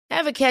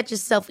Ever catch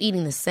yourself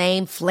eating the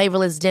same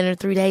flavorless dinner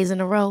 3 days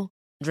in a row?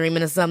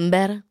 Dreaming of something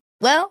better?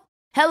 Well,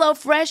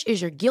 HelloFresh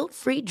is your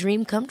guilt-free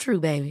dream come true,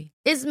 baby.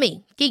 It's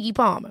me, Keke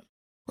Palmer.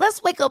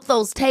 Let's wake up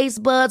those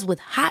taste buds with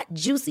hot,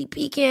 juicy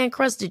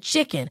pecan-crusted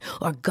chicken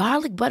or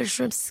garlic butter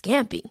shrimp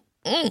scampi.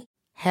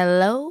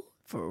 Hello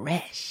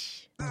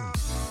Fresh.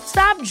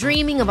 Stop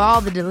dreaming of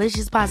all the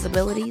delicious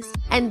possibilities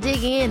and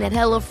dig in at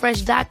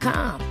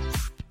HelloFresh.com.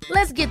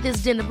 Let's get this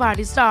dinner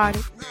party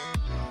started.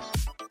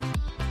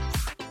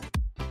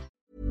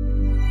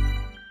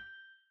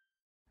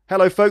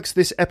 Hello, folks.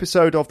 This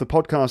episode of the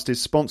podcast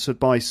is sponsored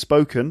by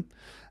Spoken.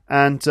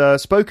 And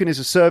Spoken is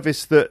a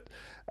service that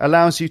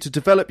allows you to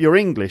develop your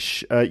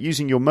English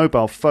using your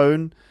mobile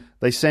phone.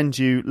 They send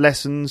you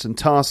lessons and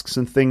tasks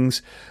and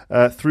things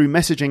through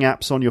messaging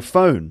apps on your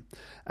phone.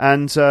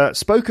 And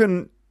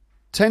Spoken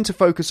tend to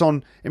focus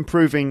on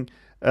improving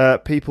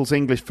people's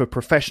English for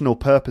professional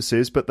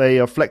purposes, but they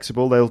are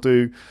flexible.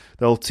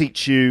 They'll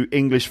teach you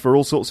English for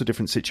all sorts of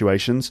different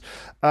situations.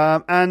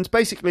 And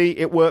basically,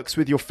 it works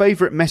with your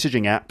favourite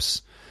messaging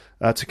apps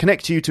to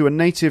connect you to a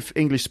native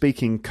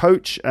English-speaking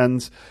coach,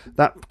 and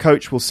that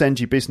coach will send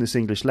you business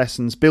English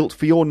lessons built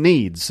for your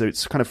needs. So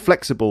it's kind of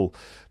flexible.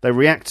 They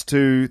react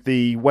to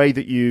the way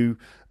that you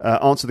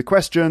answer the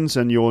questions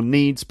and your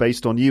needs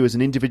based on you as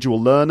an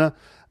individual learner.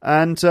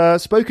 And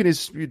Spoken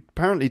is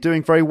apparently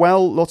doing very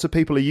well. Lots of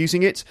people are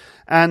using it.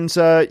 And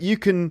you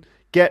can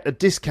get a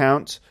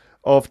discount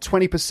of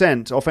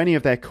 20% off any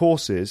of their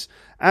courses.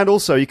 And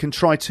also you can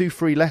try 2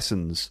 free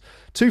lessons.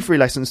 2 free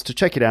lessons to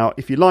check it out.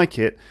 If you like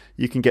it,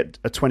 you can get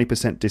a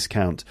 20%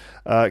 discount.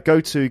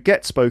 Go to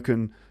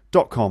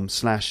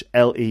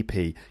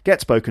getspoken.com/LEP.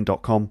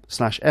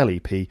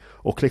 Getspoken.com/LEP,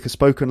 or click a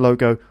Spoken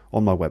logo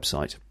on my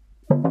website.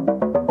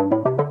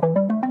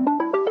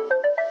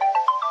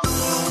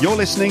 You're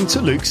listening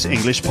to Luke's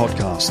English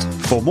Podcast.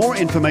 For more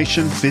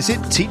information, visit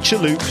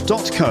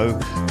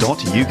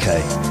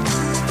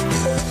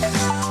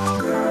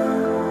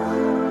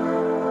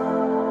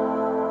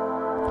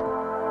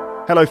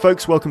teacherluke.co.uk. Hello,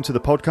 folks. Welcome to the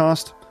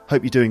podcast.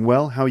 Hope you're doing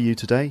well. How are you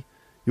today?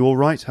 You all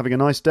right? Having a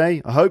nice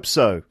day? I hope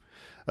so.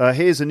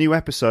 Here's a new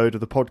episode of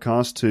the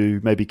podcast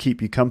to maybe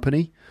keep you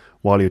company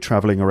while you're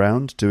travelling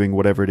around, doing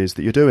whatever it is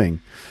that you're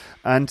doing.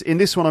 And in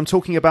this one, I'm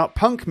talking about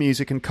punk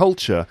music and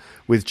culture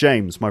with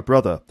James, my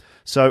brother.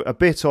 So a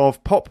bit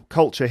of pop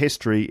culture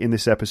history in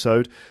this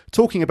episode,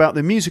 talking about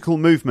the musical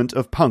movement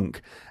of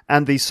punk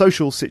and the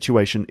social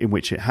situation in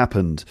which it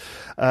happened.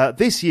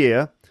 This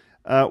year,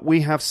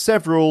 we have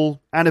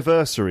several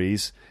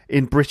anniversaries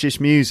in British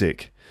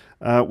music.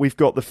 We've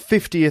got the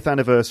 50th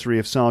anniversary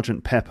of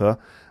Sgt. Pepper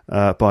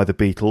by the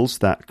Beatles,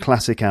 that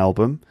classic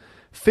album,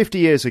 50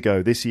 years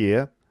ago this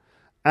year.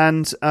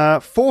 And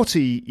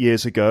 40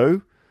 years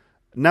ago,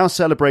 now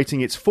celebrating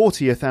its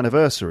 40th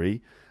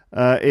anniversary,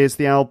 is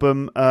the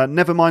album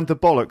Nevermind the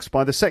Bollocks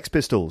by the Sex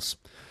Pistols.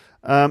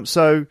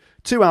 So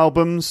 2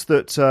 albums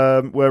that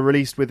were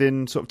released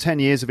within sort of 10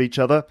 years of each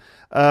other.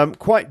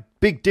 Quite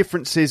big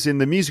differences in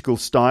the musical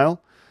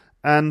style.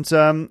 And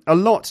a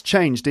lot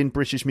changed in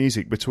British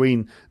music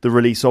between the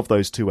release of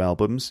those 2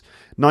 albums.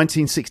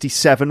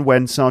 1967,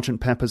 when Sgt.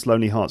 Pepper's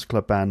Lonely Hearts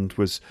Club Band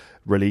was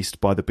released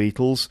by the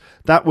Beatles.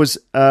 That was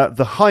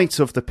the height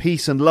of the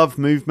peace and love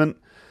movement.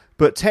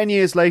 But 10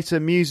 years later,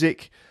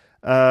 music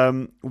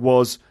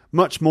was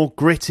much more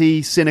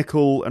gritty,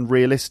 cynical and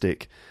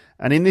realistic.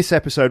 And in this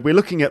episode, we're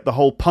looking at the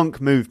whole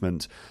punk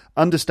movement,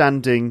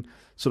 understanding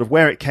sort of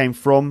where it came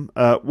from,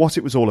 what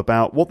it was all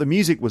about, what the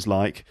music was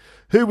like,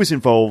 who was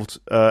involved,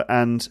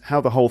 and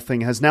how the whole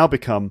thing has now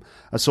become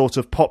a sort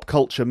of pop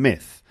culture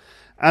myth.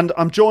 And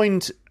I'm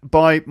joined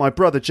by my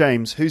brother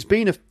James, who's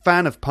been a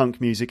fan of punk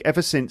music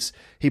ever since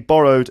he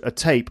borrowed a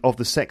tape of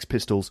the Sex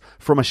Pistols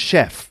from a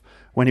chef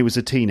when he was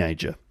a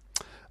teenager.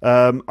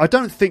 I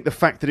don't think the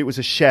fact that it was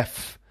a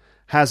chef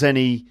has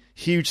any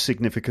huge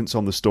significance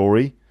on the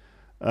story,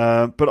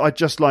 but I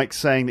just like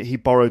saying that he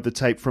borrowed the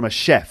tape from a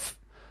chef.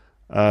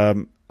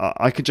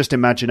 I could just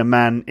imagine a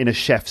man in a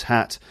chef's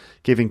hat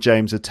giving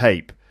James a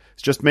tape.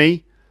 It's just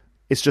me?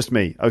 It's just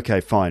me.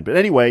 Okay, fine. But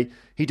anyway,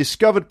 he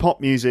discovered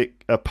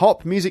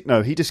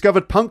he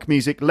discovered punk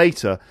music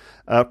later,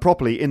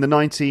 properly in the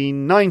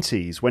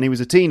 1990s when he was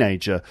a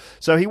teenager.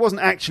 So he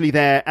wasn't actually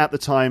there at the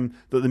time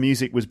that the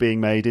music was being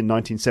made in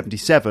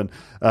 1977.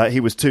 He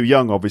was too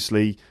young,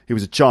 obviously. He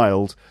was a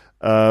child.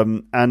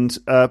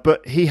 But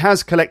he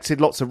has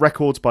collected lots of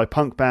records by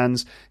punk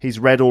bands. He's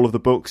read all of the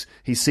books.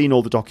 He's seen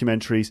all the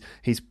documentaries.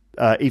 He's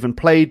even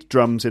played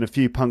drums in a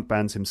few punk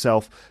bands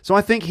himself. So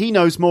I think he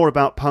knows more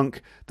about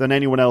punk than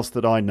anyone else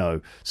that I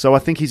know. So I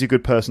think he's a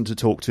good person to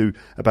talk to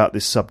about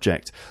this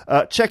subject.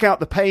 Check out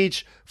the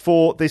page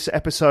for this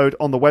episode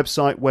on the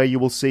website, where you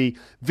will see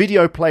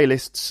video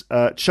playlists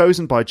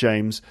chosen by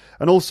James,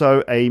 and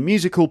also a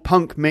musical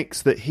punk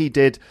mix that he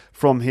did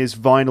from his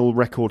vinyl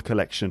record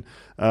collection.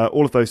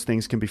 All of those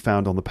things can be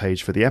found on the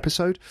page for the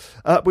episode.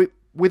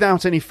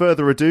 Without any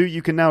further ado,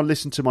 you can now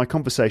listen to my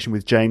conversation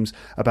with James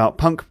about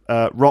punk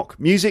rock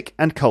music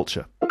and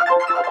culture.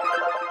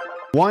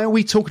 Why are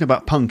we talking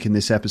about punk in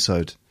this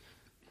episode?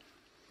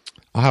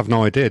 I have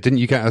no idea. Didn't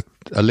you get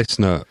a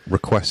listener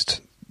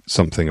request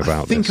something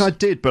about this? I think I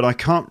did, but I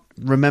can't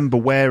remember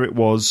where it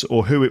was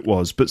or who it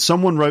was. But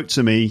someone wrote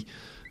to me,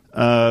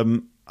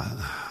 I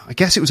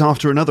guess it was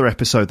after another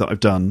episode that I've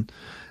done,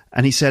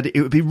 and he said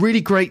it would be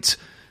really great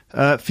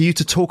for you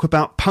to talk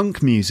about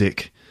punk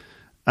music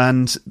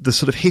and the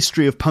sort of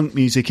history of punk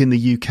music in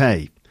the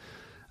UK.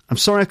 I'm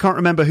sorry I can't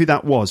remember who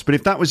that was, but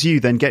if that was you,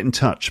 then get in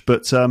touch.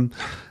 But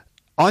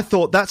I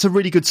thought that's a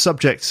really good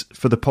subject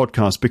for the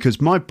podcast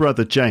because my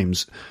brother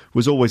James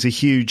was always a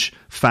huge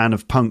fan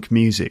of punk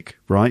music,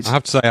 right? I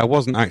have to say, I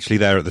wasn't actually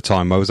there at the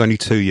time. I was only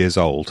 2 years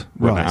old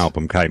when the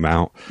album came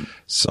out.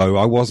 So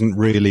I wasn't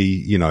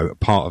really,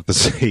 part of the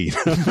scene.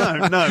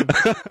 No.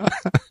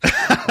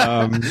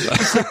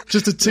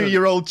 Just a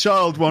 2-year-old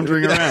child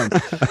wandering around.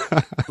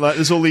 Like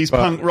there's all these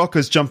punk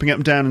rockers jumping up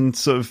and down and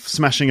sort of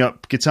smashing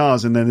up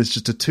guitars, and then there's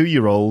just a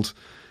 2-year-old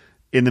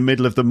in the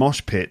middle of the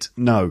mosh pit.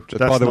 No.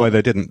 By the way,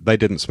 they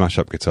didn't smash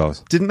up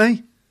guitars. Didn't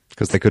they?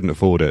 Because they couldn't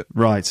afford it.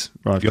 Right.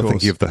 You're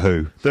thinking of The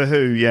Who. The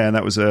Who, yeah,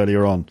 that was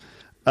earlier on.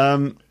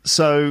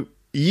 So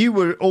you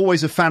were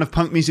always a fan of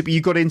punk music, but you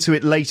got into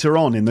it later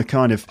on in the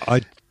kind of...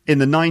 in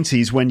the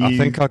 90s when you... I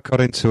think I got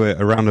into it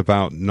around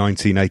about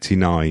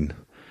 1989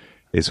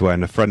 is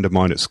when a friend of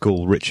mine at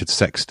school, Richard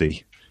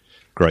Sexty,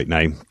 great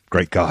name,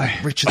 great guy.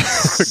 Richard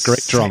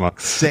great drummer.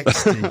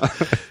 Sexty.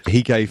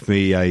 He gave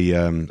me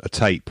a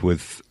tape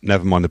with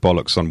Nevermind the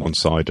Bollocks on one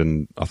side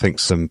and I think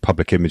some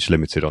Public Image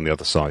Limited on the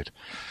other side.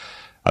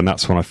 And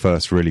that's when I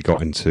first really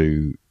got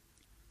into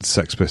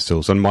Sex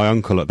Pistols. And my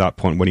uncle at that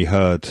point, when he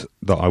heard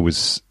that I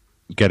was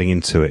getting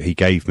into it, he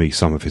gave me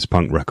some of his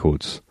punk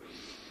records.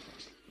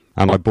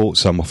 And I bought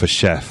some off a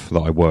chef that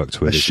I worked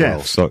with as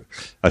well. So,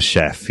 a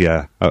chef,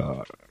 yeah.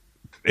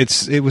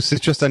 It was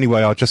just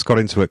anyway, I just got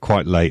into it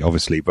quite late,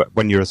 obviously. But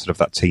when you're sort of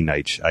that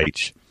teenage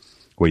age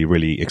where you're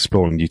really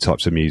exploring new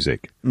types of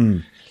music,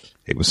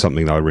 it was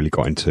something that I really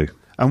got into.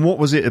 And what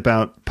was it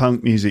about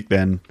punk music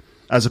then,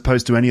 as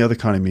opposed to any other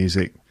kind of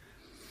music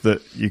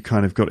that you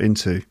kind of got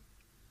into?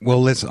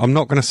 Well, I'm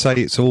not going to say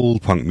it's all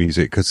punk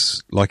music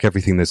because, like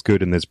everything, there's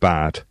good and there's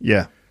bad.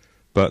 Yeah.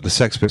 But the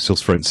Sex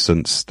Pistols, for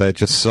instance, they're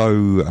just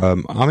so...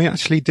 I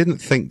actually didn't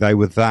think they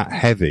were that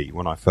heavy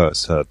when I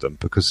first heard them,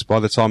 because by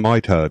the time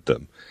I'd heard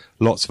them,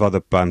 lots of other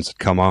bands had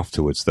come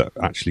afterwards that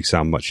actually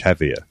sound much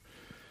heavier.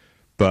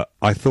 But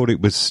I thought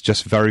it was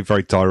just very,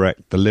 very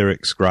direct. The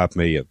lyrics grabbed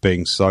me at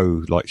being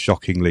so,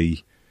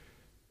 shockingly...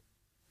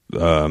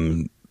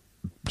 sort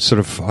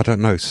of, I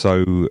don't know,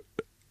 so...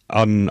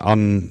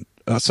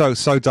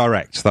 so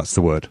direct, that's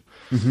the word.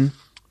 Mm-hmm.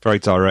 Very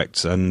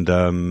direct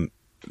and...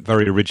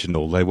 very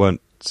original. They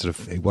weren't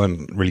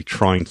really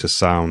trying to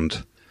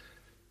sound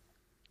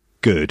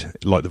good,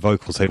 like the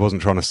vocals. He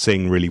wasn't trying to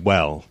sing really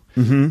well.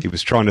 Mm-hmm. He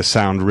was trying to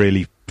sound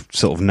really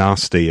sort of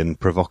nasty and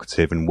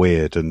provocative and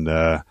weird and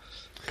it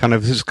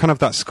was kind of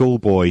that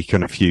schoolboy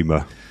kind of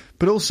humour.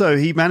 But also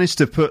he managed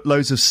to put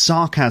loads of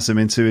sarcasm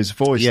into his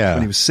voice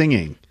when he was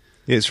singing.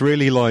 It's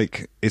really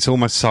it's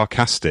almost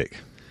sarcastic.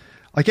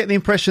 I get the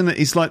impression that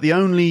he's like the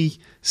only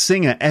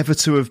singer ever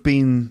to have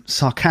been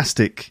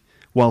sarcastic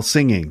while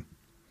singing.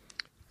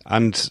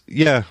 And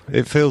yeah,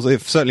 it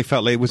certainly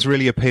felt like it was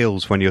really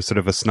appeals when you're sort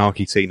of a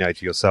snarky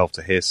teenager yourself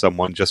to hear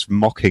someone just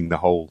mocking the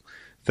whole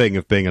thing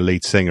of being a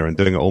lead singer and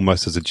doing it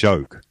almost as a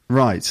joke.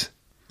 Right.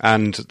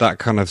 And that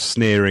kind of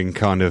sneering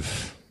kind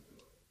of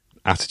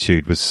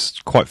attitude was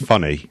quite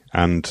funny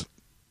and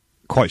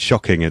quite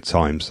shocking at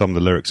times. Some of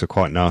the lyrics are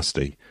quite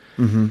nasty.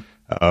 Mm-hmm.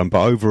 But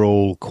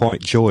overall quite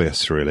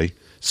joyous, really.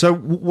 So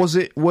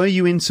were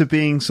you into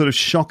being sort of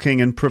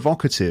shocking and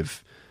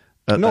provocative?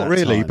 Not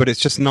really, but it's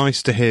just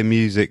nice to hear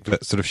music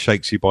that sort of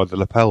shakes you by the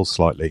lapels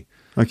slightly.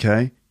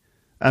 Okay.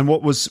 And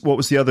what was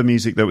the other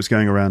music that was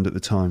going around at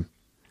the time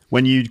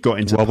when you got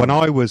into? Well, punk?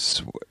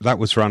 that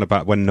was around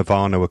about when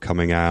Nirvana were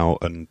coming out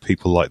and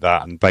people like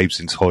that, and Babes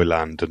in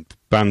Toyland and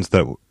bands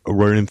that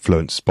were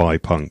influenced by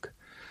punk.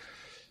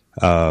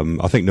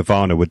 I think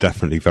Nirvana were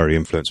definitely very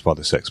influenced by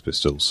the Sex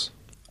Pistols.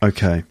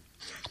 Okay.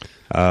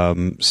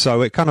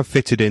 So it kind of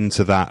fitted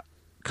into that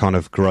kind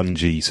of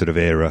grungy sort of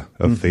era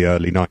of the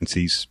early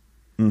 90s.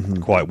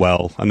 Mm-hmm. Quite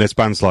well. And there's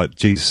bands like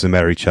Jesus and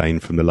Mary Chain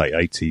from the late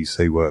 80s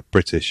who were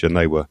British, and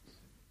they were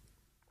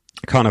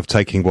kind of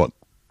taking what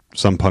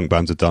some punk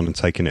bands had done and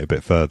taking it a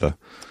bit further.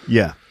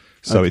 Yeah.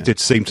 So it did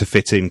seem to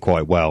fit in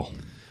quite well.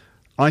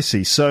 I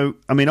see. So,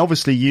 I mean,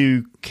 obviously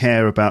you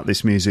care about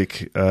this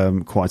music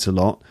quite a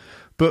lot,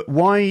 but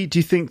why do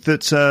you think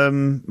that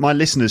my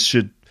listeners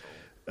should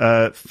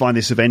find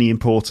this of any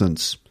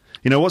importance?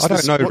 I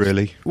don't know,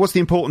 really. What's the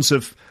importance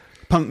of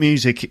punk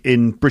music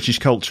in British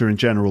culture in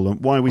general,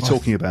 and why are we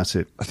talking about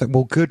it? I think,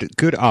 well,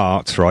 good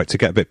art, right, to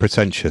get a bit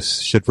pretentious,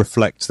 should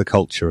reflect the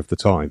culture of the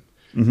time.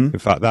 Mm-hmm. In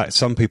fact,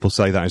 some people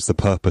say that is the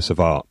purpose of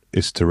art,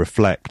 is to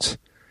reflect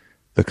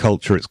the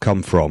culture it's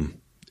come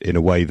from in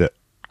a way that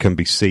can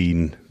be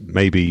seen,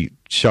 maybe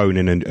shown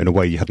in a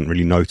way you hadn't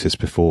really noticed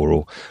before,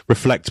 or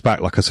reflect back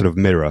like a sort of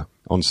mirror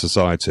on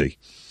society.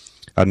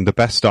 And the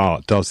best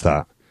art does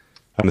that,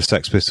 and the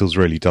Sex Pistols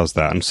really does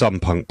that, and some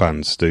punk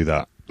bands do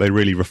that. They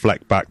really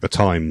reflect back the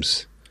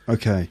times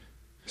Okay.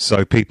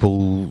 So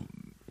people...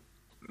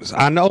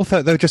 And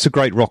also, they're just a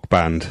great rock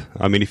band.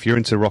 I mean, if you're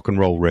into rock and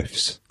roll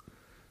riffs,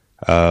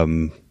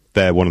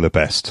 they're one of the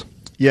best.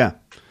 Yeah.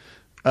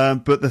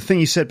 But the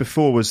thing you said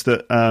before was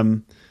that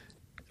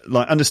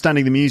like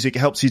understanding the music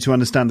helps you to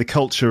understand the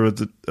culture of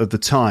the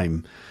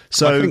time.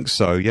 So I think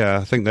so, yeah.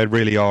 I think they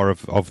really are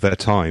of their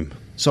time.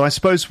 So I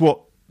suppose what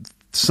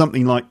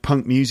something like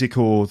punk music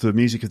or the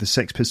music of the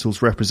Sex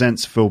Pistols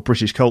represents for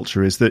British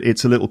culture is that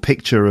it's a little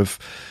picture of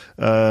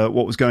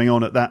what was going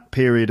on at that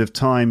period of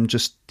time,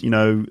 just, you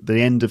know,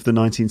 the end of the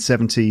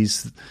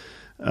 1970s.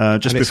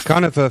 It's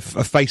kind of a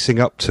facing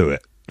up to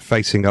it,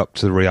 facing up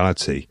to the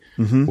reality,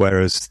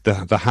 whereas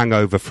the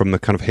hangover from the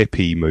kind of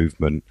hippie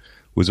movement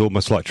was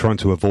almost like trying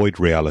to avoid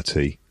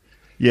reality.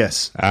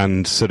 Yes.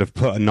 And sort of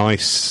put a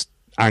nice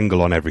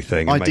angle on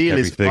everything. And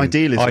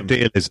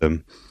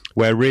Idealism.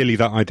 Where really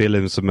that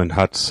idealism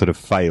had sort of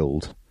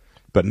failed,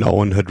 but no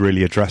one had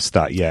really addressed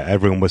that yet.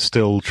 Everyone was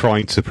still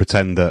trying to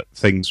pretend that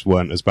things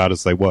weren't as bad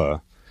as they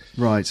were.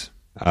 Right.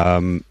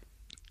 And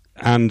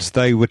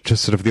they were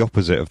just sort of the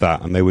opposite of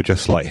that, and they were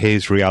just like,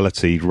 here's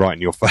reality right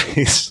in your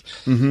face.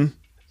 Mm-hmm.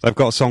 They've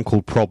got a song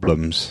called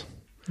Problems.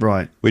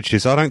 Right. Which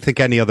is, I don't think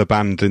any other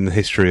band in the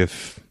history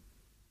of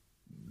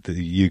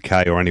the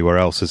UK or anywhere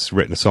else has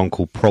written a song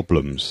called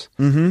Problems.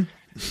 Mm-hmm.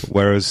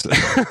 Whereas,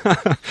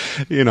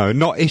 you know,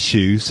 not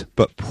issues,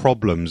 but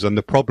problems. And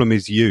the problem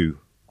is you.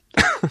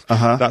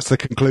 That's the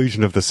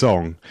conclusion of the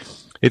song.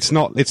 It's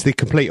the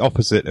complete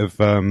opposite of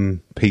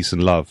peace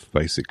and love,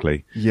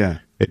 basically. Yeah.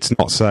 It's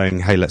not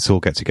saying, hey, let's all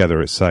get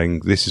together. It's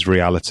saying, this is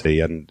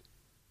reality and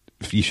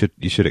you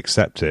should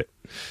accept it.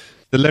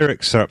 The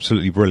lyrics are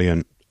absolutely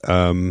brilliant.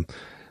 They're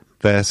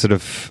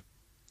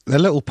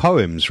little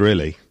poems,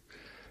 really.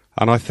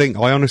 And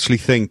I honestly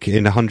think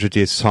in 100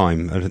 years'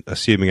 time,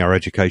 assuming our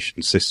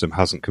education system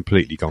hasn't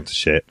completely gone to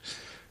shit,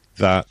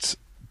 that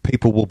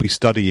people will be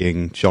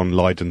studying John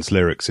Lydon's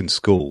lyrics in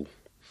school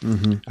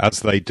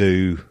as they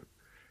do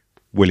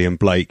William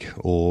Blake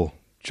or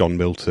John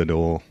Milton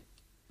or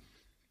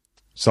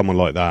someone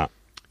like that.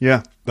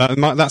 Yeah.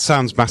 That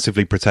sounds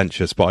massively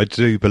pretentious, but I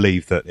do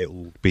believe that it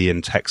will be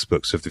in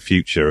textbooks of the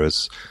future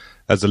as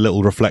a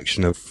little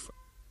reflection of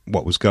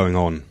what was going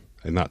on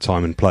in that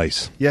time and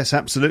place. Yes,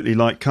 absolutely.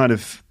 Like kind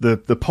of the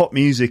pop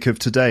music of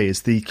today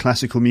is the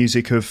classical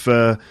music of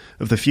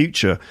the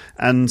future.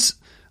 And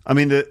I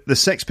mean, the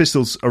Sex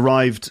Pistols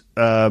arrived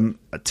 10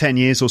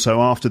 years or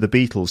so after the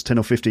Beatles, 10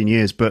 or 15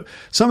 years. But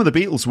some of the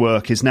Beatles'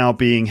 work is now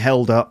being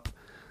held up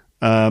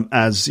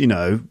as, you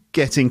know,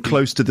 getting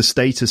close to the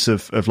status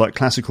of like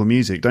classical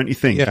music, don't you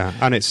think? Yeah,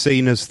 and it's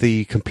seen as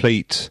the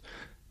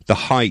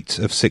height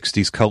of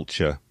 60s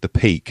culture, the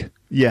peak.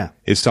 Yeah.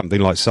 Is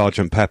something like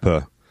Sgt.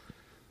 Pepper,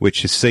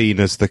 which is seen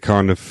as the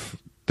kind of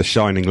the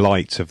shining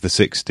light of the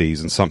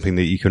 60s and something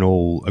that you can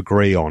all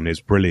agree on is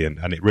brilliant.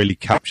 And it really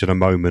captured a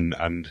moment,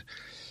 and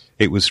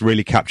it was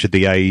really captured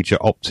the age of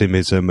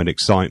optimism and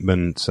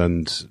excitement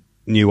and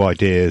new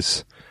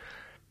ideas.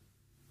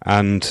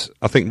 And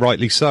I think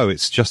rightly so.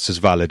 It's just as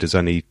valid as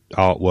any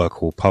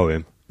artwork or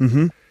poem.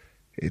 Mm-hmm.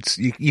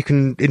 You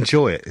can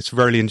enjoy it. It's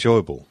very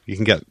enjoyable. You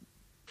can get...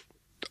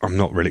 I'm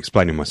not really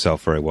explaining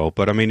myself very well,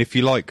 but I mean, if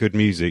you like good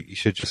music, you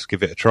should just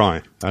give it a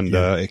try. And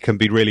it can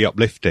be really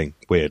uplifting,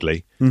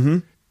 weirdly. Mm-hmm.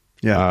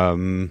 Yeah.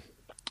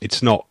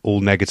 It's not all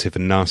negative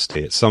and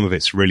nasty. Some of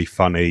it's really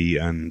funny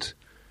and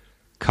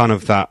kind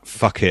of that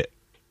fuck it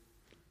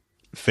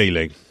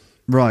feeling.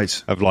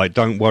 Right. Of like,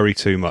 don't worry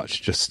too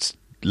much. Just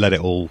let it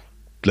all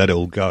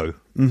go.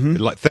 Mm-hmm.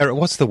 Like,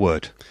 what's the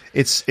word?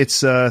 It's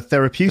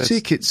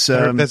therapeutic.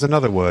 There's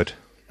another word.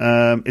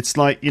 It's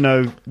like, you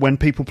know, when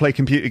people play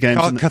computer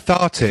games.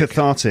 Cathartic.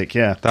 Cathartic,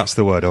 yeah. That's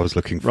the word I was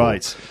looking for.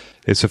 Right.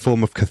 It's a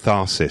form of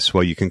catharsis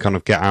where you can kind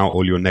of get out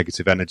all your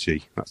negative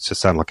energy. That just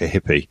sounds like a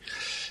hippie.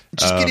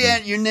 Just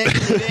get out your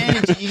negative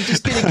energy. You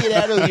just gotta get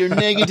out of your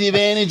negative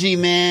energy,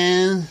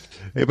 man.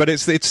 Yeah, but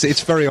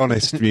it's very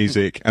honest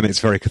music, and it's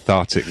very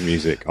cathartic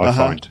music, I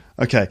find.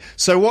 Okay.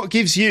 So what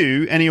gives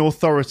you any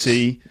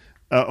authority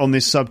on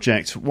this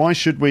subject? Why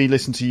should we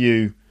listen to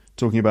you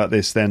talking about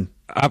this then?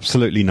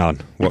 Absolutely none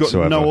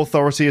whatsoever. You've got no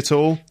authority at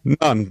all?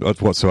 None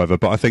whatsoever,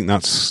 but I think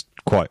that's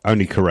quite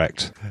only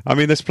correct. I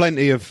mean, there's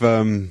plenty of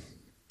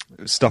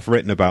stuff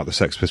written about the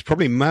Sex Pistols,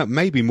 probably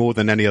maybe more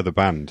than any other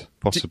band,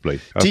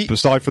 possibly,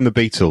 aside from the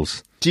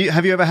Beatles.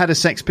 Have you ever had a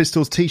Sex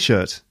Pistols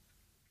T-shirt?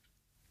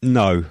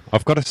 No,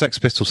 I've got a Sex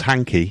Pistols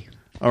hanky.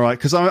 All right,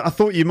 because I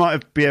thought you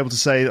might be able to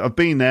say, I've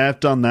been there, I've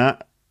done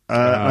that,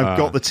 I've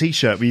got the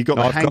T-shirt, but you've got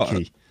the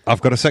hanky.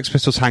 I've got a Sex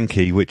Pistols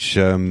hanky, which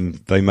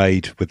they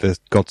made with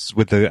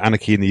the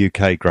Anarchy in the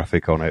UK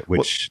graphic on it,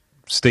 which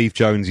Steve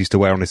Jones used to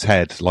wear on his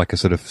head, like a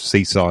sort of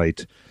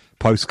seaside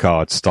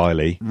postcard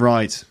styley.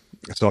 Right.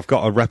 So I've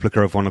got a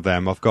replica of one of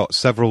them. I've got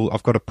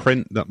a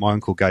print that my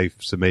uncle gave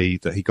to me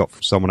that he got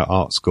from someone at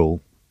art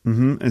school.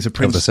 Mm-hmm. It's a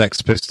print of the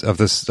Sex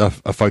Pistols,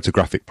 a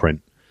photographic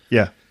print.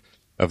 Yeah.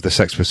 Of the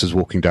Sex Pistols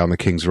walking down the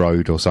King's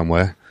Road or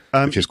somewhere,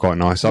 which is quite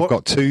nice. I've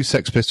got 2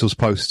 Sex Pistols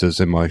posters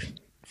in my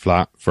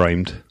flat,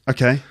 framed.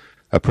 Okay.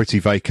 a Pretty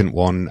Vacant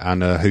one,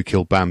 and a Who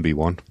Killed Bambi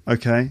one.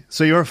 Okay,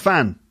 so you're a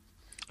fan.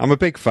 I'm a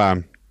big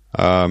fan,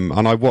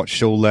 and I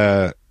watched all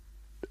the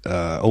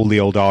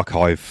old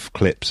archive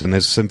clips, and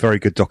there's some very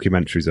good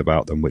documentaries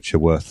about them which are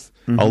worth.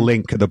 I'll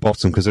link at the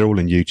bottom because they're all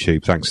on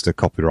YouTube thanks to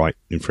copyright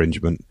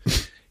infringement.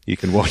 You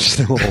can watch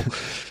them all.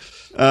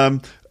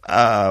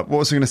 What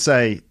was I going to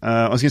say?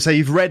 I was going to say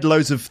you've read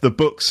loads of the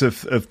books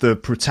of the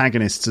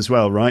protagonists as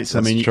well, right?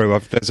 So, That's true.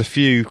 There's a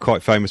few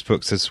quite famous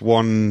books. There's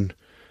one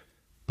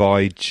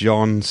by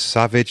John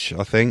Savage,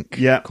 I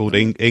think, called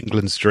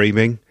England's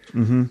Dreaming,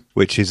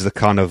 which is the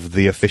kind of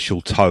the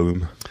official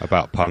tome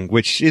about punk,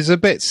 which is a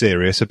bit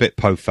serious, a bit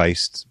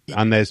po-faced.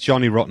 And there's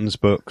Johnny Rotten's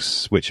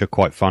books, which are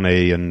quite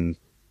funny, and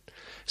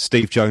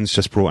Steve Jones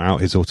just brought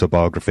out his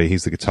autobiography.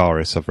 He's the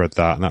guitarist. I've read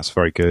that, and that's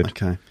very good.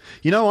 Okay.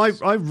 You know,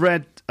 I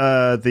read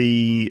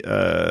the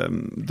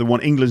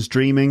one England's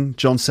Dreaming,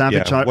 John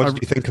Savage. Yeah, what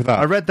did you think of that?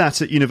 I read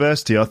that at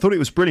university. I thought it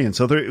was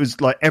brilliant. I thought it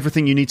was like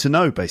everything you need to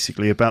know,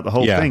 basically, about the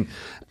whole thing.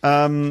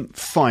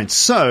 Fine.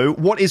 So,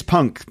 what is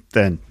punk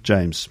then,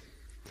 James?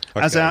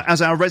 Okay.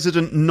 As our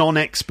resident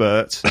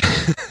non-expert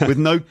with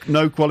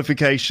no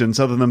qualifications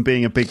other than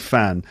being a big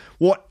fan,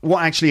 what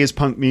actually is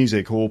punk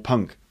music or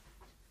punk?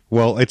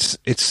 Well, it's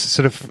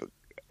sort of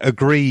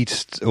agreed,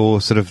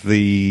 or sort of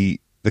the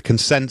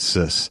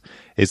consensus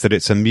is that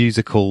it's a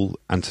musical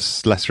and to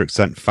a lesser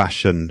extent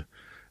fashion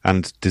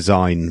and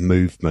design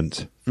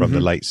movement from the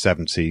late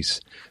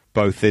 70s,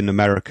 both in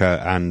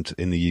America and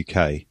in the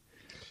UK,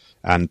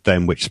 and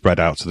then which spread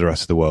out to the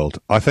rest of the world.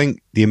 I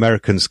think the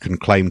Americans can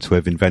claim to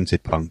have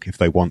invented punk if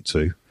they want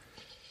to.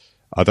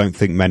 I don't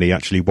think many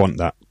actually want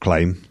that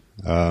claim,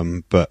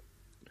 but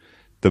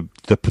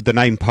the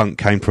name punk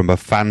came from a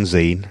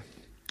fanzine.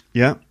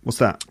 Yeah, what's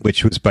that?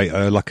 Which was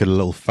like a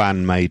little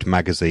fan-made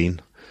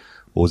magazine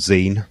or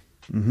zine,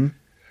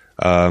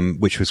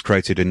 which was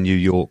created in New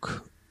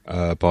York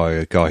by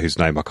a guy whose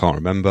name I can't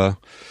remember,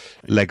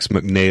 Legs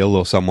McNeil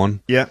or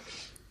someone. Yeah.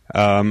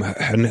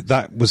 And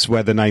that was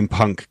where the name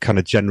punk kind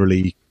of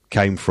generally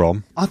came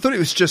from. I thought it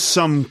was just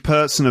some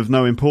person of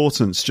no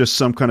importance, just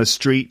some kind of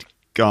street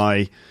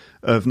guy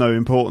of no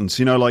importance.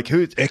 You know, like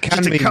who? It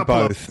can mean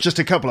both. Just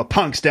a couple of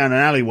punks down an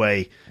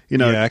alleyway. You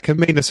know, yeah, it can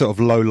mean a sort of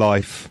low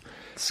life.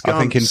 I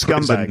think in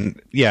scumbag.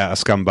 Prison, a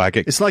scumbag.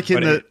 It's like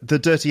in the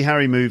Dirty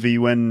Harry movie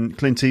when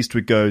Clint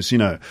Eastwood goes, you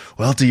know,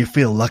 well, do you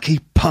feel lucky,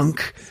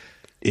 punk?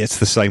 It's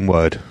the same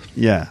word.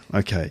 Yeah,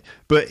 okay.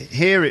 But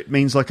here it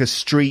means like a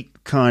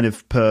street kind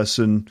of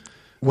person.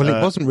 Well,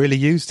 it wasn't really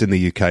used in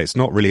the UK. It's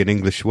not really an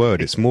English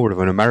word. It's more of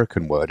an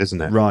American word,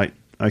 isn't it? Right,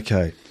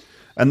 okay.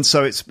 And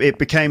so it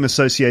became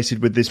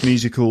associated with this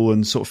musical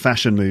and sort of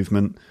fashion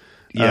movement.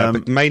 Yeah,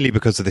 but mainly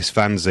because of this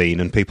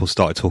fanzine, and people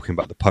started talking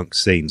about the punk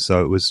scene.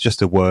 So it was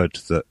just a word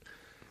that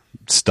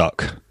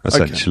stuck,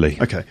 essentially.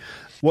 Okay.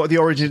 What are the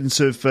origins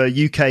of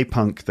UK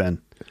punk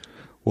then?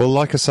 Well,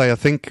 like I say, I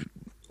think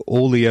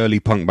all the early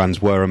punk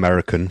bands were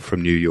American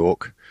from New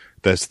York.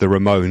 There's the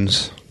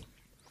Ramones,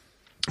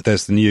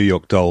 there's the New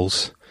York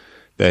Dolls,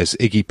 there's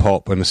Iggy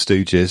Pop and the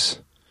Stooges,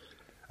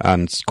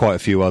 and quite a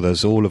few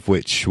others, all of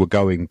which were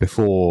going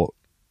before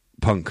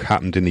punk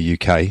happened in the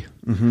UK.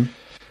 Mm-hmm.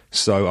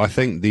 So I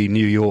think the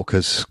New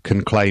Yorkers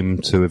can claim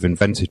to have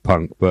invented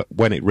punk, but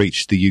when it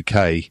reached the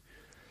UK,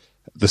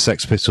 the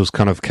Sex Pistols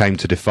kind of came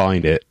to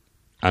define it,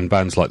 and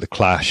bands like The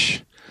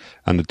Clash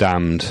and The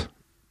Damned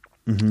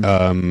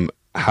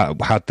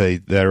had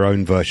their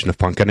own version of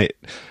punk. And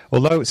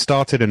although it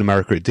started in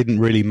America, it didn't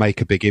really make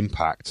a big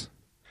impact.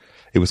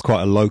 It was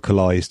quite a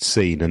localised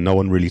scene, and no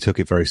one really took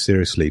it very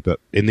seriously.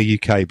 But in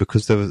the UK,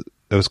 because there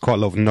was quite a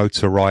lot of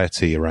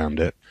notoriety around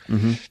it,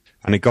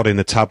 and it got in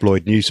the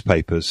tabloid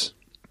newspapers,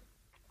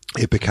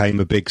 it became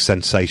a big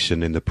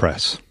sensation in the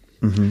press,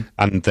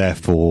 and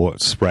therefore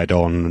spread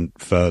on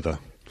further.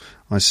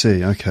 I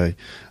see, okay.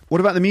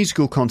 What about the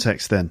musical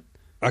context then?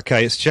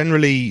 Okay, it's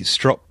generally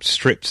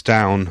stripped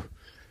down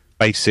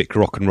basic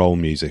rock and roll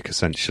music,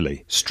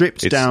 essentially.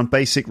 Stripped down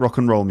basic rock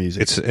and roll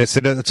music. It's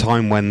at a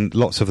time when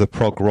lots of the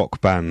prog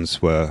rock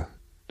bands were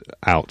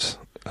out,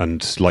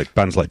 and like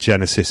bands like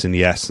Genesis and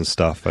Yes and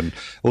stuff, and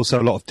also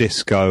a lot of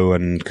disco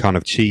and kind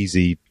of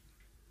cheesy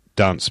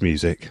dance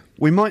music.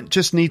 We might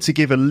just need to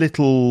give a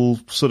little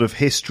sort of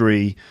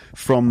history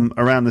from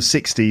around the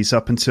 60s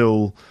up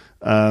until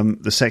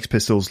the Sex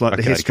Pistols, like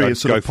the history of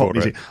sort of pop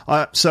music.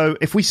 So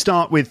if we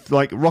start with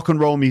like rock and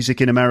roll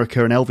music in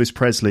America and Elvis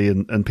Presley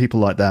and people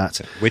like that.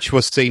 Which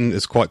was seen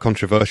as quite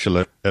controversial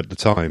at the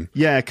time.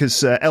 Yeah, because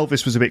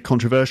Elvis was a bit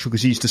controversial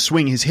because he used to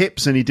swing his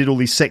hips and he did all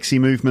these sexy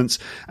movements.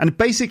 And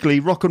basically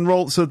rock and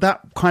roll, so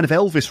that kind of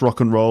Elvis rock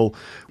and roll,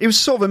 it was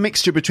sort of a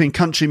mixture between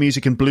country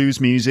music and blues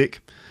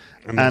music.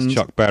 And there's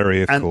Chuck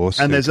Berry, of course.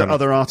 And there's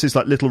other artists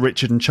like Little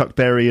Richard and Chuck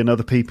Berry and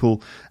other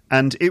people.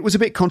 And it was a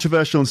bit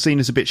controversial and seen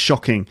as a bit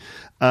shocking.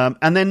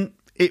 And then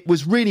it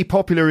was really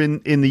popular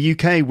in the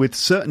UK with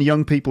certain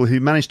young people who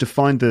managed to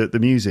find the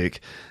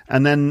music,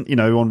 and then, you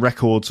know, on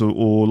records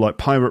or like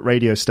pirate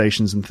radio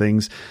stations and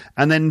things.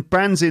 And then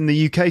bands in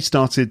the UK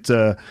started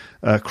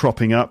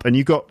cropping up, and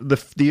you got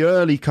the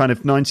early kind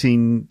of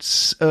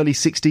early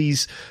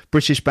 60s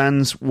British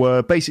bands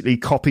were basically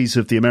copies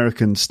of the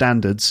American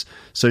standards.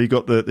 So you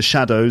got the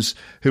Shadows,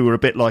 who were a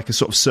bit like a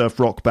sort of surf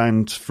rock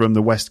band from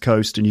the West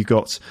Coast, and you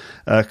got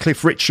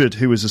Cliff Richard,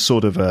 who was a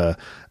sort of the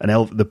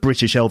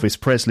British Elvis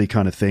Presley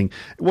kind of thing.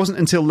 It wasn't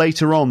until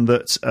later on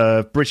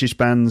that British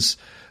bands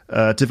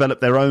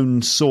developed their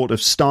own sort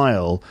of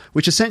style,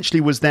 which essentially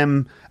was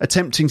them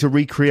attempting to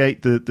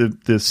recreate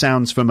the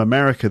sounds from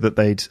America that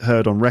they'd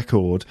heard on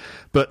record,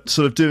 but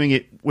sort of doing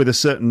it with a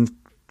certain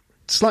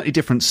slightly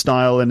different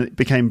style, and it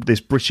became this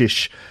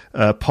British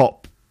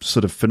pop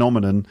sort of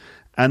phenomenon.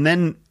 And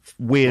then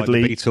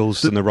weirdly, like the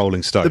Beatles and the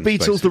Rolling Stones. The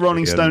Beatles, the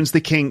Rolling Stones,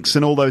 the Kinks,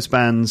 and all those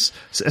bands,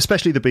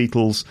 especially the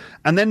Beatles.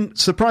 And then,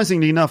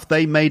 surprisingly enough,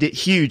 they made it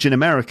huge in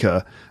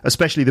America,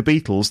 especially the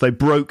Beatles. They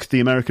broke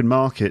the American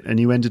market, and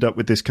you ended up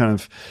with this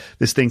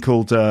thing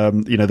called,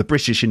 the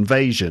British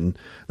invasion.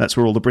 That's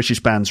where all the British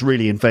bands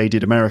really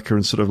invaded America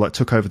and sort of like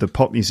took over the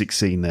pop music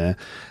scene there.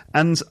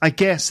 And I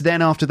guess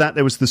then after that,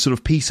 there was the sort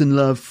of peace and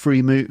love,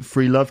 free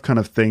love kind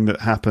of thing that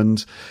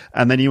happened.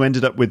 And then you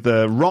ended up with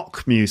the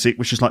rock music,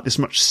 which is like this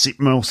much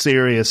more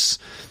serious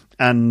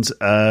and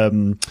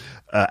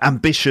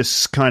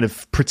ambitious kind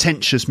of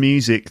pretentious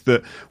music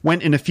that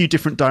went in a few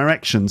different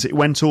directions. It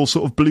went all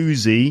sort of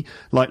bluesy,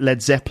 like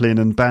Led Zeppelin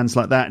and bands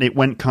like that. And it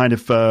went kind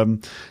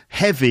of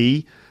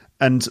heavy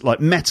and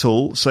like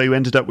metal. So you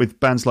ended up with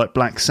bands like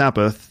Black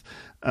Sabbath.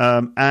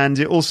 And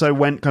it also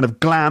went kind of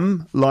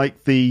glam,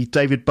 like the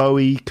David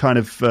Bowie kind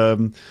of,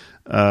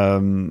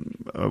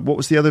 what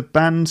was the other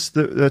band?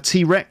 The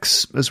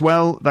T-Rex as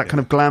well, that kind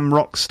of glam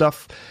rock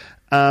stuff.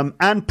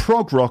 And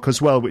prog rock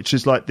as well, which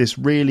is like this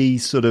really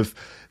sort of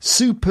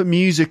super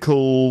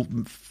musical,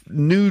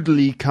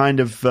 noodly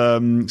kind of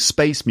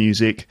space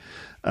music,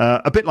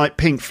 a bit like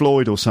Pink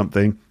Floyd or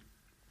something.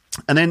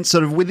 And then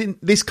sort of within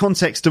this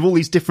context of all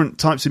these different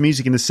types of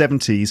music in the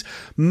 70s,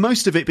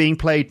 most of it being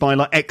played by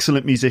like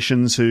excellent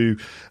musicians who,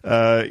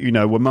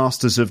 were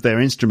masters of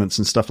their instruments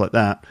and stuff like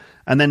that.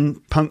 And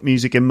then punk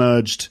music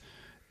emerged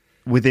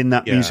within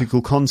that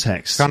musical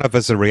context. Kind of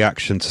as a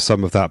reaction to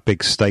some of that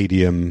big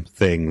stadium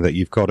thing that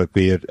you've got to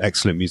be an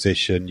excellent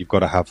musician, you've got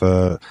to have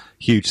a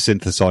huge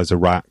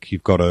synthesizer rack,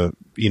 you've got to,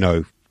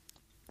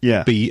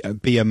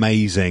 be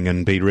amazing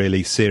and be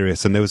really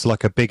serious. And there was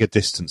like a bigger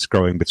distance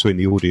growing between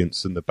the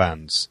audience and the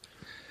bands.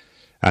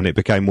 And it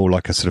became more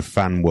like a sort of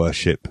fan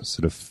worship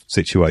sort of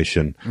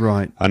situation.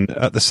 Right. And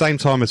at the same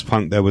time as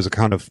punk, there was a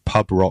kind of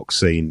pub rock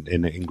scene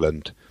in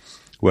England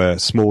where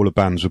smaller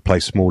bands would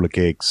play smaller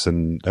gigs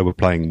and they were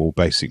playing more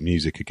basic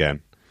music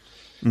again.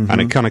 Mm-hmm.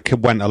 And it kind of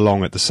went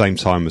along at the same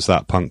time as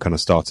that. Punk kind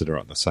of started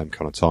around the same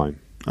kind of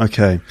time.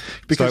 Okay.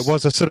 Because so it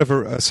was a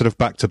sort of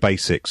back to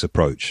basics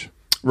approach.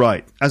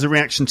 Right, as a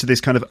reaction to this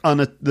kind of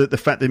the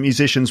fact that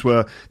musicians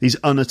were these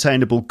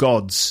unattainable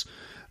gods,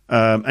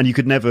 and you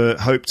could never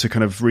hope to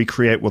kind of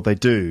recreate what they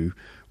do,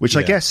 which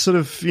I guess sort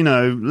of,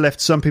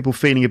 left some people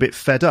feeling a bit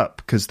fed up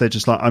because they're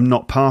just like, I'm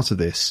not part of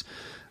this.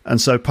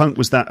 And so punk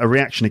was a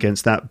reaction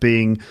against that,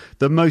 being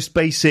the most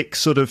basic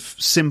sort of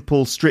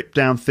simple, stripped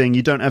down thing.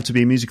 You don't have to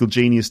be a musical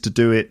genius to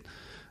do it.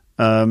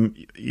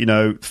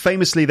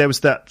 Famously there was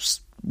that,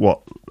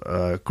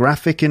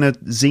 graphic in a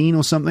zine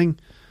or something?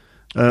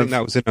 I think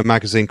that was in a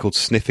magazine called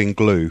Sniffing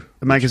Glue.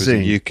 A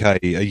magazine? A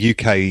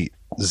UK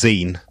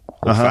zine,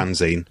 or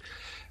fanzine.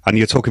 And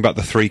you're talking about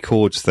the 3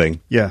 chords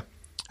thing. Yeah.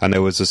 And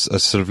there was a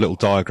sort of little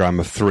diagram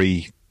of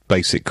 3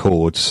 basic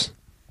chords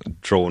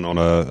drawn on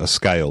a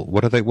scale.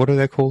 What do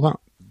they call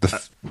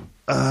that?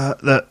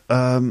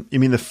 You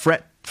mean the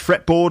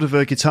fretboard of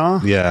a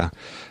guitar? Yeah.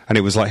 And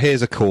it was like,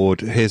 here's a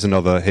chord, here's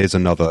another,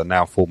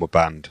 now form a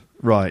band.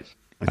 Right.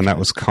 Okay. And that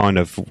was kind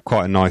of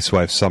quite a nice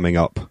way of summing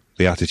up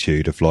the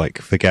attitude of like,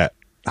 forget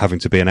having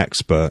to be an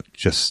expert,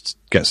 just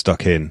get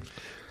stuck in.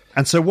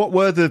 And so what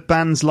were the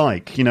bands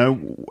like?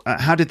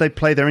 How did they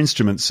play their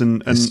instruments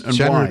and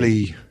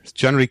generally, why? It's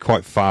generally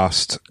quite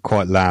fast,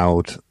 quite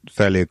loud,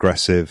 fairly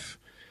aggressive.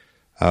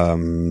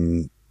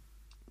 Not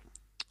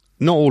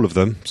all of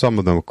them. Some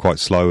of them were quite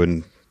slow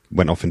and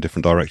went off in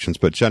different directions,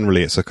 but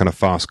generally it's a kind of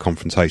fast,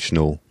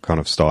 confrontational kind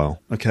of style.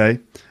 Okay.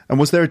 And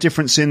was there a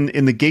difference in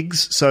the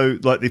gigs? So,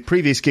 like the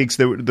previous gigs,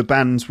 the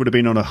bands would have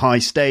been on a high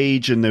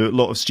stage and there were a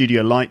lot of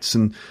studio lights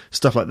and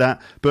stuff like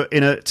that. But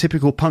in a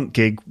typical punk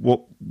gig,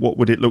 what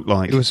would it look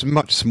like? It was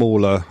much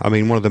smaller. I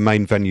mean, one of the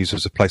main venues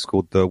was a place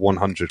called the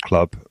 100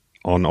 Club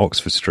on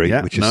Oxford Street,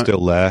 which is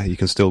still there. You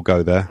can still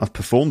go there. I've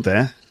performed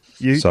there.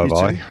 So have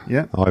I.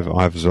 Yeah,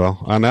 I've as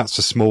well. And that's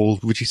a small,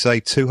 would you say,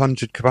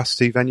 200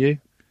 capacity venue?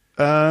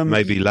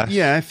 Maybe less.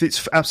 Yeah, if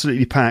it's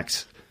absolutely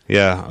packed.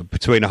 Yeah,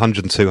 between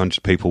 100 and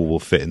 200 people will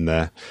fit in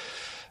there.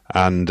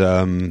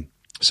 And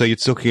so you're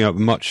talking about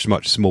much,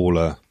 much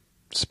smaller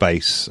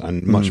space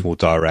and much more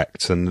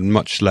direct, and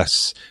much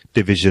less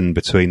division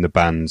between the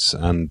bands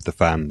and the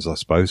fans, I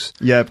suppose.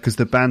 Yeah, because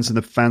the bands and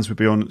the fans would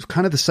be on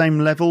kind of the same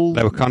level.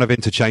 They were kind of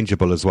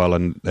interchangeable as well,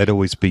 and there'd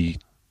always be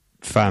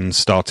fans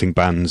starting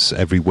bands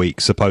every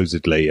week,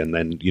 supposedly, and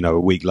then, you know,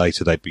 a week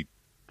later they'd be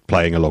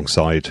playing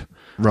alongside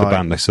the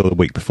band they saw the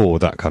week before,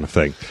 that kind of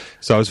thing.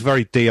 So it was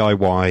very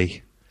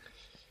DIY,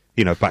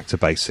 you know, back to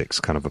basics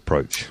kind of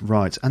approach.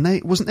 Right.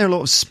 And wasn't there a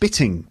lot of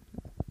spitting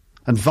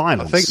and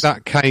violence? I think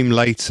that came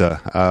later.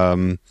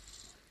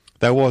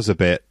 There was a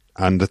bit,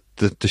 and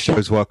the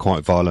shows were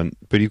quite violent,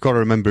 but you've got to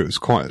remember it was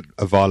quite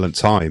a violent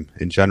time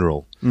in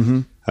general.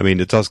 Mm-hmm. I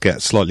mean, it does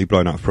get slightly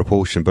blown out of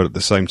proportion, but at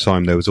the same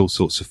time there was all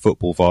sorts of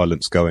football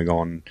violence going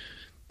on.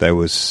 There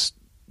was,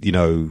 you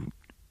know,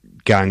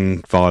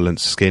 gang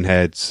violence,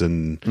 skinheads,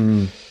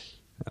 and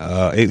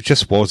it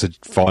just was a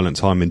violent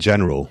time in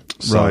general.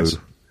 So, right.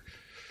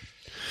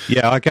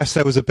 Yeah, I guess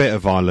there was a bit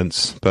of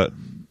violence, but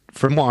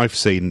from what I've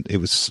seen,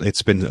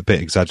 it's been a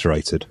bit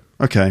exaggerated.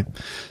 Okay,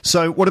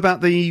 so what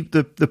about the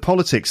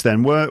politics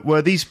then?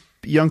 Were these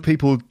young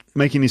people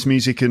making this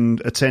music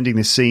and attending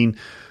this scene?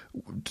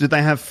 Did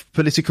they have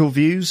political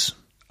views?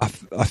 I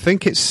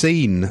think it's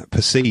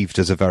perceived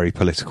as a very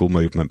political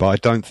movement, but I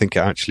don't think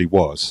it actually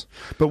was.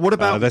 But what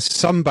about... there's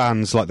some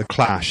bands like The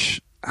Clash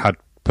had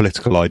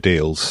political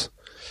ideals.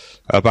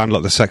 A band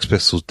like the Sex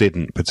Pistols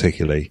didn't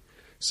particularly.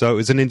 So it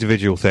was an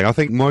individual thing. I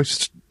think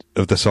most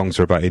of the songs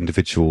are about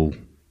individual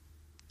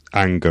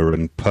anger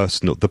and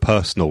the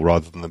personal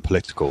rather than the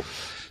political.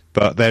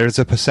 But there is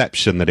a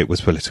perception that it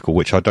was political,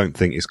 which I don't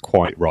think is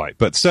quite right.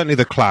 But certainly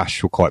The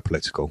Clash were quite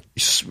political.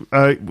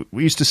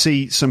 We used to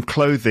see some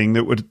clothing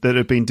that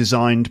had been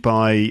designed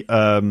by,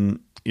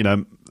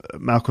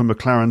 Malcolm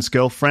McLaren's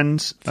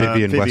girlfriend,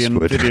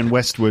 Vivienne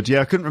Westwood.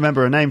 Yeah, I couldn't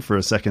remember her name for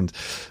a second.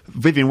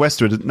 Vivienne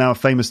Westwood, now a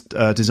famous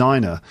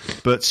designer,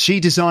 but she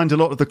designed a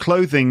lot of the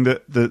clothing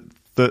that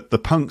the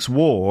punks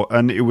wore,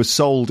 and it was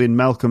sold in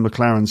Malcolm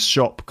McLaren's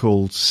shop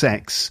called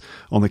Sex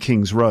on the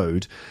King's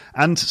Road.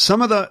 And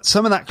some of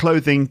that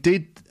clothing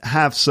did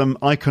have some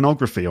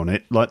iconography on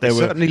it, like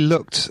certainly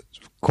looked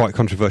quite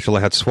controversial.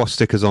 They had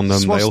swastikas on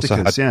them.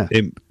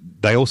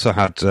 They also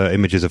had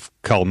images of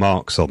Karl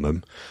Marx on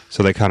them,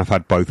 so they kind of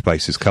had both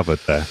bases covered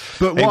there.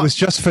 But it was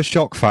just for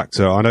shock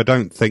factor, and I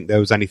don't think there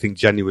was anything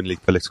genuinely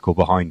political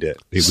behind it.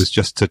 It was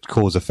just to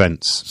cause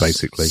offence,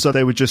 basically. So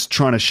they were just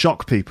trying to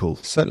shock people.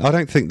 So I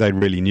don't think they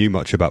really knew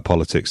much about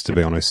politics, to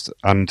be honest.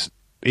 And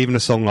even a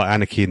song like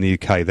Anarchy in the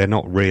UK, they're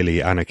not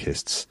really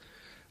anarchists.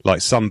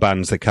 Like some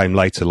bands that came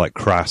later, like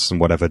Crass and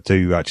whatever,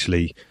 do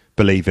actually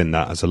believe in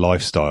that as a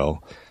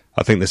lifestyle.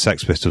 I think the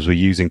Sex Pistols were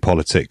using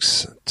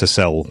politics to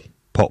sell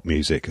pop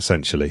music,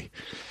 essentially.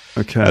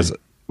 Okay.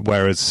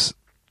 Whereas,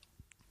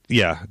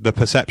 the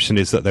perception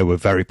is that they were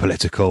very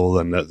political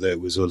and that there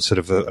was sort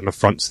of an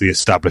affront to the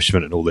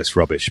establishment and all this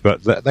rubbish,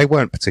 but they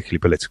weren't particularly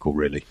political,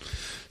 really.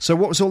 So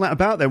what was all that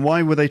about then?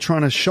 Why were they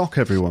trying to shock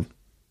everyone?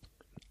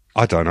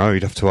 I don't know.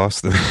 You'd have to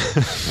ask them.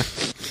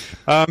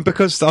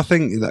 Because I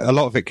think a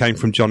lot of it came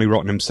from Johnny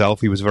Rotten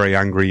himself. He was a very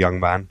angry young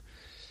man.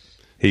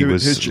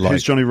 Who's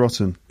Johnny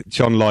Rotten?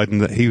 John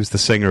Lydon. He was the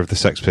singer of the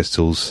Sex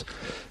Pistols,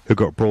 who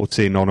got brought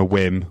in on a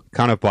whim,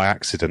 kind of by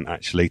accident,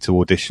 actually, to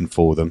audition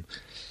for them.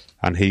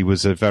 And he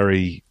was a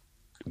very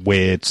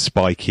weird,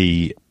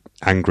 spiky,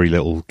 angry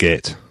little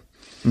git,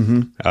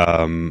 with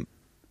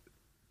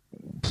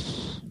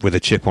a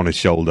chip on his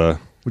shoulder.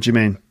 What do you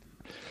mean?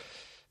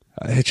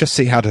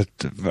 He had a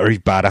very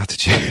bad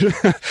attitude,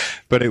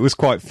 but it was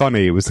quite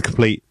funny. It was the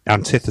complete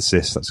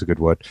antithesis, that's a good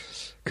word,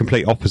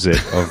 complete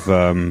opposite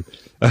of...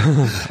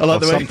 I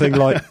like the way something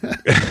like.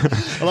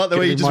 I like the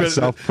way you just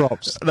myself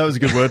props. That was a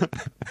good word.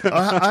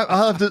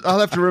 I'll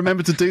have to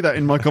remember to do that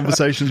in my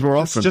conversations more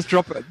often.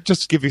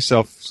 Just give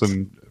yourself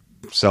some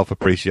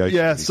self-appreciation.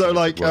 Yeah. So,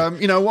 like,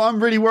 what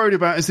I'm really worried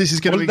about is this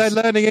is going to be. They're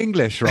learning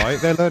English, right?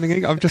 They're learning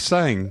English. I'm just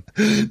saying.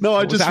 No,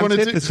 I just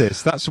wanted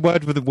antithesis. That's the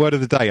word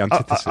of the day.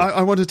 Antithesis.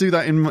 I want to do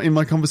that in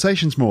my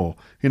conversations more.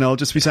 I'll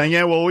just be saying,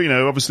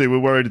 obviously we're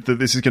worried that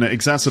this is going to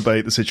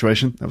exacerbate the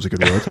situation. That was a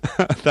good word.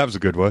 That was a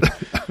good word.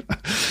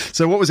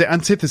 So what was it?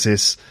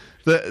 Antithesis.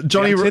 The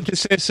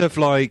antithesis of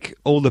like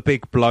all the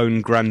big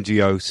blown,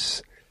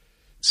 grandiose,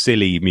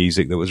 silly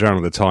music that was around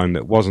at the time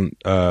that wasn't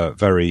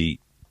very.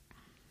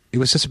 It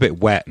was just a bit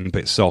wet and a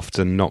bit soft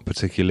and not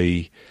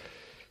particularly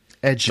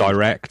edgy,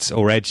 direct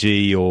or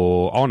edgy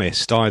or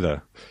honest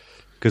either.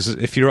 Because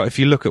if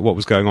you look at what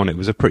was going on, it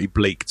was a pretty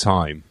bleak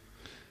time.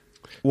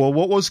 Well,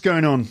 what was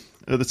going on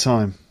at the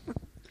time?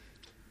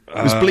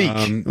 It was bleak.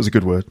 That was a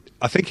good word.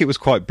 I think it was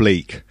quite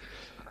bleak.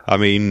 I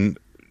mean,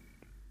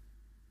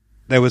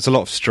 there was a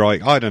lot of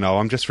strike. I don't know.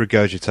 I'm just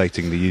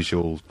regurgitating the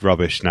usual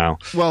rubbish now.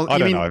 Well,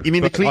 you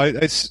mean the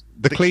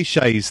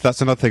cliches.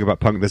 That's another thing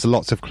about punk. There's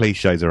lots of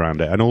cliches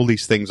around it, and all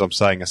these things I'm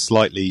saying are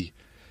slightly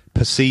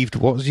perceived.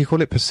 What did you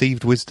call it?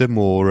 Perceived wisdom,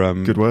 or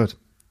good word.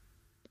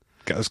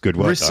 That's a good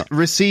word.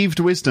 Received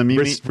wisdom.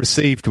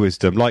 Received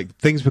wisdom. Like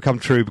things become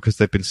true because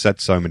they've been said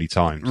so many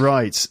times.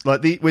 Right.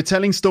 Like we're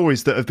telling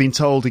stories that have been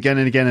told again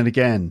and again and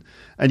again,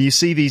 and you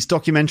see these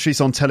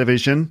documentaries on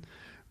television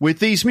with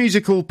these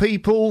musical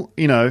people,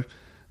 you know,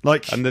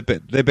 like... And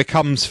it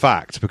becomes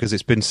fact because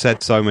it's been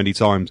said so many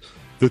times.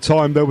 The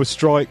time there were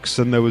strikes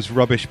and there was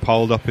rubbish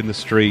piled up in the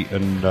street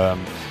and...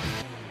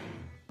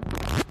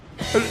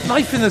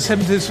 Life in the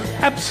 70s,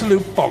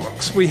 absolute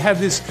bollocks. We had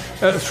this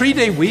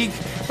 3-day week,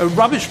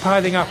 rubbish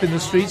piling up in the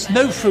streets,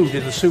 no food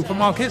in the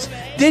supermarkets,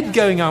 dead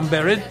going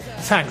unburied,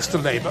 thanks to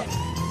Labour.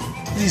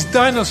 These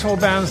dinosaur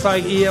bands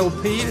like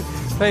ELP,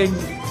 playing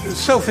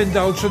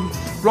self-indulgent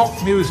rock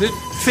music,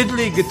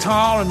 fiddly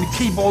guitar and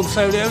keyboard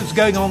solos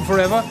going on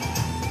forever,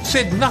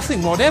 said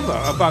nothing whatever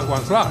about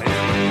one's life.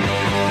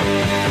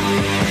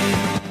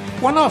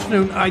 One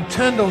afternoon, I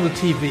turned on the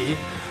TV.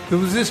 There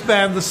was this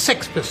band, the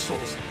Sex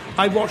Pistols.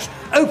 I watched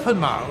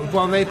open-mouthed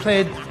while they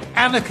played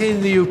Anarchy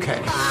in the UK.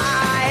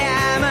 I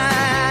am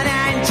an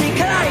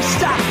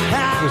antichrist.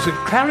 It was a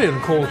clarion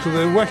call to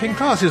the working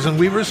classes, and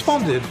we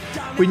responded.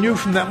 We knew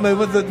from that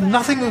moment that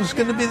nothing was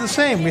going to be the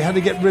same. We had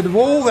to get rid of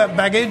all that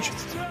baggage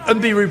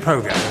and be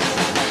reprogrammed.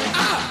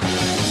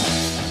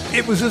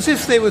 It was as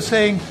if they were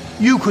saying,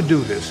 you could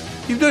do this.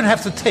 You don't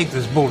have to take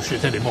this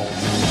bullshit anymore.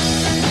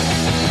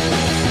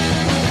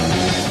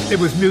 It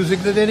was music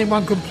that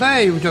anyone could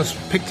play. You just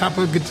picked up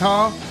a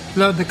guitar,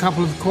 learned a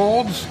couple of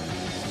chords.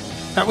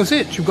 That was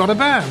it. You got a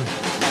band.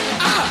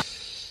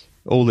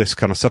 All this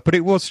kind of stuff. But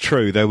it was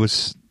true. There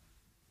was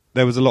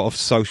a lot of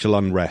social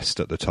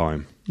unrest at the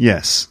time.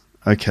 Yes.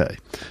 Okay.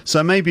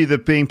 So maybe the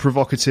being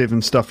provocative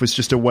and stuff was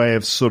just a way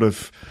of sort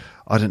of,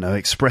 I don't know,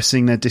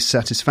 expressing their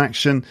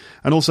dissatisfaction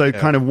and also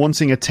kind of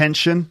wanting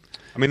attention.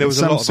 I mean, there was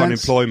a lot of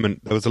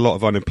unemployment. There was a lot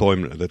of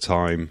unemployment at the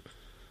time.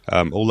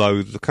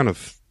 Although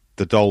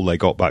the dole they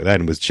got back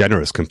then was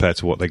generous compared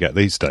to what they get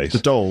these days. The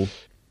dole?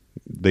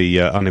 The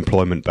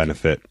unemployment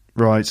benefit.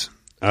 Right.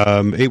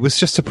 It was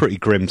just a pretty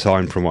grim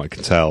time from what I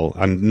can tell,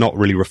 and not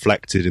really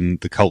reflected in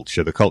the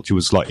culture. The culture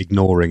was like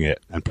ignoring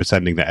it and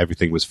pretending that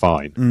everything was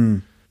fine.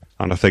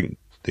 And I think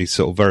these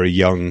sort of very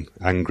young,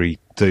 angry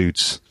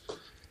dudes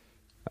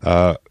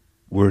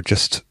were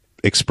just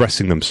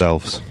expressing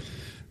themselves.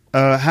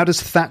 How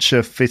does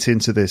Thatcher fit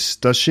into this?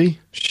 Does she?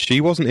 She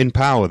wasn't in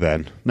power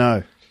then.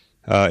 No.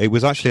 It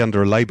was actually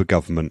under a Labour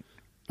government,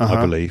 I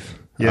believe.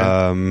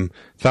 Yeah.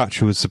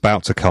 Thatcher was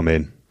about to come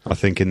in, I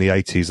think, in the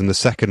 80s, and the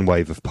second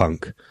wave of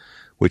punk,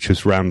 which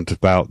was round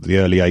about the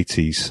early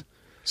 80s.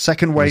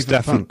 Second wave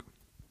of punk?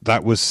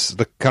 That was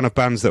the kind of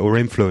bands that were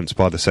influenced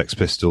by the Sex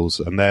Pistols,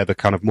 and they're the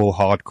kind of more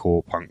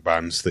hardcore punk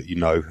bands that you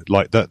know.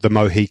 Like the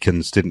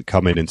Mohicans didn't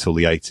come in until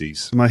the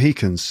 80s.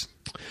 Mohicans?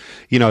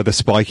 You know,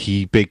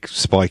 the big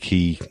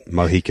spiky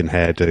Mohican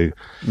hairdo.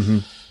 Mm-hmm.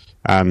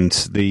 And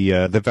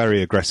the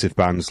very aggressive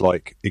bands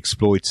like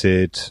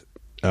Exploited,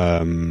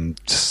 to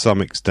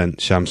some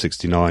extent Sham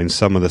 69,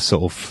 some of the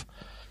sort of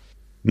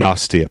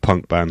nastier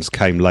punk bands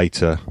came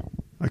later.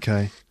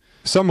 Okay.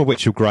 Some of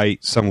which were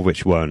great, some of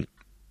which weren't.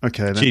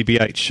 Okay. Then.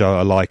 GBH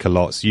I like a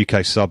lot.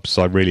 UK Subs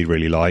I really,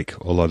 really like,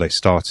 although they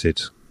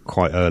started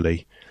quite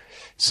early.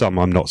 Some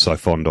I'm not so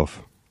fond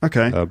of.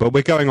 Okay. But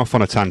we're going off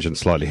on a tangent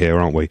slightly here,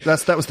 aren't we?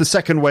 That was the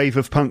second wave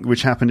of punk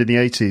which happened in the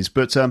 80s.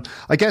 But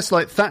I guess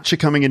like Thatcher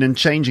coming in and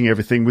changing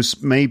everything was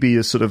maybe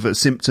a sort of a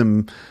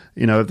symptom,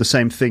 you know, of the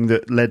same thing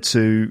that led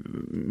to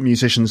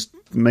musicians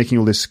making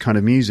all this kind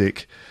of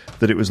music,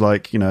 that it was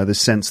like, you know, this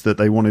sense that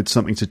they wanted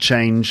something to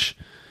change.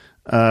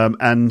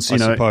 And, you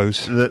know,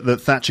 suppose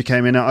that Thatcher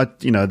came in,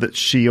 you know, that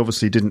she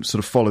obviously didn't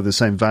sort of follow the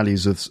same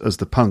values as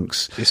the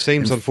punks. It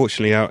seems,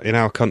 unfortunately, in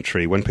our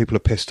country, when people are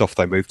pissed off,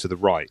 they move to the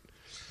right.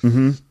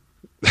 Mm-hmm.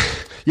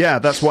 Yeah,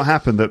 that's what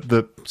happened. That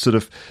the sort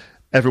of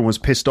everyone was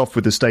pissed off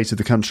with the state of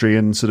the country,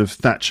 and sort of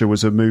Thatcher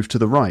was a move to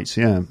the right.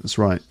 Yeah, that's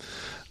right.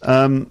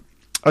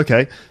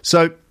 Okay,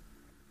 so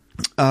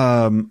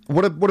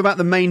what about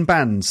the main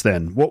bands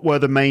then? What were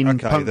the main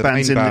punk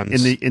bands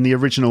in the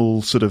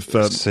original sort of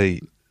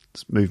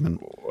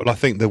movement? Well, I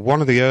think one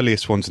of the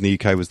earliest ones in the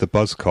UK was the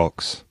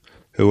Buzzcocks,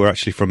 who were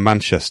actually from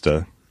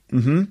Manchester,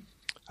 and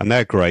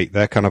they're great.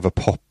 They're kind of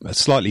a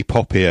slightly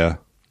poppier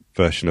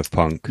version of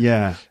punk.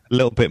 Yeah. A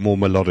little bit more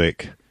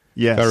melodic.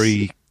 Yes.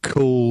 Very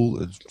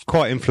cool.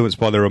 Quite influenced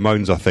by the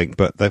Ramones, I think,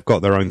 but they've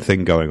got their own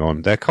thing going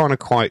on. They're kind of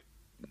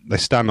they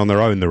stand on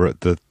their own,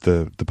 the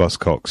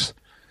Buzzcocks.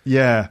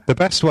 Yeah. The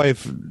best way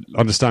of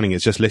understanding it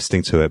is just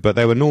listening to it, but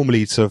they were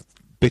normally sort of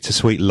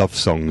bittersweet love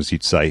songs,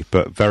 you'd say,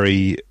 but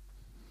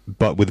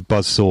with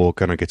buzzsaw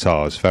kind of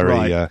guitars,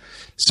 very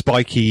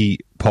spiky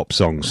pop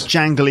songs.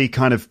 Jangly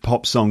kind of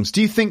pop songs.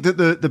 Do you think that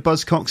the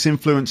Buzzcocks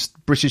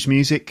influenced British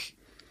music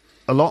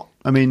a lot?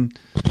 I mean,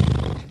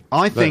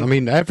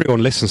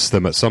 everyone listens to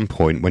them at some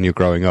point when you're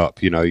growing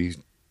up. You know,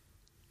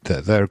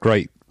 they're a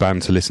great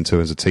band to listen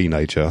to as a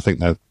teenager. I think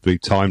they'd be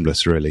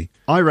timeless, really.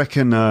 I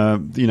reckon,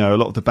 you know, a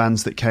lot of the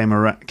bands that came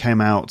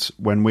out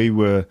when we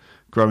were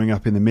growing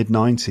up in the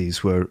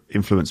mid-90s were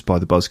influenced by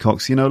the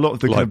Buzzcocks. You know, a lot of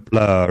the kind of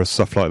Blur and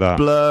stuff like that.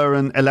 Blur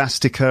and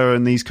Elastica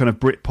and these kind of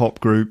Britpop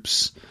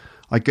groups.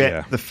 I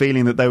get the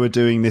feeling that they were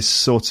doing this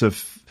sort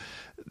of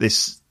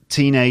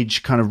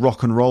teenage kind of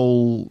rock and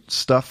roll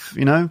stuff,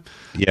 you know?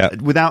 Yeah.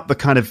 Without the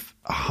kind of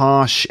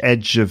harsh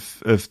edge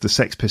of the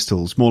Sex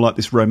Pistols, more like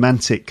this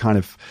romantic kind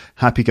of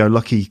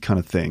happy-go-lucky kind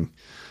of thing.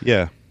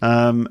 Yeah.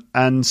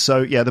 And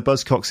so, yeah, the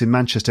Buzzcocks in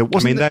Manchester.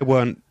 They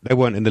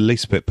weren't in the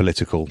least bit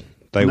political.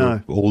 They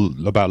were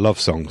all about love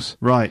songs.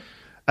 Right.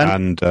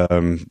 And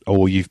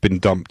or you've been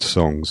dumped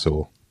songs,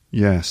 or...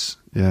 Yes,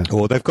 yeah.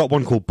 Or they've got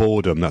one called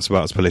Boredom. That's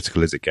about as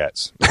political as it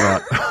gets.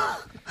 Right.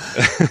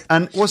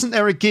 And wasn't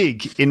there a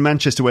gig in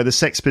Manchester where the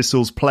Sex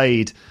Pistols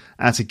played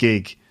at a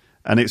gig,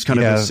 and it's kind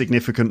of a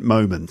significant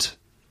moment?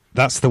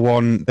 That's the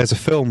one. There's a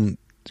film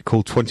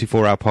called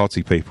 24 Hour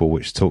Party People,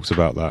 which talks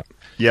about that.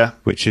 Yeah.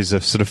 Which is a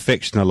sort of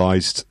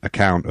fictionalised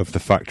account of the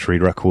Factory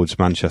Records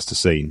Manchester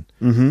scene,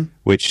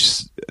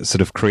 which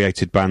sort of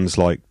created bands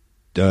like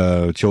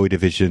Joy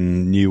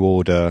Division, New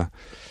Order,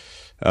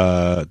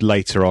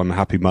 later on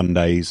Happy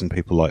Mondays and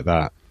people like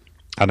that.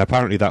 And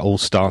apparently that all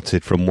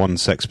started from one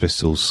Sex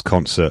Pistols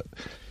concert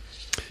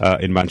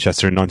in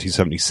Manchester in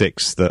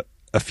 1976, that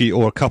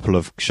a couple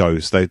of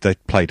shows, they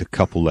played a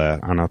couple there,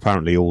 and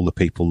apparently all the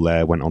people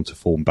there went on to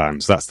form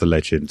bands. That's the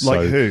legend.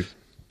 Like who?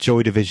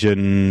 Joy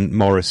Division,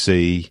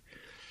 Morrissey,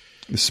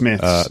 the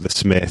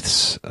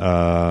Smiths. Who else?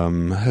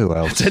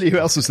 I'll tell you who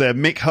else was there.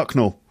 Mick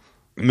Hucknall.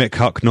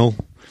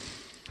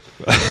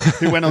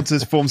 Who went on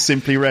to form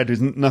Simply Red,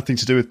 with nothing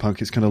to do with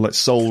punk. It's kind of like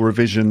Soul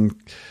Revision.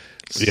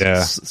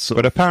 Yeah,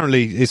 but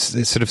apparently it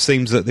sort of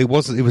seems that it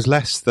was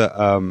less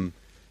that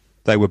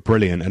they were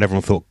brilliant and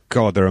everyone thought,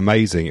 God, they're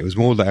amazing. It was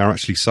more that they're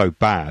actually so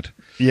bad.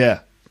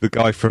 Yeah. The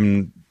guy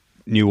from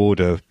New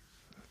Order,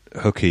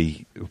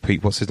 Hooky,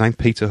 what's his name?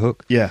 Peter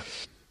Hook? Yeah.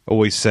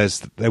 Always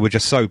says that they were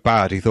just so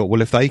bad. He thought,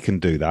 well, if they can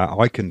do that,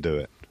 I can do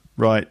it.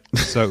 Right.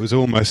 So it was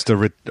almost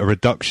a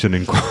reduction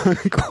in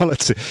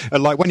quality.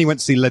 And like when you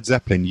went to see Led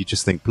Zeppelin, you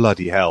just think,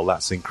 bloody hell,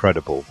 that's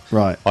incredible.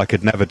 Right. I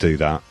could never do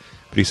that.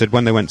 But he said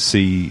when they went to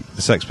see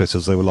the Sex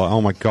Pistols, they were like,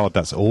 oh my God,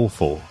 that's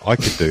awful. I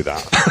could do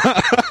that.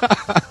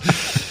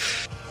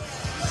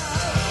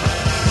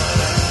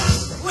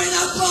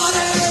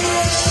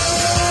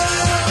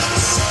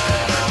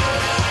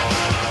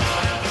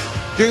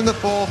 June the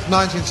 4th,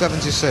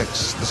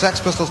 1976. The Sex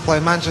Pistols play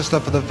Manchester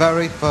for the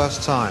very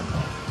first time.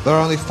 There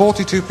are only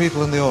 42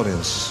 people in the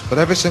audience, but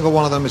every single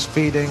one of them is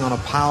feeding on a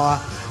power,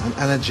 an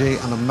energy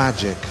and a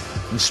magic.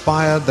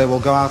 Inspired, they will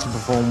go out and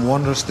perform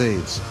wondrous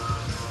deeds.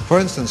 For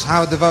instance,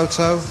 Howard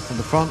Devoto at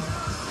the front,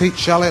 Pete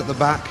Shelley at the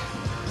back.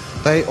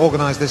 They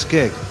organised this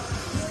gig.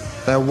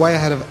 They're way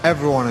ahead of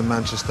everyone in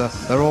Manchester.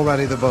 They're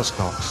already the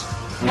Buzzcocks.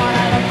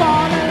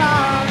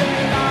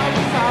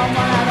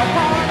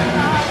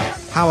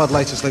 Howard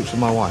later sleeps with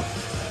my wife.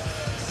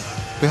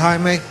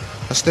 Behind me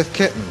are Stiff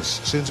Kittens,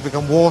 soon to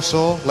become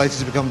Warsaw, later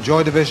to become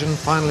Joy Division,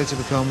 finally to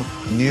become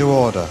New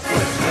Order.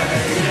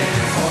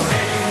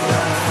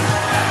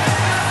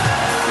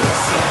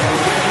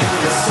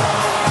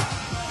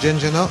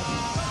 Ginger Nut,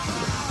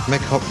 Mick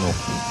Hucknall.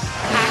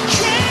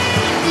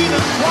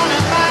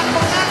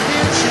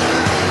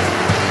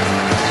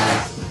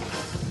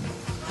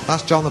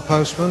 That's John the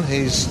Postman,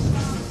 he's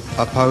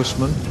a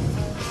postman.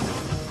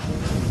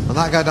 And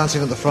that guy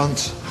dancing at the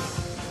front,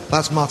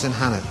 that's Martin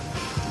Hannett,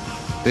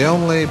 the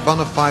only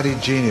bona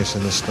fide genius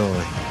in this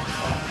story.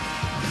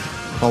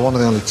 Well, one of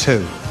the only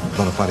two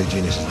bona fide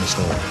geniuses in the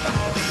story.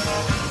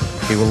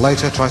 He will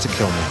later try to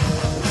kill me.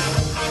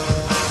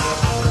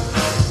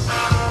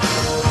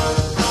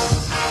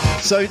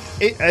 So,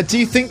 do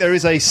you think there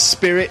is a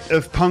spirit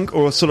of punk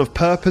or a sort of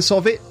purpose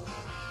of it?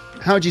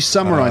 How would you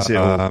summarise it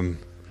all?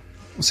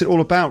 What's it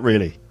all about,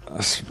 really?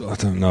 I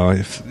don't know.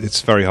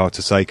 It's very hard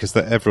to say because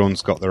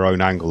everyone's got their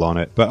own angle on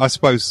it. But I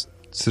suppose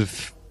sort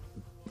of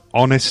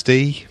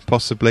honesty,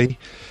 possibly,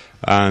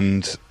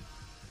 and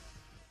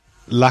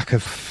lack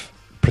of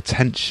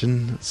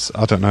pretension.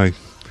 I don't know.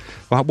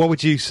 What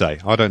would you say?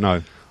 I don't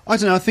know. I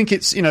don't know. I think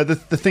it's, the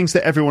things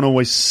that everyone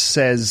always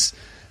says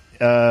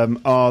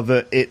are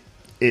that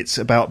it's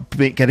about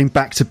getting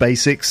back to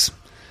basics,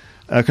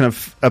 kind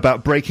of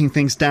about breaking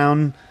things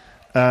down.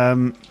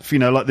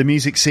 Like the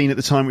music scene at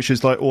the time, which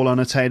was like all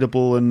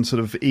unattainable and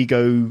sort of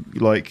ego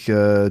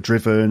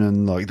driven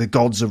and like the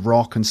gods of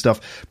rock and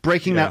stuff,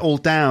 breaking that all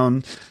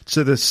down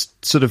to the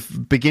sort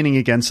of beginning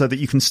again so that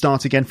you can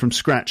start again from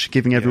scratch,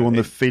 giving everyone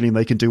the feeling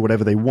they can do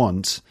whatever they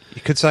want.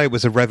 You could say it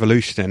was a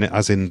revolution,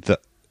 as in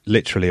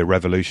literally a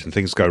revolution.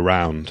 Things go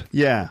round.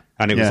 Yeah.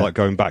 And it was like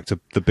going back to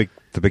the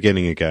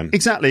beginning again.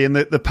 Exactly. And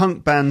the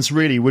punk bands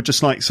really were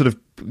just like sort of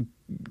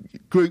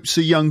groups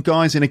of young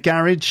guys in a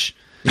garage.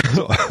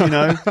 4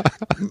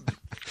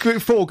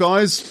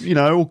 guys,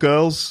 all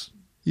girls,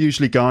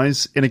 usually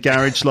guys, in a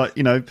garage,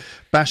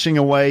 bashing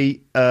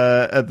away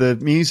at the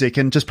music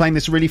and just playing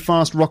this really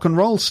fast rock and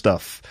roll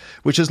stuff,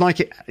 which is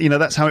like it.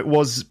 That's how it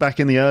was back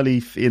in the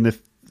early days in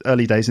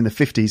the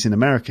 50s in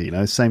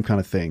America. Same kind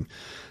of thing.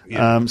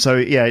 Yeah.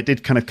 It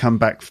did kind of come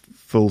back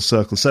full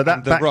circle. So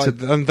that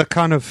and the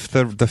kind of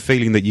the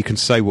feeling that you can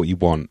say what you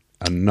want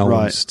and no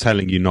one's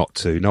telling you not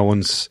to. No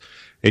one's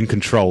in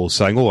control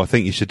saying, I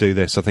think you should do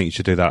this, I think you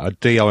should do that. A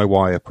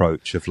DIY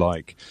approach of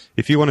like,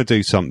 if you want to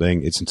do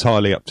something, it's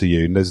entirely up to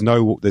you. And there's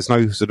no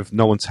sort of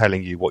no one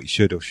telling you what you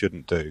should or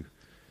shouldn't do.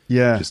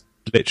 Yeah. Just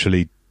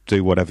literally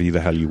do whatever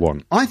the hell you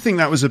want. I think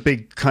that was a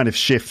big kind of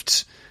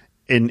shift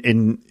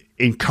in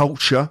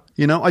culture.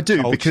 You know, I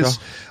do, because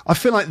I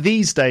feel like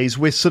these days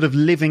we're sort of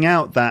living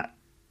out that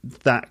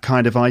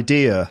kind of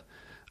idea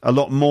a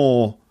lot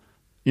more.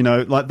 You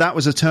know, like that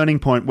was a turning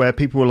point where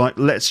people were like,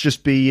 let's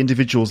just be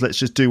individuals, let's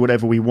just do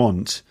whatever we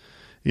want.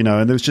 You know,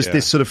 and there was just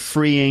this sort of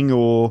freeing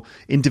or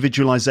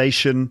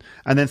individualization.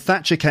 And then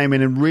Thatcher came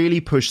in and really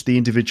pushed the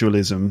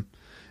individualism.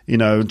 You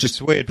know,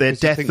 just weird, their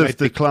death of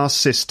the class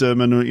system,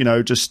 and, you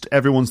know, just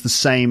everyone's the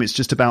same. It's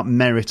just about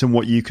merit and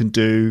what you can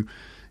do.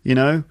 You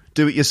know,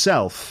 do it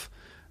yourself.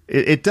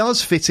 It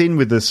does fit in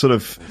with the sort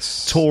of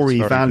Tory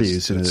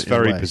values. It's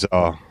very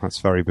bizarre. That's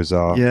very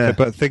bizarre. Yeah.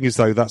 But the thing is,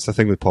 though, that's the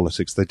thing with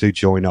politics. They do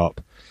join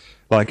up.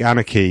 Like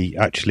anarchy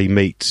actually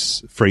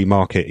meets free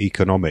market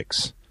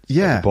economics.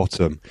 Yeah. At the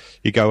bottom.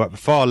 You go up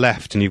far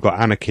left and you've got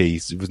anarchy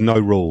with no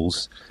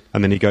rules.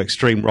 And then you go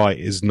extreme right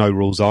is no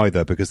rules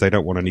either, because they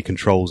don't want any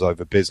controls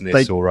over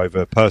business or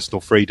over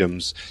personal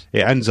freedoms.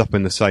 It ends up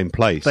in the same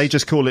place. They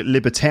just call it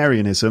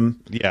libertarianism.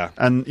 Yeah.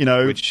 And, you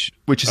know,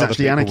 which is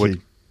actually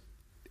anarchy.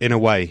 In a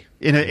way.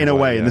 In a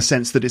way, in the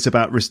sense that it's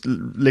about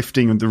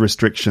lifting the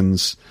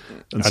restrictions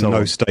and so no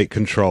on. state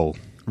control.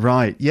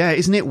 Right. Yeah,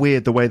 isn't it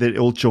weird the way that it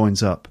all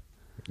joins up?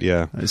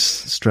 Yeah. It's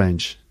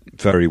strange.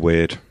 Very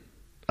weird.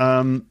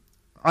 So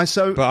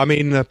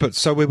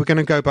we were going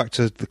to go back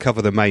to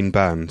cover the main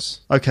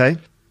bands. Okay.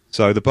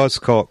 So the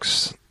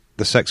Buzzcocks,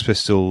 the Sex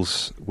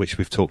Pistols, which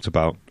we've talked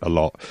about a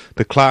lot,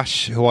 the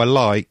Clash, who I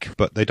like,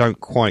 but they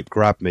don't quite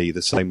grab me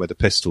the same way the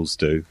Pistols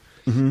do.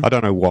 Mm-hmm. I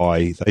don't know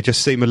why. They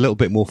just seem a little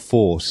bit more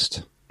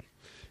forced.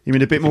 You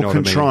mean a bit more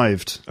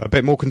contrived? A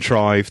bit more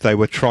contrived. They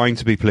were trying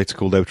to be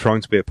political. They were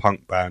trying to be a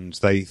punk band.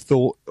 They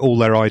thought all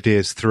their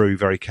ideas through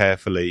very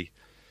carefully.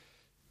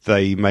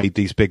 They made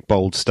these big,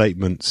 bold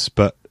statements,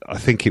 but I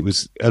think it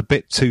was a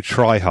bit too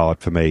try-hard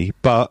for me.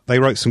 But they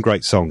wrote some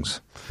great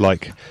songs.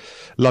 Like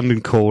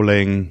London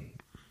Calling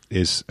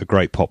is a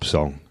great pop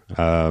song.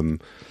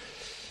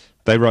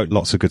 They wrote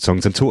lots of good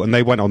songs, and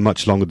they went on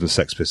much longer than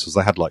Sex Pistols.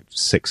 They had like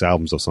 6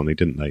 albums or something,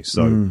 didn't they?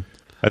 So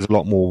there's a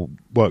lot more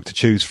work to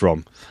choose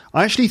from.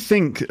 I actually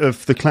think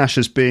of the Clash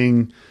as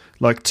being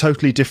like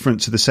totally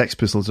different to the Sex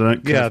Pistols. I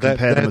don't compare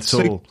them at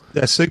all.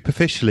 They're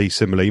superficially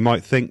similar. You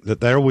might think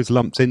that they're always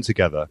lumped in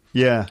together.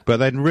 Yeah. But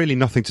they're really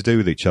nothing to do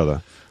with each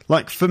other.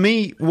 Like, for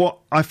me, what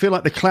I feel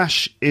like the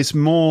Clash is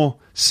more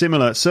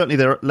similar, certainly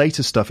their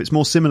later stuff, it's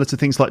more similar to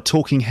things like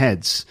Talking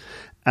Heads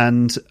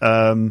and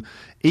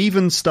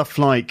even stuff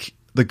like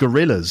the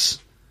Gorillaz.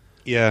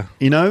 Yeah.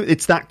 You know,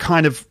 it's that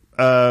kind of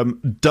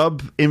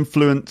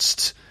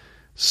dub-influenced,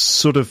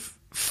 sort of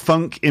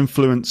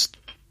funk-influenced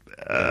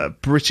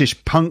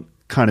British punk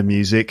kind of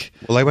music.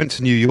 Well, they went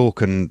to New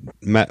York and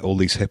met all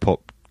these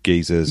hip-hop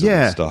geezers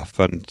and stuff,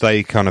 and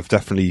they kind of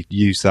definitely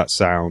used that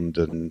sound,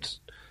 and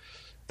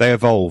they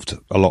evolved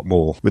a lot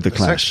more. With the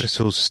Clash. Sex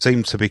Pistols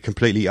seemed to be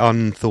completely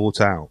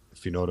unthought out,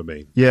 if you know what I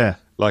mean. Yeah.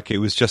 Like it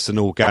was just an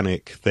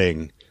organic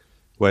thing,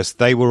 whereas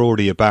they were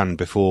already a band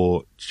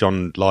before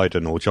John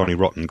Lydon or Johnny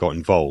Rotten got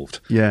involved.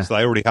 Yeah. So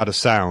they already had a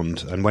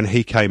sound, and when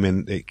he came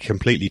in, it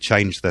completely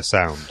changed their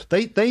sound.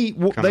 They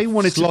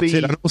wanted to be...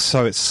 And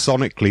also it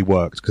sonically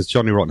worked, because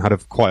Johnny Rotten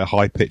had quite a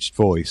high-pitched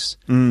voice.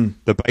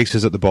 The bass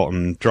is at the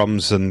bottom,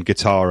 drums and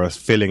guitar are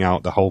filling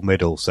out the whole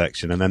middle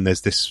section, and then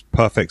there's this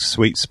perfect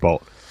sweet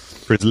spot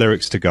for his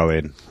lyrics to go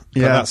in.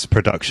 But that's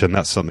production,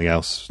 that's something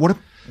else.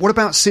 What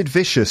about Sid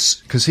Vicious?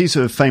 Because he's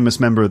a famous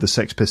member of the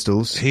Sex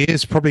Pistols. He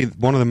is probably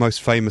one of the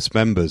most famous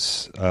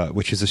members,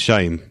 which is a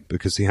shame,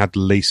 because he had the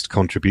least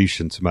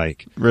contribution to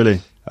make.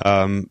 Really?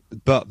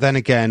 But then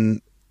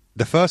again,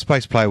 the first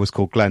bass player was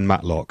called Glenn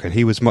Matlock, and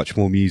he was much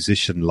more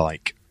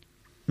musician-like.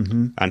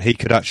 Mm-hmm. And he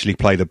could actually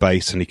play the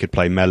bass, and he could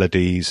play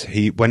melodies.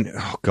 When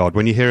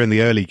you hear in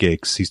the early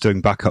gigs, he's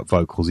doing backup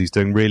vocals. He's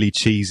doing really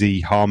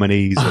cheesy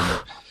harmonies,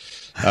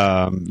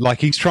 and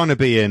like he's trying to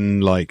be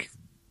in like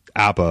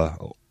ABBA.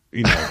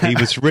 You know, he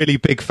was really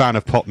big fan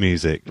of pop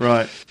music,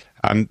 right?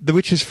 And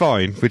which is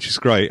fine, which is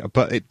great,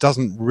 but it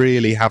doesn't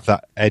really have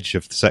that edge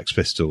of the Sex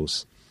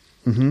Pistols.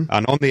 Mm-hmm.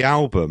 And on the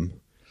album,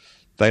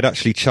 they'd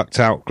actually chucked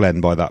out Glenn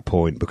by that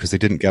point because they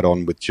didn't get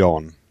on with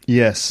John.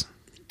 Yes.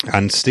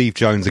 And Steve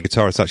Jones, the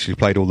guitarist, actually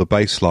played all the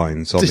bass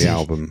lines on the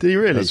album. Did he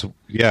really?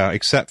 Yeah,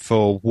 except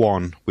for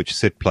one, which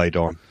Sid played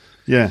on.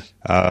 Yeah.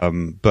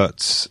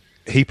 But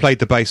he played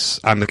the bass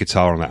and the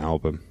guitar on that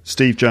album.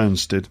 Steve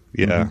Jones did.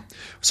 Yeah. Mm-hmm.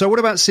 So what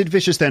about Sid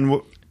Vicious then?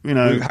 You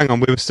know, hang on,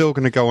 we were still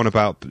going to go on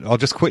about... I'll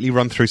just quickly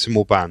run through some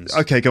more bands.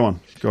 Okay, go on.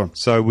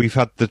 So we've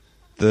had the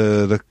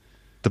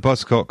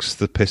Buzzcocks,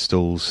 the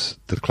Pistols,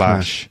 the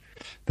Clash.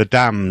 The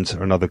Damned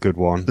are another good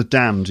one. The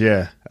Damned,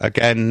 yeah.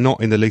 Again,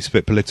 not in the least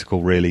bit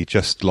political, really,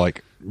 just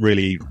like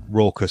really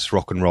raucous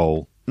rock and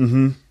roll.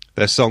 Mm-hmm.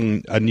 Their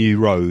song A New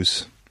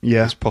Rose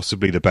is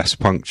possibly the best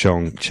punk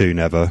tune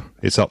ever.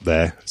 It's up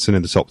there. It's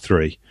in the top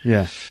 3.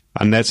 Yeah.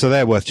 And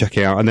they're worth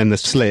checking out. And then the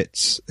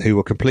Slits, who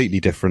were completely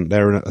different.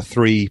 They're a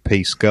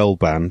 3-piece girl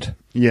band.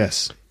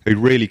 Yes. Who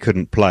really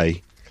couldn't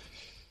play.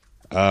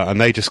 And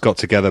they just got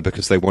together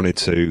because they wanted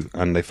to,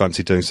 and they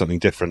fancied doing something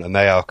different. And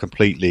they are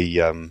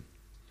completely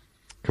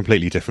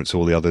completely different to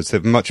all the others.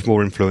 They're much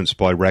more influenced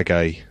by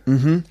reggae.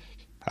 Mm-hmm.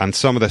 And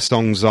some of their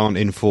songs aren't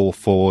in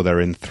 4/4,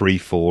 they're in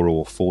 3/4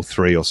 or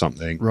 4/3 or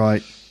something.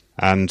 Right.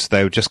 And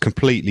they were just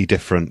completely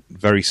different,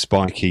 very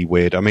spiky,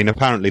 weird. I mean,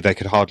 apparently they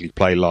could hardly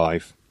play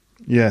live.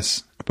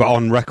 Yes. But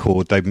on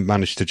record, they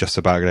managed to just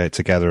about get it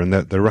together, and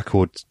the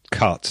record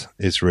cut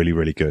is really,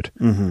 really good.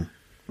 Mm-hmm.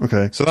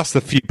 Okay. So that's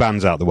the few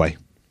bands out the way.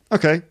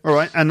 Okay, all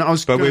right. And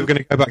But we were going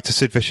to go back to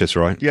Sid Vicious,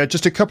 right? Yeah,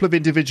 just a couple of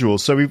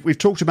individuals. So we've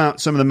talked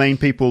about some of the main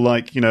people,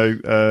 like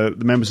the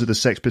members of the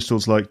Sex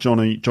Pistols, like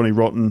Johnny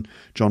Rotten,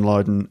 John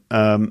Lydon,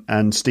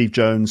 and Steve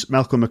Jones,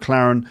 Malcolm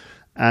McLaren,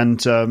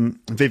 and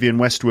Vivienne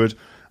Westwood,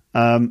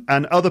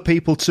 and other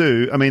people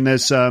too. I mean,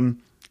 there's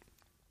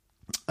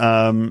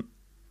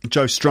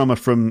Joe Strummer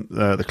from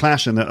the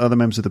Clash and the other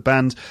members of the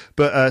band.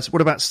 But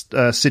what about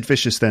Sid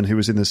Vicious then, who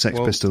was in the Sex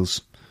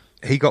Pistols?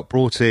 He got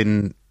brought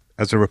in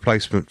as a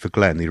replacement for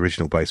Glenn, the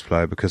original bass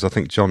player, because I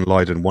think John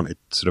Lydon wanted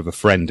sort of a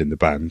friend in the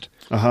band.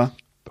 Uh-huh.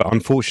 But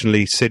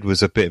unfortunately, Sid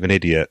was a bit of an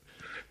idiot,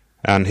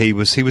 and he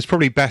was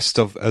probably best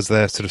as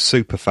their sort of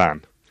super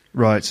fan.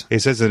 Right. He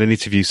says in an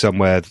interview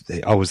somewhere,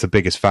 I was the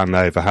biggest fan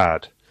they ever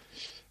had,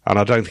 and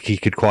I don't think he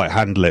could quite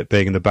handle it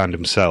being in the band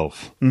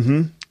himself.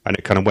 Mm-hmm. And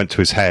it kind of went to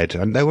his head,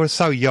 and they were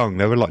so young.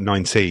 They were like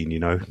 19,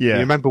 Yeah. You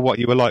remember what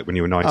you were like when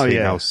you were 19, Oh,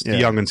 yeah, how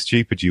young and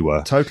stupid you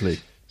were. Totally.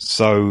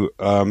 So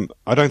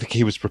I don't think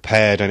he was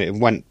prepared, and it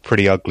went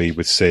pretty ugly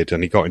with Sid,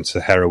 and he got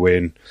into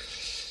heroin,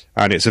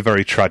 and it's a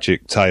very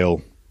tragic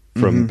tale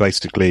from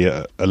basically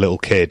a little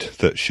kid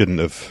that shouldn't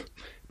have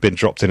been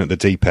dropped in at the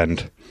deep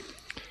end.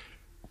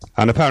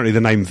 And apparently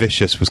the name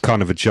Vicious was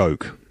kind of a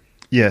joke.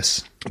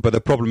 Yes. But the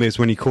problem is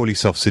when you call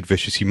yourself Sid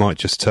Vicious, you might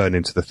just turn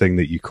into the thing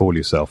that you call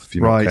yourself if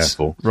you're not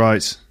careful.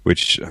 Right.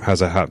 Which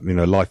has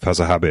life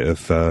has a habit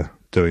of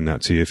doing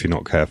that to you if you're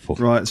not careful.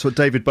 Right. That's what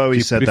David Bowie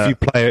said.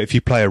 If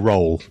you play a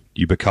role,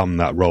 you become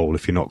that role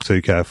if you're not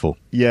too careful.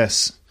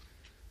 Yes.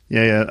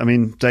 Yeah. I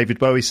mean, David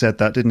Bowie said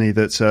that, didn't he?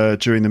 That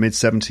during the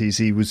mid-70s,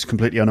 he was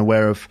completely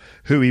unaware of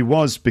who he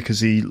was because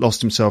he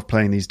lost himself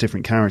playing these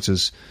different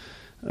characters.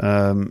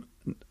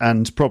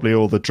 And probably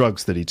all the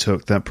drugs that he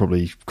took, that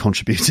probably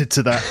contributed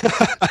to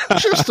that.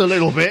 Just a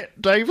little bit,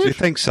 David. Do you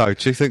think so?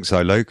 Do you think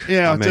so, Luke?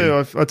 Yeah, I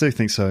do. I do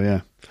think so,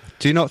 yeah.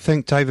 Do you not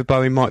think David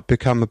Bowie might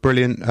become a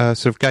brilliant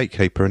sort of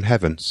gatekeeper in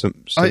heaven?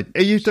 Are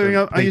you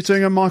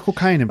doing a Michael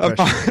Caine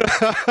impression?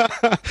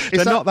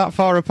 They're not that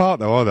far apart,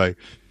 though, are they?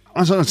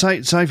 I don't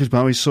know. David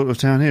Bowie's sort of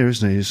down here,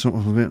 isn't he? He's sort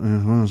of a bit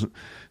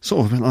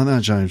like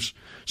that, James.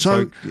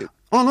 So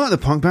I like the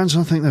punk bands.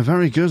 I think they're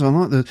very good. I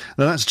like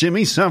that's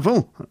Jimmy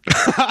Savile.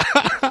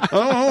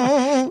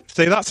 Oh.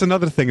 See, that's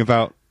another thing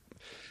about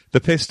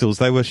the Pistols.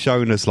 They were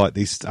shown as like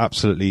these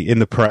absolutely, in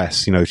the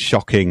press,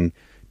 shocking,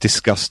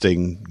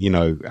 disgusting,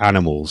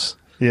 animals,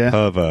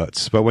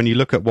 perverts. But when you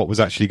look at what was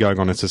actually going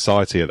on in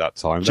society at that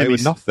time, they were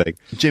nothing.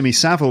 Jimmy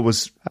Savile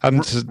was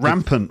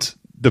rampant.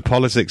 The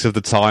politics of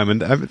the time, and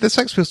the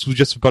Sex Pistols were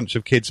just a bunch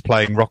of kids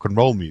playing rock and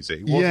roll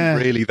music. It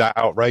wasn't really that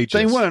outrageous.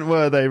 They weren't,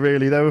 were they,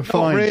 really? They were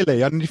fine. Not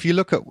really. And if you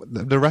look at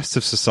the rest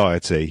of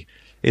society,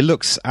 it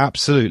looks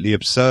absolutely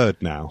absurd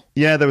now.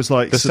 Yeah, there was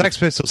like... The Sex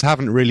Pistols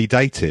haven't really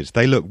dated.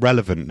 They look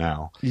relevant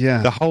now.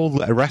 Yeah. The whole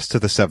rest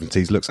of the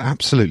 70s looks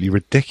absolutely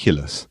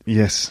ridiculous.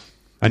 Yes.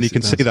 And you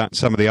can see that in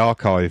some of the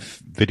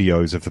archive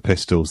videos of the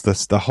Pistols.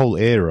 The whole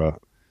era...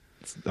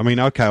 I mean,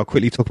 okay, I'll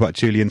quickly talk about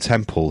Julian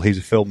Temple. He's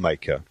a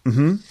filmmaker.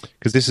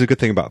 Because this is a good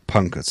thing about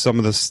punk. Some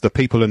of the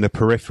people in the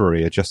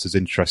periphery are just as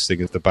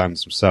interesting as the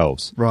bands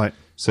themselves. Right.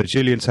 So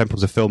Julian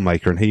Temple's a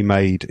filmmaker, and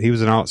he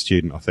was an art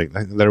student, I think.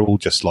 They're all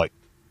just like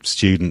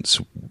students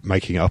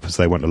making it up as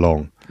they went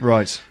along.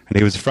 Right. And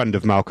he was a friend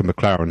of Malcolm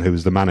McLaren, who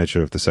was the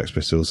manager of the Sex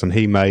Pistols, and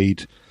he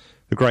made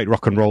The Great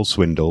Rock and Roll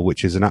Swindle,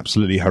 which is an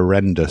absolutely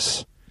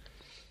horrendous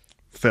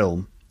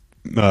film,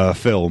 a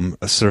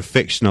sort of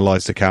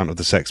fictionalized account of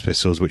the Sex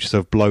Pistols, which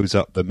sort of blows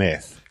up the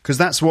myth. Because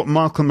that's what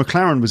Malcolm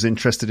McLaren was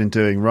interested in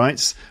doing,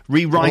 right?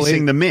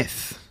 Rewriting the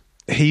myth.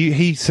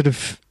 He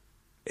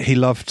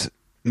loved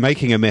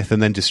making a myth and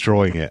then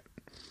destroying it.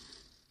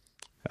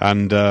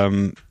 And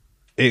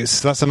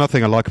that's another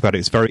thing I like about it.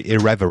 It's very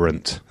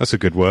irreverent. That's a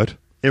good word.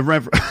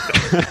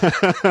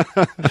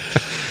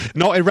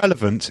 Not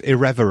irrelevant,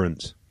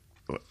 irreverent.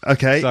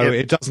 Okay. So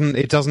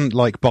it doesn't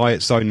like buy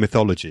its own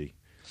mythology.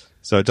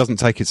 So it doesn't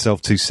take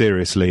itself too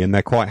seriously, and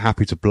they're quite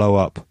happy to blow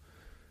up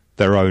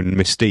their own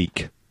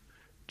mystique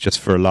just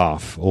for a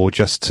laugh, or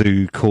just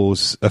to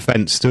cause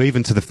offence to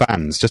the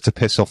fans, just to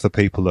piss off the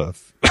people that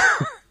have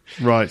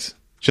right.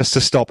 Just to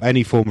stop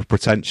any form of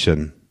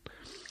pretension.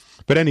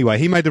 But anyway,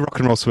 he made the Rock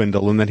and Roll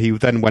Swindle, and then he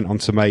went on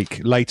to make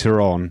later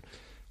on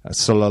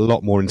a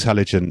lot more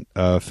intelligent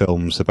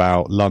films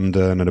about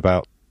London and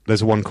about.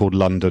 There's one called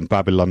London,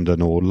 Babylon,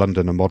 or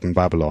London, A Modern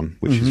Babylon,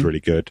 which is really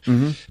good.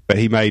 Mm-hmm. But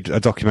he made a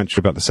documentary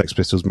about the Sex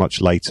Pistols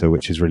much later,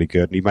 which is really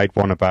good. And he made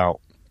one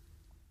about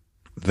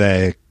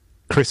their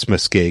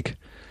Christmas gig,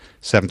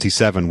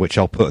 77, which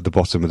I'll put at the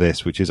bottom of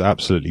this, which is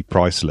absolutely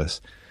priceless.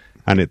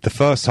 And the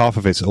first half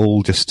of it's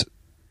all just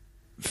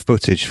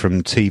footage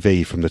from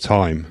TV from the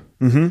time,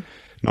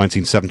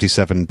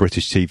 1977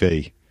 British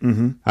TV.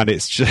 Mm-hmm. And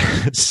it's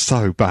just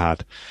so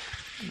bad.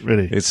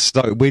 Really?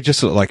 We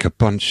just look like a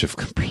bunch of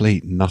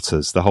complete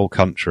nutters, the whole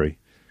country.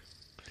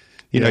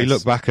 You know, you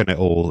look back on it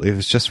all, it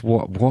was just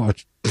what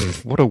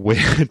a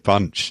weird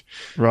bunch.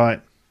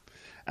 Right.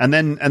 And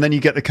then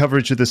you get the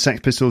coverage of the Sex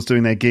Pistols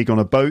doing their gig on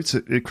a boat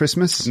at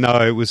Christmas?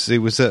 No, it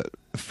was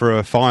for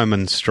a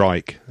fireman's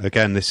strike.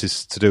 Again, this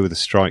is to do with the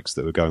strikes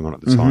that were going on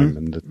at the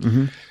time,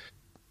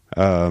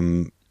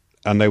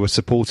 and they were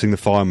supporting the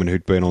firemen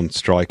who'd been on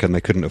strike, and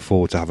they couldn't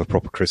afford to have a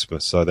proper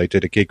Christmas, so they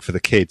did a gig for the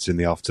kids in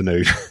the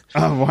afternoon.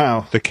 Oh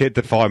wow!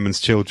 The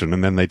fireman's children,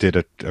 and then they did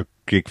a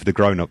gig for the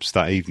grown-ups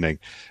that evening.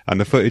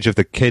 And the footage of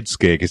the kids'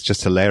 gig is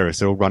just hilarious.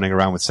 They're all running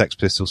around with Sex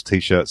Pistols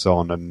t-shirts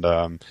on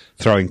and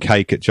throwing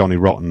cake at Johnny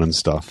Rotten and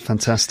stuff.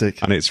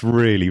 Fantastic. And it's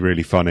really,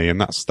 really funny. And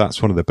that's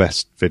one of the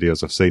best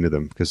videos I've seen of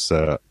them, because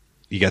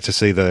you get to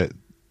see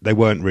they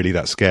weren't really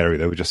that scary.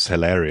 They were just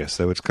hilarious.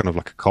 They were kind of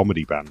like a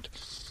comedy band.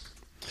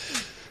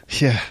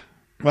 Yeah.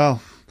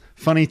 Well,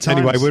 funny times.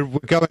 Anyway, we're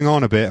going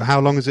on a bit.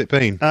 How long has it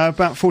been?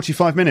 About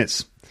 45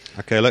 minutes.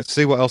 Okay, let's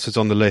see what else is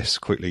on the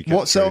list quickly.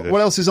 What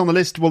else is on the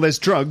list? Well, there's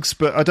drugs,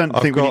 but I don't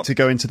think we need to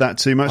go into that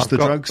too much,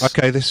 drugs.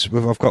 Okay,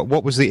 I've got,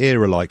 what was the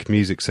era like,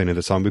 music scene at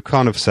the time? We've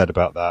kind of said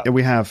about that. Yeah,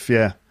 we have,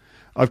 yeah.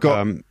 I've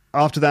got,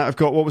 after that, I've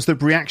got, what was the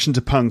reation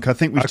to punk? I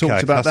think we've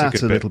talked about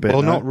that a little bit.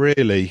 Well, not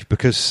really,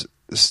 because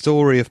the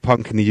story of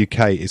punk in the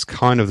UK is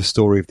kind of the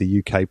story of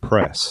the UK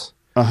press,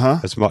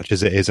 as much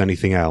as it is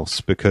anything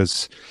else,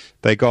 because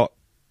the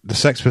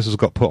Sex Pistols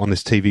got put on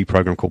this TV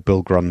programme called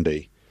Bill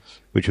Grundy,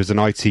 which was an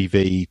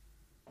ITV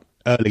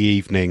early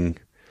evening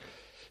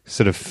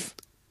sort of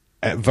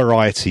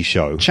variety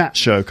show. Chat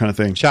show kind of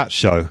thing. Chat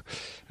show.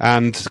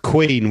 And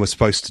Queen was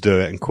supposed to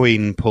do it, and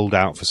Queen pulled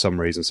out for some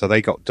reason, so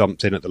they got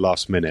dumped in at the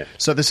last minute.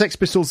 So the Sex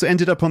Pistols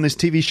ended up on this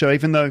TV show,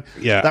 even though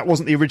that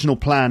wasn't the original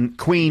plan.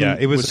 Queen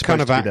it was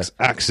kind of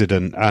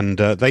accident, and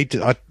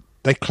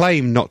they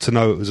claim not to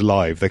know it was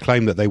live. They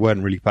claim that they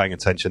weren't really paying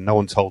attention. No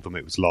one told them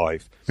it was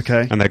live.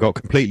 Okay. And they got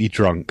completely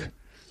drunk.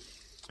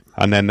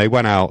 And then they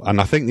went out,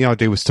 and I think the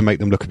idea was to make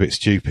them look a bit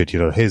stupid. You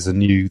know, here's the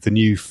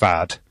new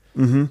fad,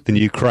 the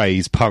new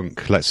craze,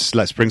 punk.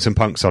 Let's bring some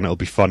punks on. It'll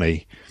be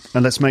funny,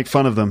 and let's make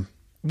fun of them.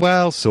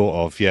 Well, sort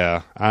of,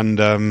 yeah. And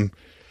I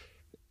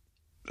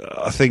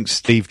think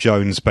Steve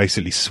Jones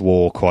basically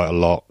swore quite a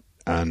lot,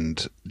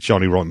 and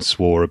Johnny Rotten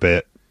swore a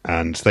bit,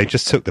 and they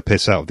just took the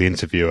piss out of the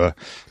interviewer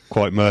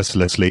quite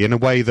mercilessly, in a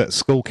way that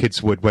school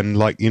kids would when,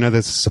 like, you know,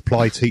 there's a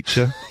supply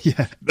teacher.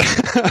 Yeah.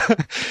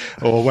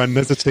 Or when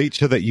there's a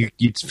teacher that you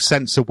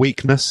sense a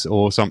weakness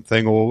or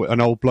something, or an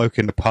old bloke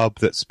in the pub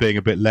that's being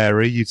a bit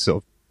leery, you'd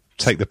sort of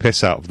take the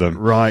piss out of them.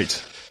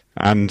 Right.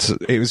 And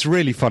it was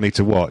really funny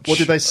to watch. What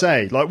did they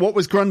say? Like, what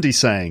was Grundy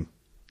saying?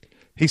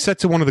 He said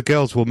to one of the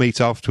girls, "We'll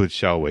meet afterwards,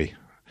 shall we?"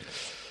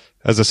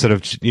 As a sort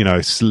of, you know,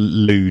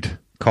 lewd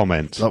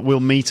comment. Like, we'll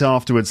meet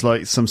afterwards,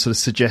 like some sort of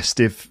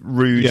suggestive,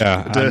 rude,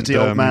 dirty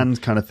old man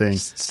kind of thing.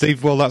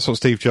 Well, that's what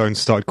Steve Jones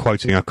started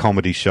quoting a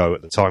comedy show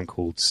at the time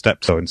called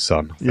Steptoe and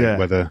Son,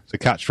 where the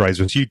catchphrase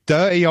was, "You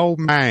dirty old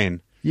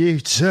man. You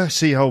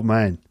dirty old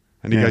man."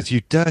 And he goes,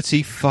 "You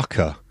dirty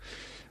fucker.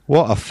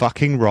 What a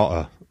fucking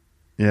rotter."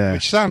 Yeah.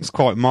 Which sounds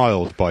quite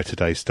mild by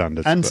today's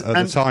standards. But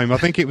at the time, I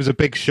think it was a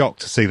big shock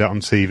to see that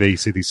on TV,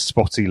 see these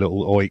spotty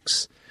little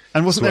oiks.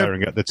 And wasn't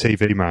swearing at the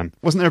TV man.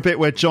 Wasn't there a bit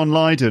where John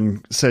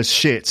Lydon says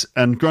shit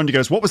and Grundy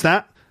goes, "What was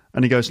that?"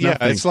 And he goes, "Nothing."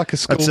 Yeah, it's like a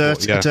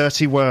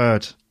dirty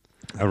word.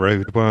 A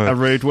rude word. A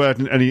rude word.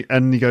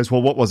 And he goes,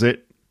 "Well, what was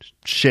it?"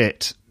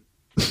 Shit.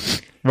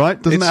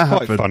 Right? Doesn't that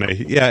happen? It's quite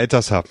funny. Yeah, it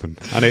does happen.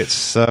 And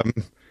it's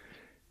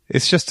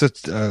just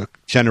a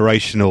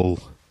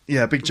generational...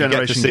 Yeah, big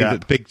generation gap.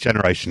 The big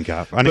generation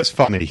gap. And it's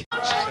funny.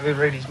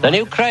 The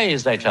new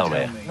craze, they tell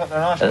me.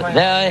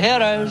 They're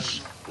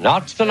heroes.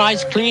 Not the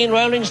nice, clean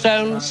Rolling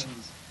Stones.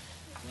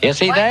 You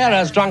see, they're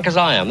as drunk as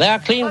I am. They're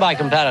clean by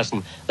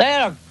comparison.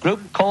 They're a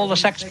group called the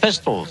Sex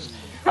Pistols.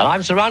 And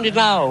I'm surrounded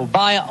now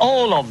by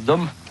all of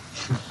them.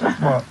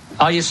 What?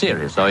 Are you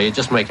serious, or are you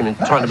just trying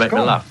to make me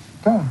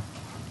laugh? Go on.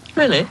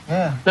 Really?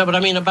 Yeah. No, but I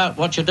mean about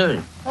what you're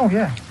doing. Oh,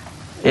 yeah.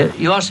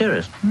 You are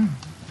serious?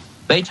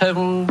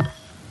 Beethoven,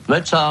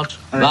 Mozart,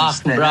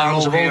 Bach and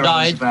Brahms have all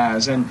died.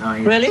 Ours, aren't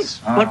they? Really?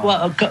 Oh,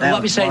 what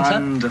are we saying, sir?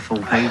 Wonderful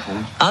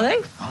people. Are they?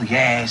 Oh,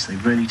 yes, they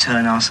really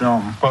turn us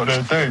on. What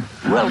do they do?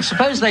 Well,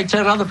 suppose they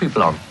turn other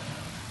people on.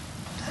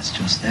 That's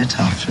just their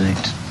touch, isn't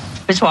it?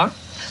 It's what?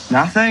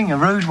 Nothing, a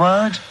rude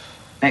word.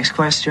 Next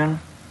question.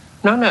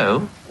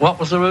 No. What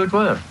was the rude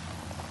word?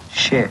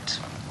 Shit.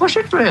 Was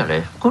it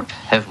really? Good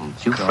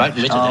heavens, you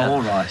frightened me to death.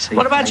 All right.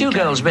 What about you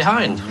girls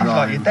behind? He's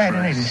like your dad,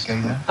 isn't he, this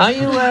geezer? Are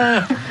you,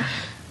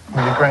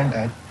 Well, your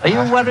granddad. Are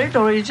you worried,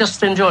 or are you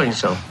just enjoying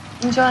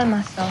yourself? Enjoying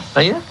myself.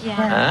 Are you?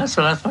 Yeah. That's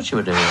what I thought you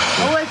were doing.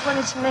 I always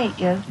wanted to meet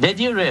you. Did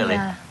you really?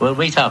 Yeah. We'll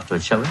meet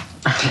afterwards, shall we?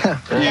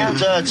 You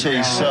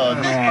dirty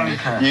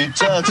son. You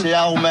dirty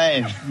old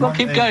man. Well,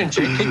 keep going,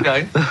 Chick. Keep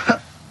going.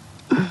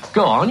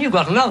 Go on, you've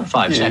got another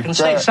 5 seconds.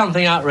 Say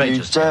something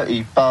outrageous. You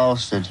dirty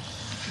bastard.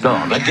 Go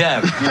on,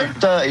 again. You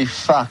dirty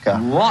fucker.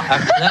 What a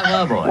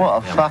clever boy.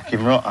 What a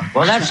fucking rotter.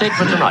 Well, that's it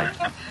for tonight.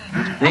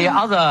 The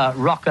other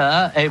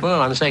rocker, Abel,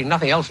 and I'm saying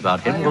nothing else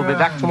about him, will be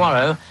back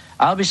tomorrow.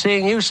 I'll be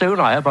seeing you soon.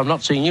 I hope I'm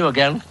not seeing you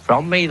again.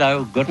 From me,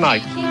 though, good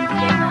night.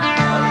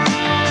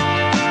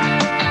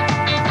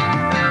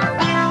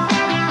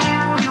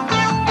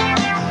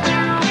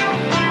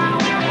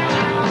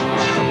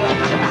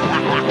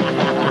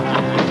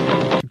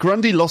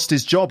 Grundy lost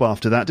his job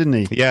after that, didn't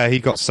he? Yeah, he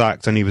got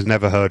sacked and he was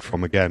never heard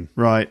from again.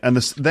 Right, and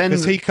then...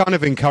 Because he kind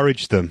of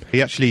encouraged them.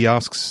 He actually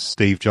asks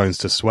Steve Jones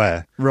to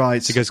swear.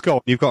 Right. He goes, go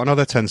on, you've got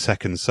another 10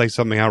 seconds, say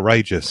something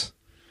outrageous.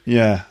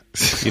 Yeah.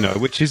 You know,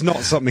 which is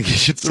not something you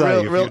should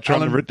say. Real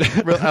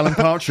Alan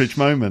Partridge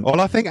moment. Well,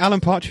 I think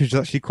Alan Partridge is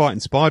actually quite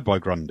inspired by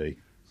Grundy.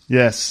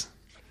 Yes.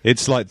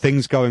 It's like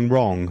things going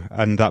wrong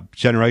and that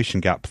generation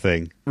gap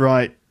thing.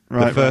 Right.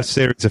 The first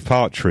series of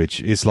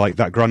Partridge is like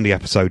that Grundy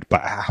episode,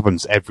 but it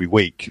happens every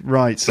week.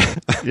 Right,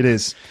 it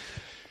is.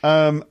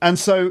 And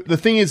so the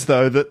thing is,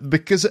 though, that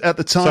because at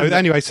the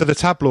time... So the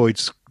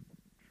tabloids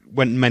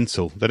went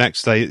mental. The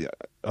next day,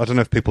 I don't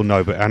know if people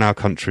know, but in our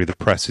country, the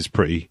press is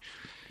pretty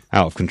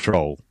out of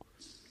control.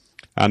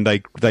 And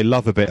they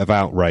love a bit of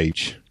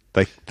outrage.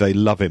 They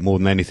love it more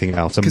than anything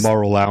else, a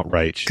moral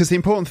outrage. Because the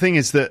important thing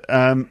is that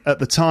at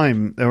the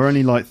time, there were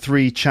only like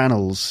 3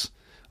 channels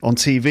on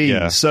TV.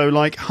 Yeah. So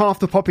like half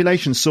the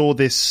population saw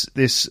this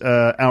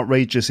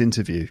outrageous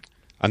interview.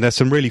 And there's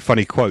some really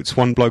funny quotes.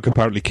 One bloke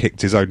apparently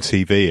kicked his own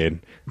TV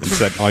in and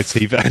sent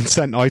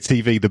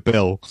ITV the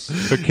bill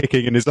for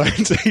kicking in his own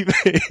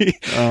TV.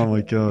 Oh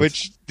my God.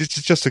 Which is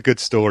just a good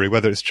story,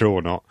 whether it's true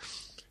or not.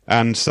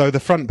 And so the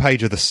front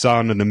page of The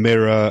Sun and The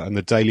Mirror and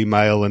the Daily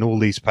Mail and all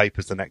these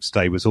papers the next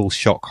day was all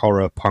shock,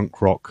 horror,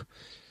 punk rock,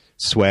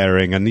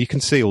 swearing. And you can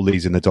see all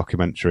these in the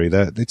documentary.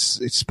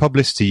 It's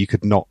publicity you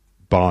could not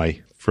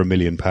buy for £1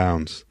 million.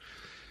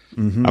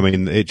 Mm-hmm. I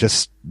mean, it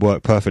just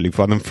worked perfectly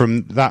for them.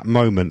 From that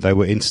moment, they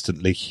were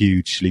instantly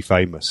hugely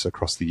famous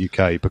across the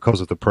UK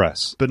because of the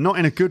press. But not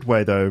in a good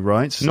way, though,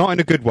 right? Not in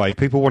a good way.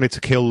 People wanted to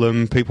kill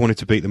them. People wanted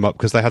to beat them up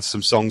because they had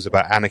some songs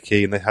about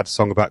anarchy, and they had a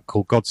song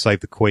called God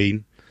Save the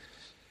Queen.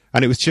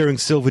 And it was during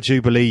Silver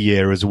Jubilee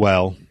year as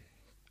well.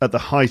 At the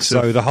height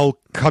So the whole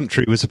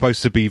country was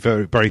supposed to be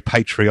very, very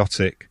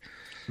patriotic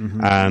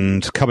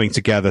and coming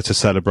together to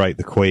celebrate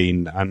the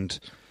Queen. And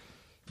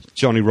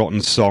Johnny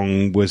Rotten's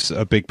song was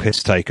a big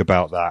piss take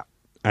about that,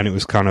 and it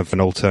was kind of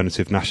an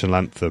alternative national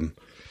anthem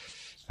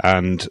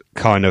and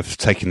kind of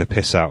taking the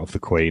piss out of the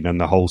Queen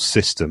and the whole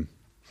system.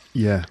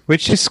 Yeah.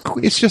 Which is,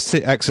 it's just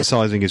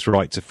exercising his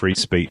right to free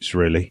speech,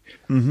 really.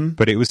 Mm-hmm.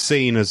 But it was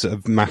seen as a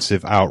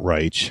massive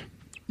outrage.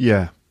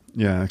 Yeah.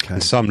 Yeah, okay.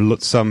 And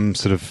some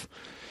sort of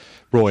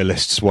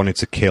royalists wanted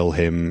to kill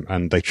him,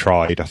 and they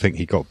tried. I think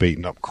he got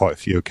beaten up quite a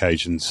few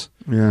occasions.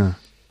 Yeah.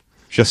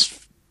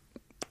 Just,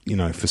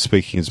 for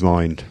speaking his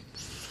mind.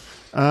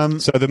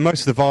 So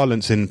most of the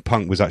violence in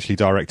punk was actually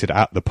directed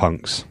at the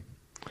punks.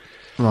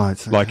 Right.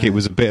 Okay. Like it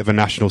was a bit of a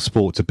national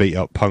sport to beat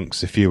up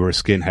punks if you were a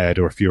skinhead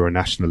or if you were a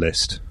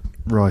nationalist.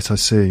 Right, I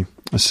see,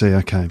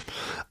 okay.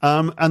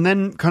 And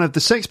then kind of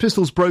the Sex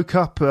Pistols broke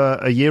up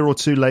a year or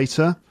two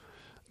later.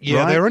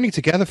 Yeah, right? they were only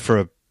together for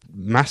a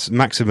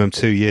maximum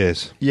 2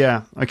 years.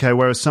 Yeah, okay,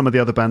 whereas some of the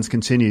other bands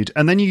continued.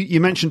 And then you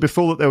mentioned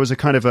before that there was a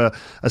kind of a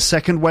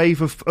second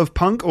wave of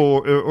punk,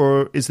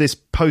 or is this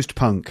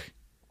post-punk?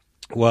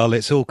 Well,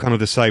 it's all kind of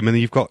the same, and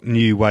then you've got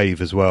new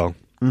wave as well.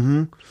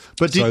 Mm-hmm.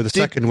 But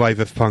second wave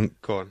of punk...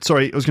 Go on.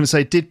 Sorry, I was going to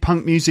say, did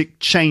punk music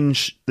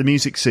change the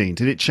music scene?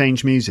 Did it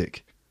change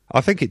music?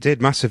 I think it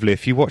did massively.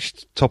 If you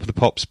watched Top of the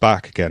Pops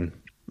back again,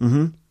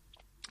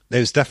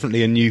 there's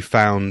definitely a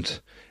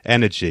newfound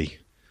energy.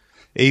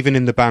 Even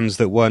in the bands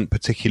that weren't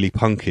particularly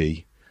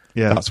punky,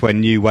 that's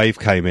when new wave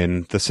came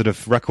in. The sort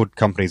of record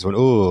companies went,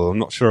 I'm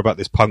not sure about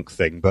this punk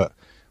thing, but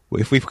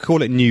if we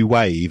call it new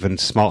wave and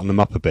smarten them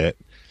up a bit,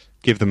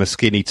 give them a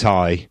skinny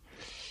tie,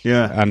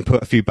 and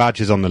put a few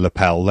badges on the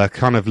lapel, they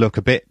kind of look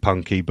a bit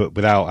punky, but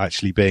without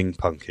actually being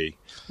punky.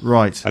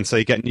 Right. And so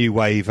you get new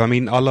wave. I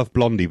mean, I love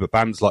Blondie, but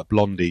bands like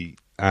Blondie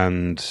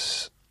and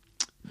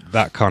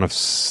that kind of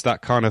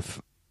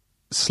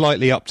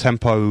slightly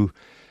up-tempo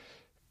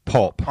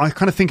pop. I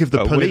kind of think of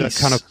the Police.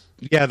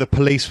 The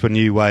Police were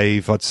new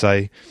wave, I'd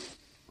say.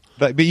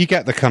 But you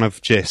get the kind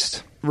of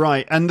gist.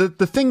 Right, and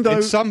the thing though...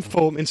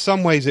 In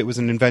some ways it was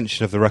an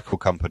invention of the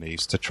record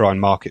companies to try and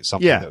market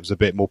something that was a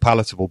bit more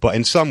palatable, but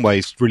in some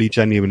ways really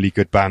genuinely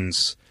good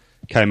bands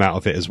came out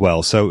of it as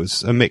well, so it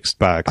was a mixed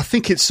bag. I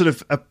think it's sort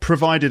of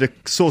provided a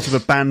sort of a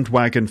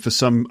bandwagon for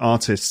some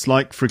artists,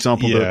 like, for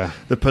example,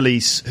 the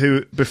Police,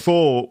 who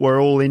before were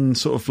all in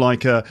sort of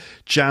like a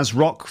jazz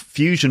rock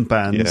fusion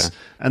bands,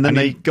 and then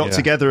they got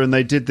together and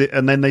they did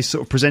and then they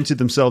sort of presented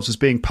themselves as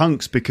being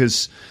punks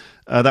because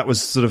that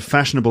was sort of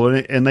fashionable,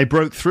 and they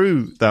broke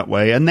through that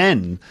way, and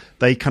then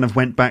they kind of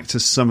went back to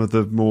some of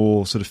the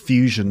more sort of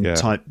fusion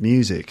type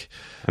music.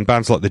 And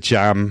bands like The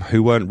Jam,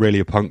 who weren't really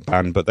a punk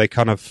band, but they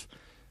kind of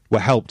were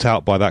helped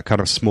out by that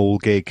kind of small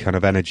gig kind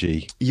of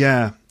energy.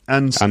 Yeah.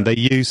 And they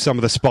used some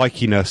of the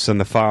spikiness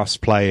and the fast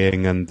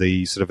playing and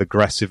the sort of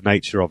aggressive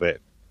nature of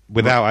it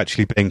without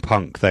actually being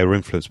punk. They were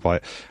influenced by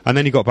it. And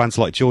then you got bands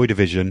like Joy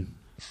Division,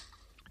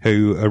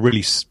 who are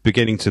really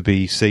beginning to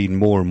be seen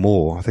more and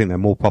more. I think they're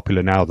more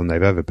popular now than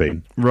they've ever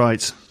been.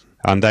 Right.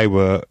 And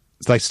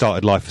they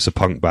started life as a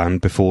punk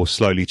band before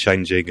slowly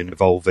changing and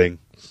evolving.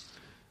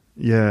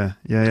 Yeah.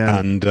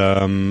 And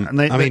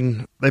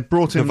they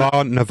brought in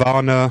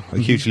Nirvana,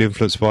 hugely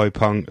influenced by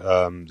punk,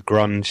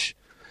 grunge,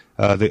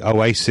 the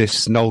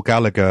Oasis. Noel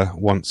Gallagher,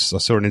 once I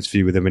saw an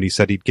interview with him, and he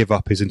said he'd give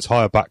up his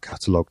entire back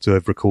catalogue to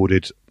have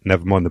recorded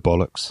Nevermind the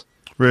Bollocks.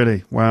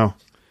 Really? Wow.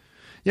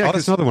 Yeah,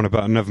 there's another one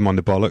about Nevermind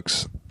the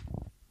Bollocks.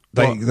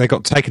 They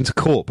got taken to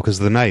court because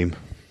of the name.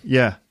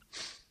 Yeah.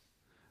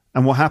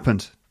 And what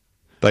happened?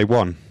 They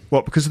won.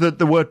 What? Because of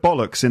the word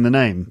bollocks in the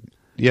name?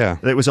 Yeah.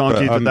 It was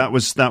argued that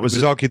was... It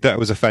was argued that it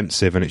was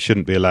offensive and it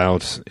shouldn't be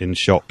allowed in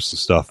shops and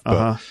stuff.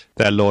 But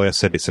their lawyer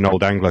said it's an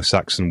old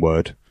Anglo-Saxon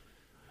word,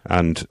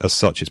 and as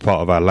such, it's part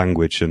of our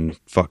language. And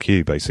fuck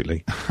you,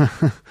 basically.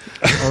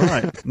 All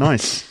right.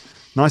 Nice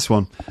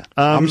one.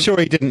 I'm sure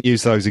he didn't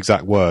use those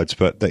exact words,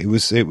 but it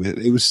was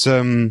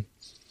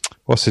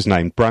what's his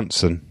name?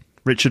 Branson.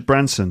 Richard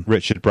Branson.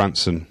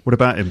 What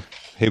about him?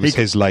 It was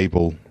his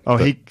label. Oh,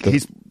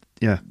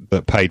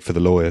 that paid for the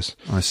lawyers.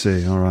 I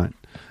see. All right.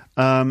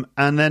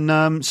 And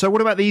then, so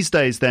what about these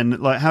days then?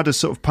 Like, how does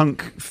sort of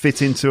punk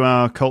fit into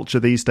our culture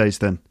these days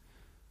then?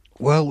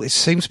 Well, it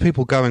seems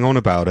people going on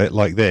about it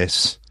like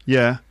this.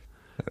 Yeah.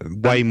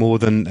 Way more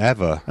than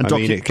ever. And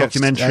it gets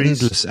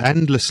documentaries.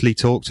 endlessly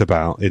talked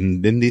about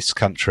in this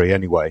country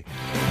anyway.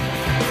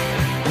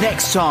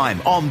 Next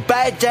time on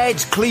Bad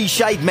Dad's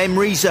Cliched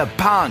Memories of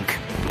Punk.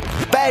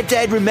 Bad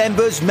Dad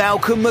remembers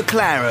Malcolm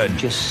McLaren.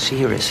 Just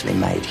seriously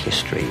made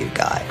history, you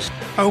guys.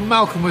 Oh,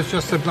 Malcolm was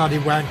just a bloody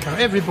wanker.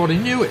 Everybody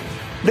knew it.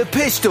 The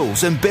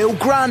Pistols and Bill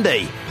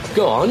Grundy.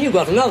 Go on, you've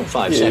got another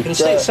 5 seconds.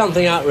 Say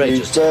something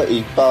outrageous. You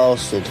dirty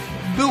bastard.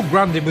 Bill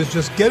Grundy was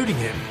just goading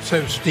him,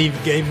 so Steve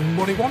gave him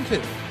what he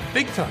wanted.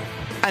 Big time.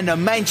 And the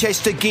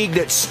Manchester gig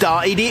that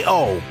started it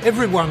all.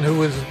 Everyone who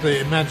was at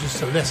the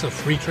Manchester Lesser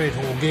Free Trade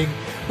Hall gig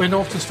went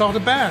off to start a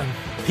band.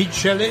 Pete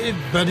Shelley,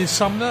 Bernie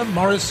Sumner,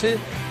 Morrissey,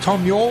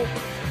 Tom York,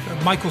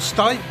 Michael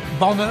Stipe,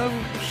 Bono,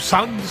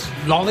 Suggs,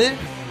 Lolly,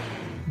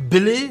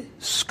 Billy,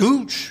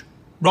 Scooch,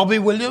 Robbie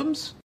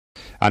Williams.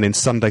 And in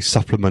Sunday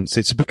supplements,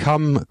 it's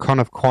become kind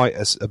of quite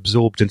as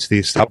absorbed into the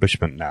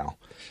establishment now.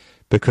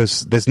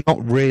 Because there's not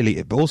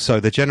really...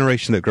 Also, the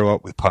generation that grew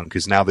up with punk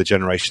is now the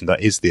generation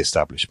that is the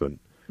establishment.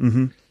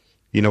 Mm-hmm.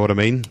 You know what I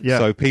mean? Yeah.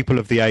 So people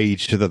of the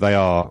age that they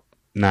are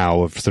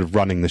now of sort of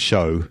running the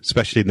show,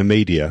 especially in the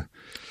media...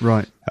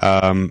 Right.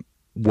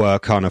 Were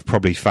kind of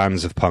probably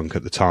fans of punk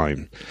at the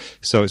time.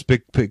 So it's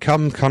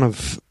become kind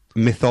of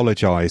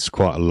mythologized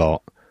quite a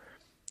lot.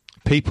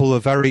 People are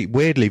very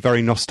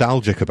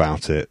nostalgic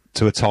about it,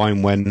 to a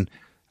time when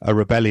a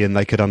rebellion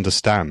they could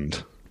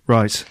understand.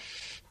 Right.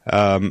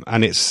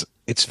 And it's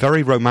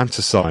very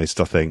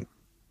romanticized, I think.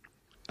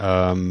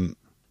 And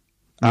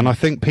I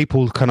think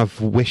people kind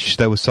of wish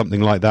there was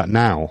something like that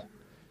now.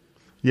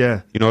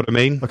 Yeah. You know what I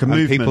mean? Like a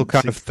movement. People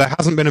there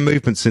hasn't been a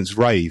movement since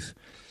rave.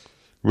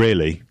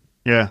 Really?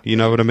 Yeah. You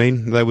know what I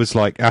mean? There was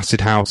like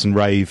acid house and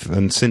rave,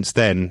 and since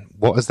then,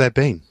 what has there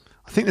been?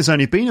 I think there's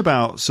only been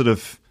about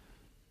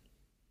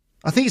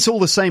I think it's all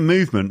the same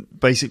movement,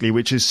 basically,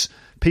 which is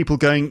people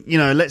going,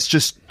 let's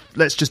just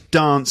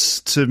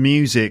dance to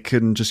music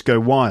and just go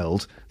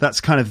wild.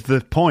 That's kind of the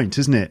point,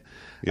 isn't it?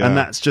 Yeah. And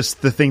that's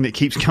just the thing that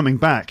keeps coming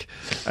back.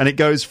 And it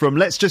goes from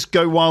let's just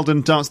go wild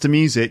and dance to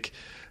music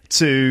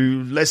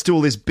to let's do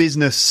all this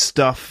business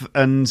stuff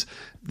and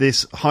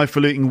this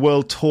highfalutin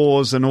world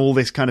tours and all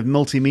this kind of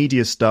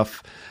multimedia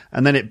stuff,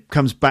 and then it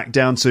comes back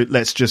down to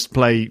let's just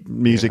play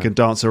music and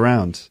dance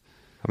around.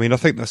 I mean, I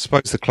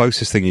suppose the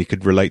closest thing you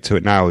could relate to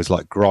it now is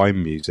like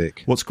grime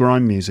music. What's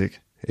grime music?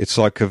 It's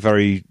like a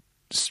very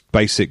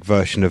basic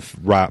version of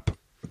rap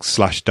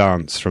 /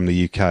 dance from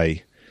the UK,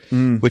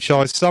 which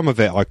some of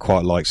it I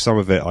quite like, some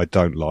of it I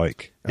don't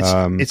like.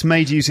 It's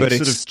made using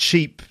sort of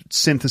cheap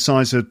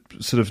synthesizer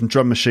sort of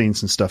drum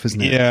machines and stuff,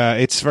 isn't it? Yeah,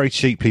 it's very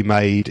cheaply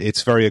made.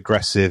 It's very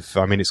aggressive.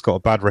 I mean, it's got a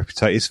bad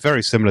reputation. It's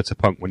very similar to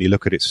punk when you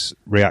look at its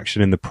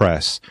reaction in the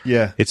press.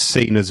 Yeah. It's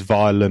seen as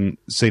violent,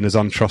 seen as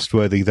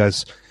untrustworthy.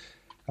 There's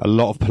a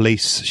lot of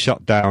police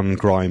shut down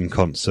grime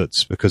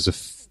concerts because of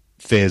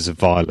fears of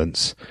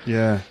violence.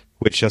 Yeah.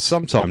 Which are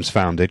sometimes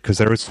founded, because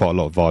there is quite a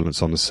lot of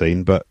violence on the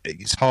scene, but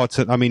it's hard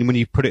to... I mean, when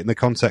you put it in the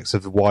context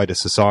of the wider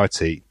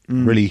society,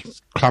 really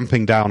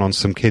clamping down on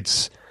some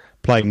kids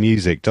playing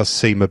music does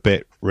seem a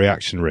bit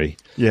reactionary.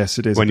 Yes,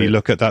 it is. When you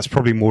look at that's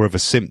probably more of a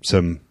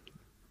symptom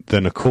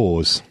than a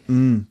cause.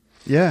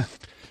 Yeah.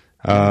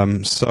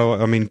 So,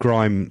 I mean,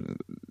 grime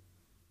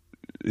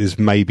is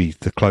maybe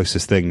the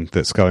closest thing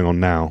that's going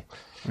on now.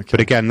 Okay. But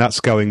again, that's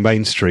going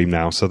mainstream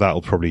now, so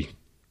that'll probably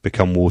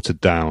become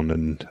watered down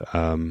and...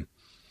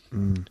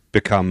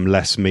 become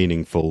less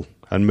meaningful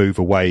and move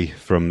away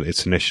from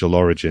its initial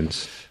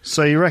origins.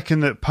 So you reckon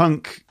that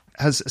punk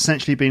has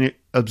essentially been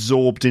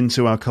absorbed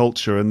into our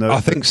culture, and I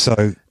think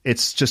so.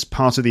 It's just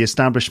part of the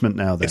establishment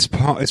now. Then it's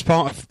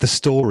part of the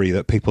story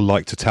that people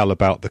like to tell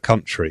about the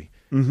country.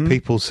 Mm-hmm.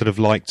 People sort of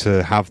like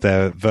to have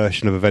their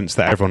version of events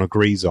that everyone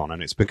agrees on,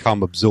 and it's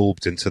become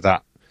absorbed into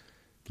that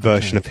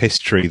version of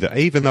history that,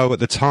 even though at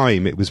the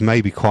time it was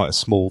maybe quite a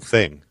small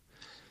thing,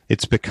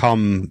 it's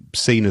become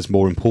seen as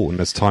more important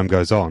as time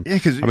goes on. Yeah,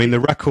 I mean,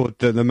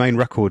 the main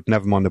record,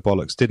 Nevermind the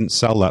Bollocks, didn't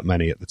sell that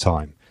many at the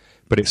time,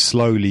 but it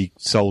slowly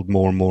sold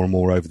more and more and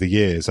more over the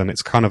years, and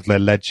it's kind of their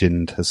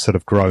legend has sort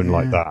of grown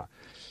like that.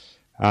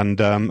 And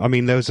I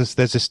mean, there's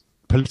this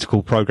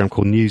political program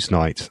called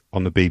Newsnight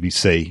on the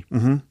BBC,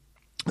 and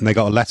they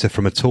got a letter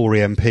from a Tory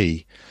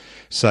MP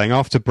saying,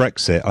 after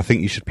Brexit, I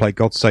think you should play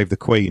God Save the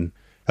Queen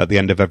at the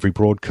end of every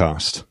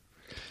broadcast.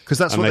 Because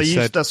that's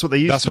what they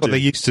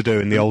used to do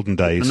in the olden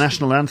days. The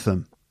national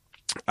anthem.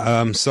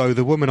 So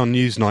the woman on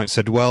Newsnight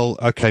said, well,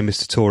 okay,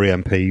 Mr. Tory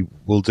MP,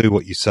 we'll do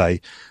what you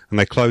say. And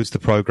they closed the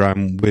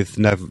programme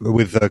with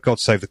God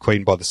Save the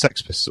Queen by the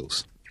Sex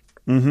Pistols.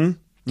 Kind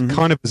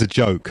of as a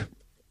joke.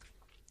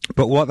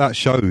 But what that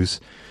shows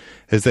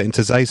is that in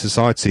today's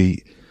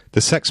society,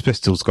 the Sex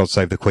Pistols' God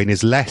Save the Queen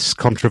is less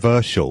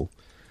controversial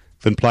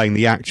than playing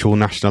the actual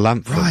national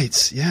anthem.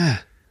 Right, yeah.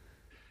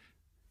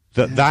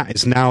 That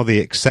is now the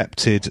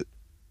accepted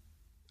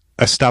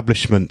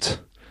establishment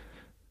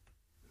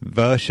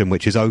version,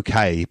 which is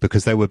okay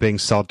because they were being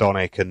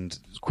sardonic and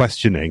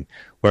questioning,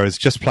 whereas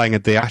just playing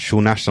the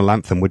actual national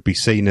anthem would be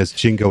seen as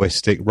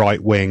jingoistic,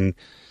 right-wing,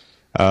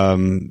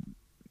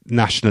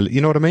 national...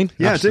 You know what I mean?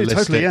 Yeah, I do,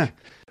 totally, yeah.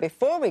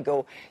 Before we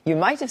go, you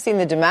might have seen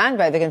the demand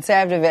by the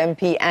Conservative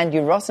MP Andrew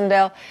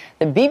Rossendale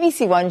that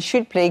BBC One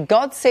should play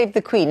God Save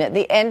the Queen at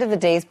the end of the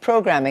day's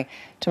programming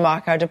to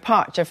mark our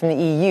departure from the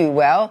EU.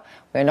 Well,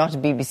 we're not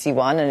at BBC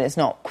One and it's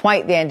not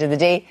quite the end of the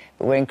day,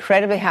 but we're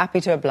incredibly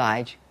happy to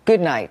oblige. Good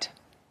night.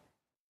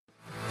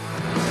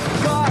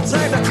 God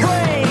save the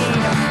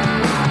Queen,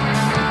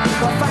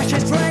 the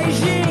fascist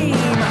regime,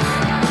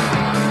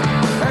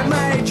 it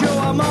made you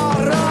a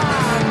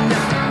moron,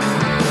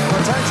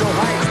 potential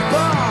hate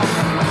bomb.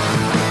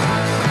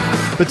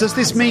 But does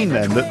this mean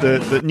then that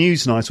that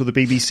Newsnight or the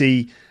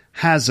BBC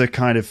has a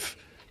kind of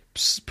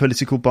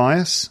political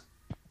bias?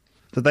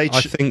 That they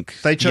I think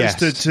they chose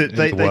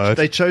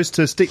they chose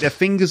to stick their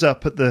fingers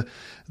up at the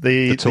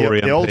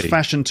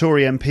old-fashioned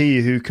Tory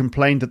MP who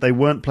complained that they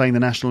weren't playing the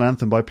national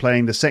anthem by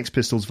playing the Sex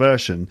Pistols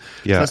version.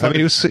 Yeah, so I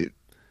mean, it was...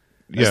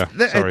 Yeah,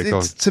 sorry, go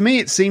on. To me,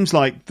 it seems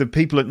like the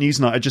people at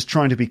Newsnight are just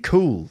trying to be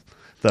cool,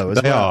 though,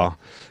 They are,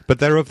 but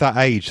they're of that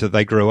age that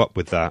they grew up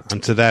with that,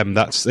 and to them,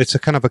 it's a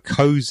kind of a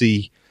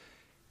cosy,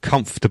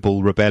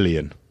 comfortable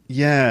rebellion.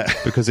 Yeah.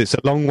 Because it's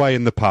a long way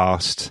in the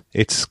past.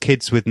 It's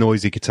kids with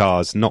noisy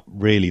guitars, not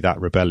really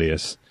that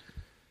rebellious.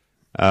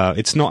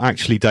 It's not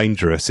actually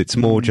dangerous. It's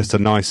more just a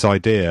nice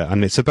idea.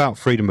 And it's about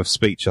freedom of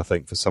speech, I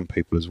think, for some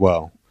people as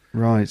well.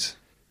 Right.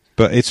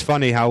 But it's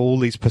funny how all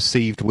these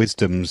perceived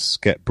wisdoms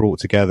get brought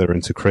together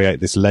and to create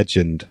this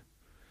legend.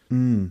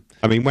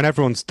 I mean, when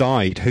everyone's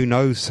died, who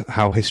knows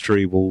how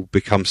history will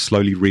become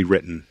slowly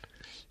rewritten?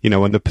 You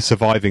know, when the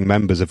surviving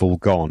members have all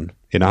gone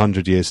in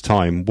 100 years'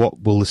 time,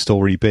 what will the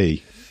story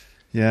be?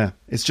 Yeah,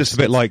 it's just a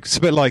bit like.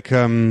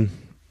 I mean,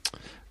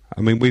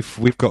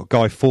 we've got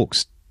Guy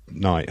Fawkes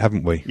night,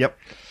 haven't we? Yep.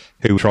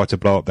 Who tried to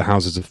blow up the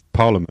Houses of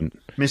Parliament.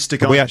 Mr.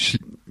 Guy. We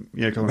actually,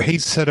 go on.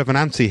 He's sort of an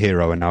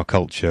anti-hero in our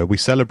culture. We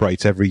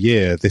celebrate every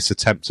year this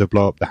attempt to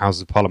blow up the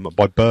Houses of Parliament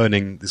by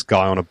burning this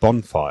guy on a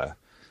bonfire.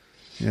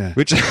 Yeah.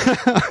 Which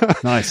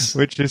nice.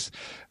 Which is,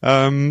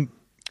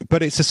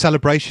 but it's a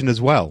celebration as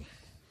well.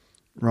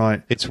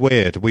 Right. It's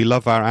weird. We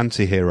love our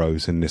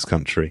anti-heroes in this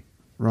country.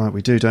 Right,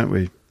 we do, don't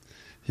we?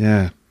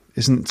 Yeah,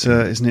 isn't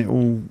it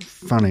all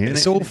funny?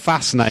 It's all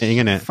fascinating,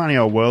 isn't it? Funny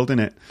old world, isn't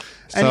it?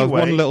 So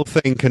anyway, one little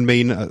thing can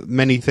mean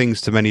many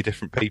things to many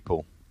different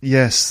people.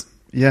 Yes,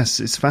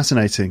 it's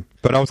fascinating.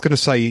 But I was going to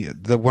say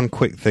the one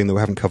quick thing that we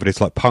haven't covered is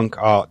like punk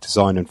art,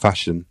 design, and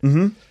fashion.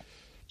 Mm-hmm.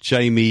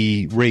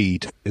 Jamie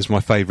Reid is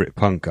my favourite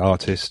punk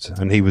artist,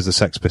 and he was a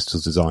Sex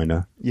Pistols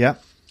designer. Yeah,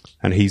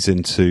 and he's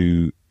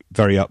into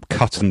very up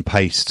cut and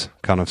paste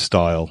kind of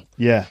style.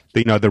 Yeah,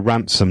 you know, the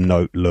Ransom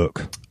Note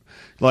look.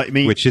 Like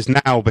me, which has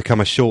now become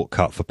a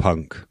shortcut for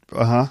punk.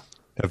 A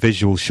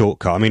visual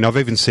shortcut. I mean, I've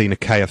even seen a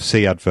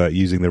KFC advert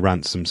using the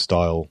Ransom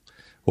style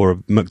or a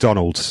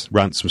McDonald's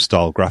Ransom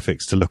style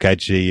graphics to look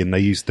edgy, and they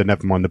used the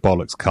Nevermind the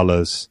Bollocks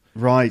colours.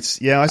 Right.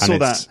 Yeah, I saw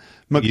that.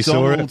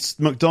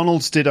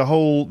 McDonald's did a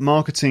whole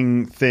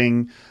marketing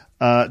thing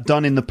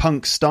done in the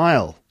punk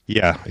style.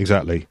 Yeah,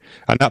 exactly.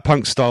 And that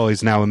punk style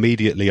is now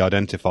immediately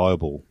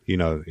identifiable. You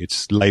know,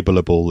 it's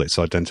labelable, it's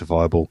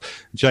identifiable.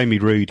 Jamie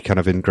Reid kind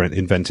of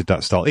invented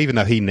that style, even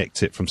though he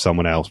nicked it from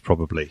someone else,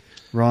 probably.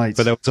 Right.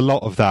 But there was a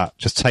lot of that,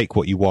 just take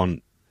what you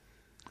want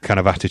kind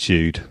of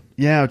attitude.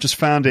 Yeah, I just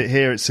found it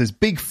here. It says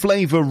Big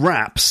Flavour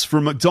Wraps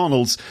from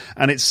McDonald's,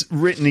 and it's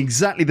written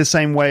exactly the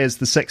same way as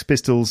the Sex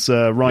Pistols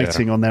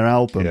writing on their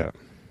album. Yeah.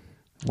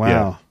 Wow.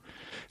 Yeah.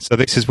 So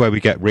this is where we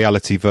get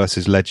reality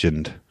versus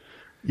legend.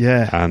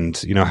 Yeah.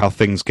 And, you know, how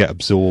things get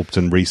absorbed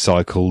and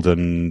recycled,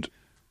 and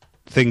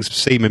things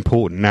seem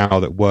important now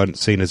that weren't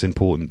seen as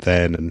important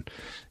then. And,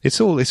 It's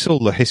all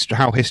the history,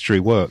 how history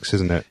works,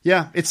 isn't it?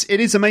 Yeah, it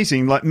is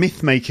amazing. Like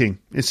myth making,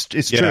 it's true.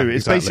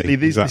 It's exactly, basically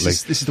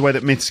this is the way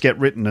that myths get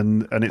written,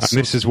 and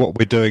this is what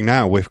we're doing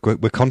now. We're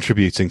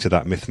contributing to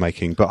that myth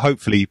making, but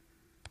hopefully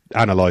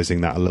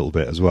analysing that a little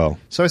bit as well.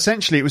 So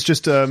essentially, it was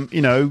just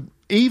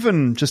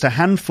even just a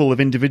handful of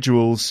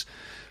individuals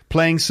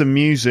playing some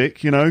music,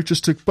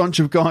 just a bunch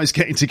of guys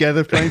getting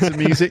together playing some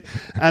music,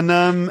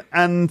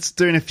 and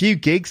doing a few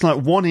gigs, like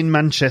one in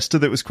Manchester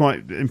that was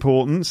quite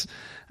important.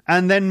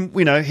 And then,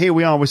 here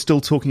we are, we're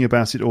still talking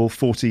about it all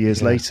 40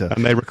 years later.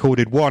 And they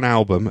recorded one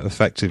album,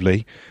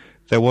 effectively.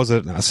 There was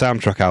a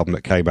soundtrack album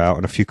that came out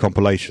and a few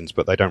compilations,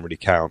 but they don't really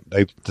count.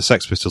 The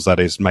Sex Pistols, that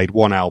is, made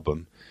one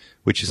album,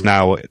 which is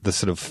now the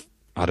sort of,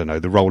 I don't know,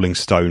 the Rolling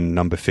Stone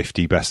number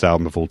 50 best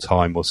album of all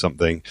time or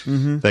something.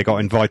 Mm-hmm. They got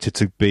invited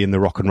to be in the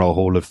Rock and Roll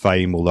Hall of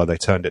Fame, although they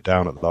turned it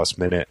down at the last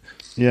minute.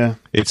 Yeah.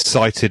 It's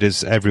cited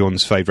as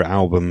everyone's favourite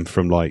album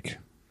from, like,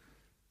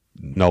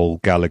 Noel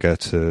Gallagher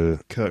to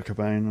Kurt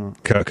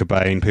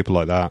Cobain, people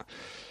like that,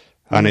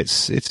 and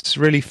it's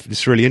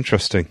really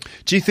interesting.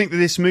 Do you think that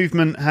this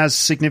movement has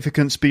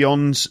significance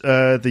beyond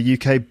the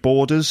UK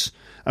borders?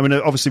 I mean,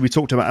 obviously we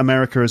talked about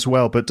America as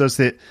well, but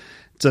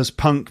does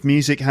punk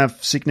music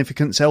have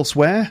significance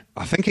elsewhere?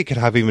 I think it could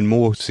have even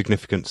more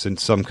significance in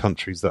some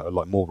countries that are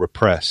like more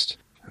repressed.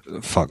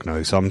 Fuck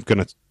knows. I'm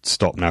going to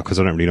stop now because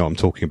I don't really know what I'm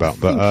talking about.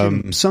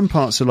 But some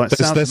parts are like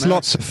there's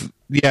lots of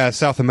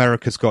South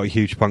America's got a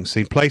huge punk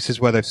scene. Places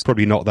where there's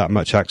probably not that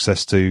much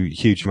access to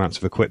huge amounts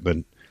of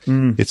equipment.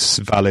 It's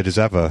valid as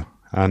ever,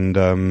 and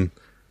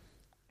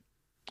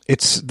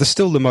there's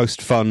still the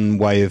most fun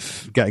way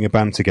of getting a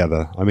band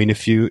together. I mean,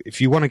 if you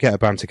want to get a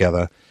band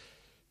together,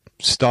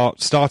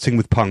 starting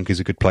with punk is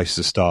a good place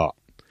to start.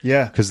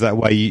 Yeah, because that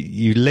way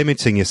you're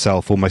limiting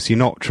yourself almost. You're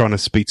not trying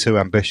to be too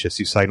ambitious.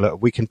 You're saying,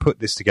 look, we can put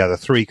this together,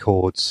 3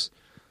 chords.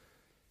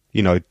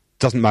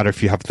 Doesn't matter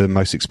if you have the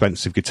most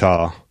expensive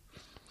guitar.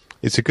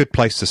 It's a good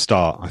place to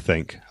start, I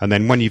think. And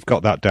then when you've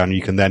got that down,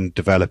 you can then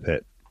develop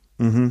it.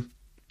 Mm-hmm.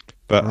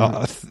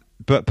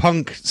 But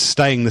punk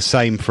staying the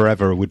same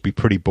forever would be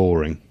pretty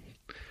boring.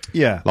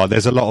 Yeah, like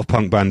there's a lot of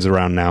punk bands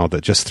around now that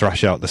just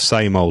thrash out the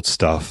same old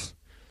stuff,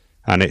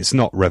 and it's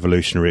not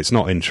revolutionary. It's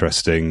not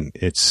interesting.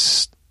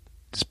 It's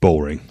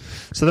boring.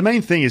 So the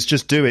main thing is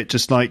just do it.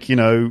 Just like,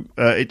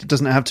 it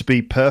doesn't have to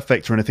be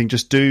perfect or anything.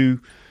 Just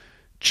do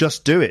it.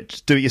 Just do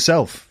it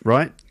yourself,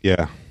 right?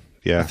 Yeah.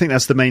 I think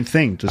that's the main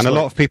thing. And a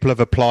lot of people have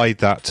applied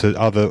that to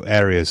other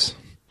areas.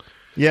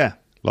 Yeah.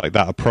 Like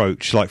that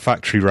approach, like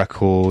factory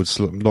records,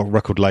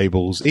 record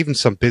labels, even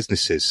some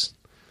businesses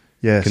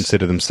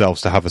consider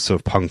themselves to have a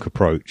sort of punk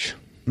approach.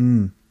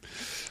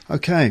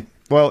 Okay.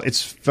 Well,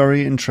 it's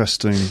very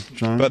interesting,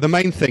 John. But the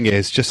main thing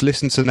is just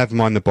listen to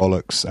Nevermind the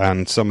Bollocks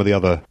and some of the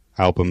other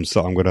albums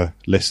that I'm going to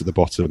list at the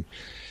bottom,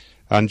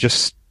 and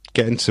just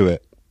get into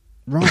it.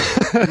 Right.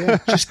 Yeah.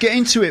 Just get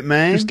into it,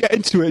 man. Just get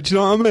into it. Do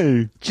you know what I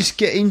mean? Just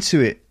get into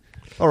it.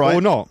 All right.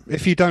 Or not.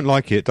 If you don't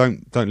like it,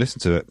 don't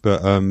listen to it.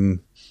 But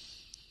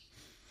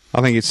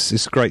I think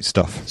it's great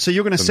stuff. So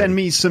you're going to send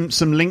me some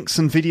links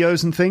and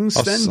videos and things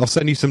then? I'll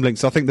send you some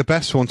links. I think the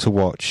best one to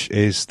watch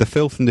is The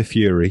Filth and the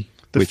Fury,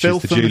 which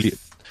is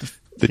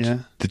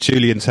the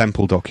Julian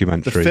Temple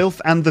documentary. The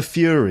Filth and the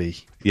Fury.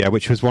 Yeah,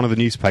 which was one of the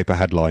newspaper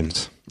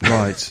headlines.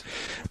 Right.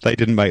 They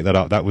didn't make that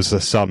up. That was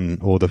the Sun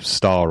or the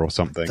Star or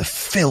something. The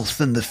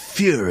Filth and the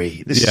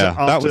Fury.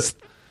 That was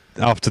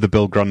after the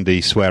Bill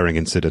Grundy swearing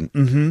incident.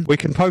 Mm-hmm. We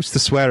can post the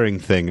swearing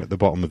thing at the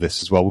bottom of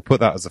this as well. We'll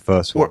put that as the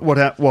first one.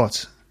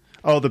 What?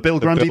 Oh, the Bill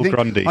Grundy thing?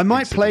 Grundy I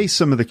might incident. play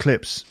some of the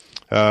clips.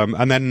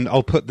 And then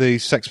I'll put the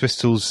Sex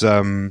Pistols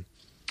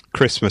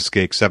Christmas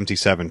gig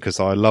 77, because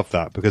I love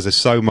that, because there's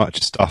so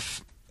much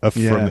stuff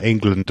from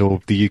England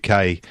or the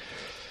UK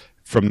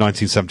from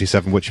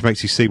 1977, which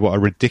makes you see what a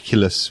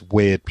ridiculous,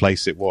 weird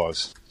place it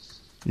was.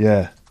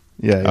 Yeah.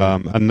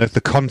 And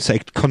the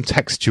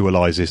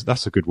contextualizes,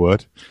 that's a good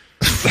word.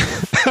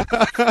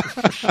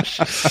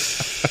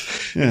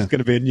 It's going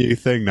to be a new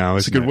thing now,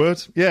 isn't it? It's a good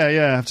word.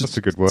 Yeah. That's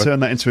a good word.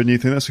 Turn that into a new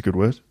thing. That's a good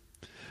word.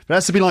 But it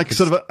has to be like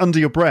sort of under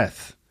your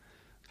breath.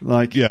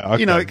 Like,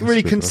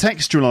 really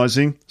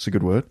contextualizing. It's a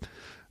good word.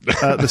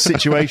 The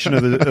situation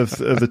of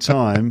the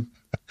time.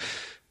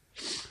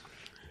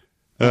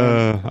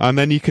 And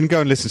then you can go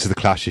and listen to The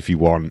Clash if you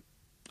want.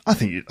 I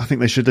think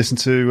they should listen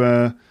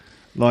to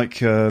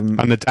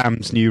and the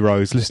Damned's New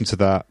Rose. Listen to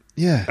that.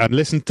 Yeah,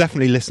 and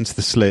definitely listen to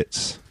the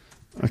Slits.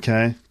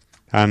 Okay,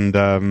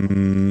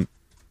 and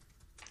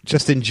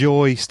just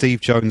enjoy Steve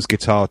Jones'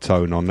 guitar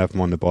tone on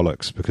Nevermind the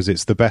Bollocks, because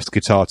it's the best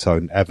guitar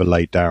tone ever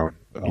laid down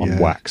on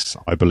wax,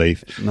 I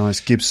believe. Nice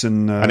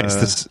Gibson, and it's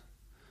this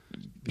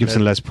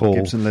Gibson Les Paul.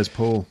 Gibson Les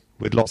Paul.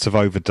 With lots of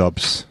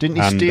overdubs. Didn't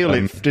he steal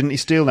it? Didn't he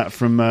steal that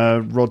from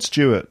Rod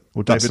Stewart?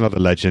 Or that's another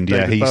legend.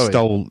 David He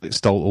Bowie?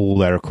 stole all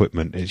their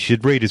equipment. You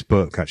should read his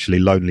book, actually,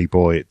 Lonely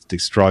Boy. It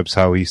describes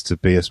how he used to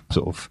be a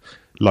sort of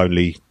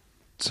lonely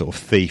sort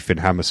of thief in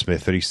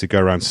Hammersmith. He used to go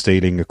around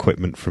stealing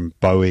equipment from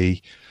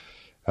Bowie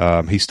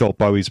He stole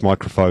Bowie's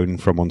microphone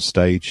from on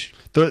stage.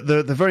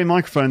 The very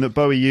microphone that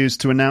Bowie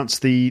used to announce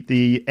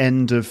the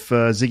end of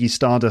Ziggy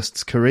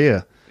Stardust's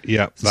career.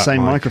 Yeah, the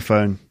same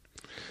microphone.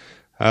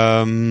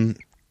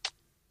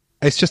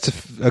 It's just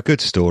a good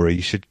story.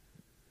 You should,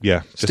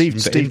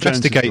 just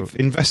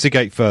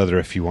investigate further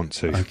if you want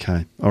to.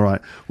 Okay, all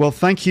right. Well,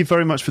 thank you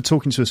very much for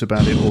talking to us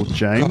about it all,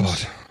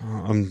 James.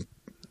 God, I'm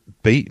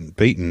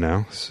beaten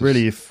now.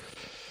 Really,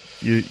 if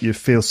you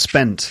feel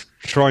spent.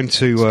 Trying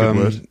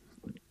to.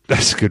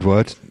 That's a good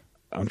word.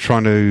 I'm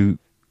trying to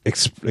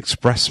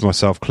express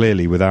myself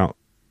clearly without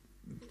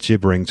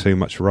gibbering too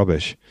much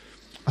rubbish.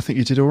 I think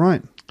you did all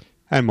right.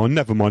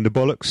 Never mind the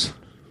bollocks.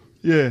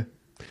 Yeah.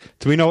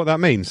 Do we know what that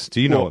means? Do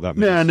you know what that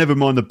means? Yeah, never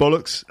mind the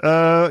bollocks.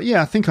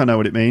 Yeah, I think I know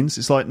what it means.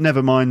 It's like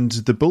never mind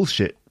the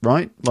bullshit,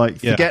 right? Like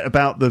forget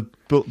about the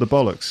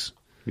bollocks.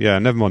 Yeah,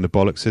 never mind the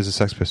bollocks is the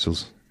Sex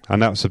Pistols.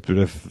 And that was a bit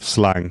of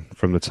slang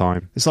from the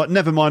time. It's like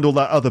never mind all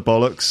that other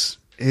bollocks.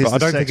 But I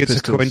don't think it's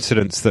a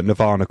coincidence that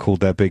Nirvana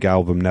called their big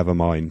album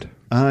Nevermind.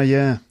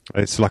 Yeah.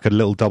 It's like a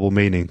little double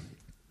meaning.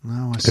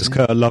 Oh, I see.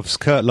 Because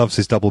Kurt loves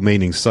his double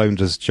meanings, so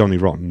does Johnny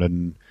Rotten,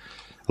 and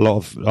a lot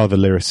of other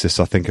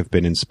lyricists, I think, have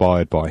been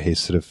inspired by his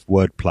sort of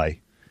wordplay.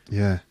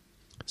 Yeah.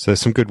 So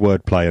there's some good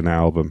wordplay in the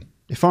album.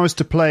 If I was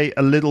to play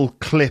a little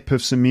clip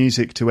of some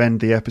music to end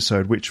the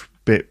episode, which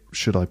bit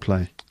should I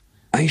play?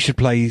 You should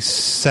play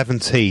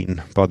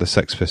 17 by the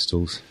Sex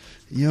Pistols.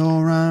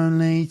 You're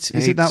only...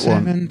 Is it that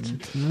one?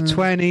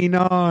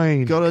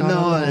 29. Got a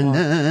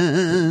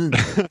 9.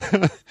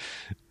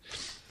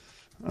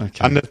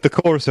 Okay. And the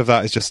chorus of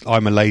that is just,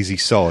 I'm a lazy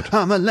sod.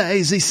 I'm a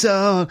lazy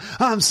sod.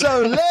 I'm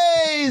so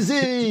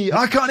lazy.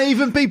 I can't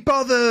even be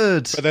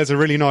bothered. But there's a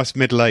really nice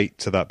middle eight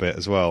to that bit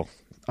as well.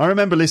 I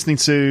remember listening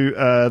to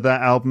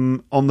that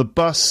album on the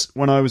bus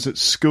when I was at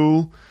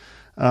school.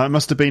 It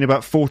must have been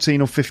about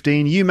 14 or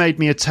 15. You made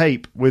me a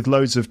tape with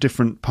loads of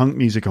different punk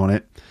music on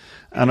it.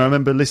 And I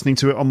remember listening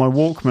to it on my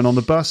Walkman on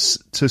the bus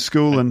to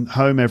school and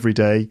home every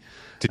day.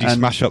 Did you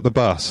smash up the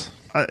bus?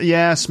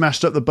 Yeah,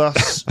 smashed up the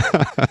bus.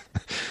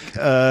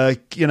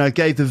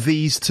 Gave the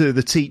V's to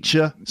the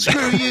teacher.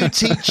 Screw you,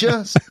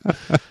 teacher.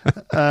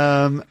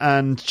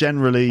 And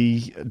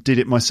generally did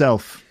it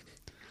myself.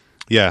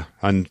 Yeah,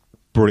 and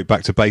brought it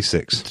back to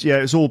basics. Yeah,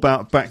 it was all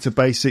about back to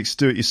basics,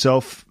 do it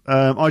yourself.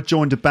 I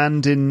joined a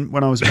band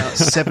when I was about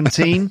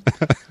 17.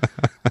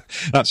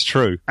 That's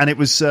true. And it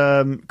was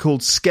called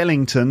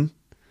Skellington.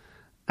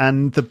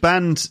 And the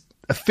band,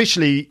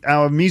 officially,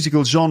 our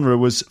musical genre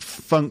was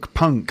funk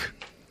punk.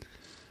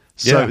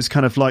 So it was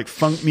kind of like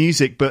funk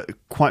music, but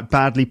quite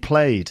badly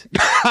played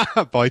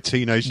by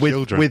teenage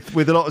children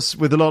with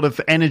a lot of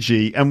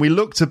energy. And we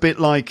looked a bit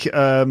like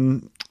what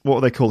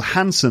were they called?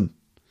 Hanson.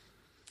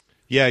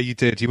 Yeah, you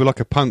did. You were like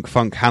a punk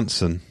funk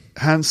Hanson.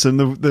 Hanson,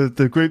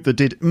 the group that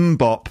did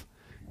Mbop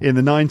in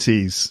the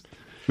 90s.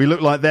 We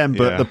looked like them,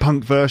 but the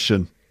punk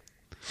version.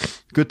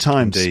 Good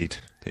times.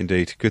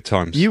 Indeed. Good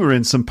times. You were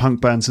in some punk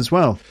bands as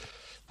well.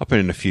 I've been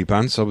in a few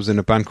bands. I was in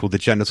a band called the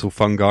Genital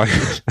Fungi.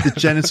 The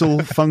Genital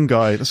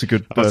Fungi. That's a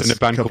good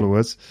couple of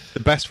words. The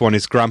best one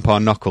is Grandpa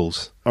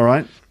Knuckles. All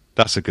right.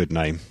 That's a good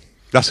name.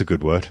 That's a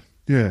good word.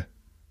 Yeah.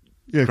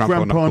 Yeah,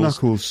 Grandpa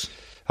Knuckles.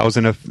 I was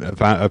in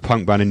a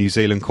punk band in New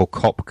Zealand called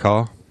Cop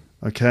Car.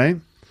 Okay.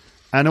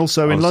 And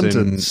also in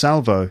London,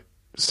 Salvo.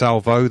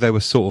 Salvo, they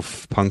were sort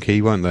of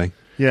punky, weren't they?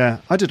 Yeah,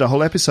 I did a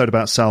whole episode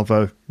about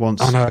Salvo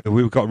once. I know,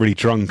 we got really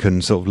drunk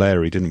and sort of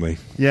leery, didn't we?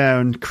 Yeah,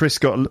 and Chris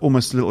got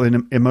almost a little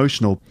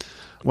emotional.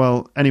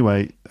 Well,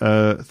 anyway,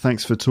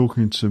 thanks for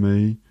talking to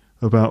me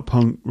about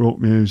punk rock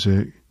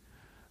music.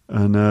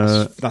 And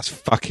that's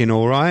fucking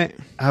all right.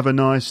 Have a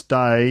nice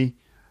day.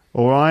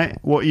 All right,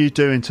 what are you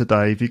doing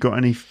today? Have you got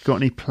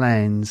any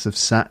plans of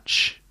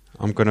such?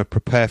 I'm going to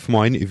prepare for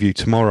my interview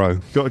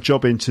tomorrow. Got a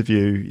job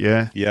interview,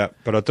 yeah? Yeah,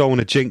 but I don't want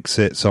to jinx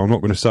it, so I'm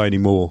not going to say any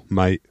more,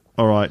 mate.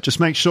 All right, just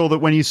make sure that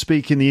when you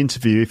speak in the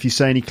interview, if you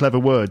say any clever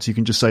words, you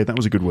can just say, that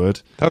was a good word.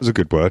 That was a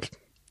good word.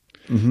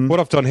 Mm-hmm. What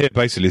I've done here,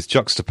 basically, is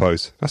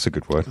juxtapose. That's a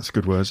good word. That's a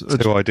good word.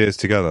 Two ideas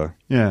together.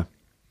 Yeah.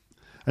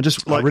 And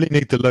just I really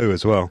need the loo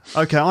as well.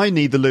 Okay, I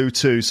need the loo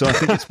too, so I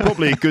think it's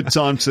probably a good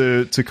time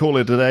to call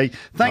it a day.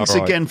 Thanks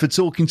again for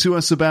talking to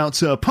us about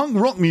punk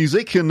rock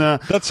music. And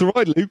that's all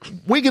right, Luke.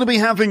 We're going to be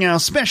having our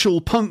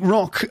special punk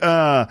rock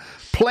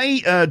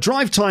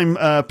drive time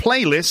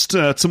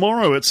playlist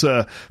tomorrow at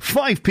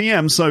 5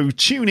 p.m, so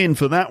tune in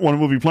for that one.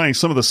 We'll be playing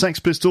some of the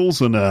Sex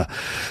Pistols and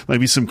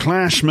maybe some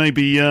Clash,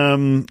 maybe,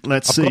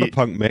 I've see. I've got a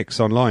punk mix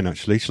online,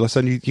 actually. Shall I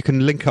send you? You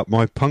can link up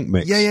my punk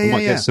mix. Yeah. I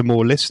might get some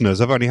more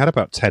listeners. I've only had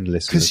about 10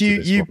 listeners. Because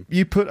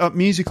you put up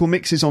musical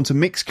mixes onto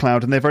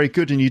Mixcloud, and they're very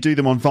good, and you do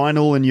them on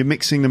vinyl, and you're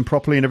mixing them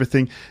properly and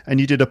everything, and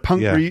you did a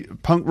punk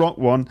rock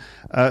one,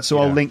 so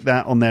I'll link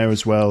that on there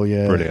as well.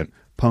 Yeah, brilliant.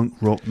 Punk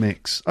rock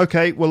mix.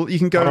 Okay, well you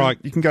can go. Right.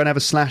 You can go and have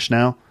a slash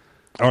now.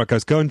 All right,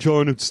 guys, go and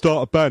join and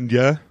start a band.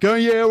 Yeah, go.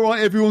 Yeah, all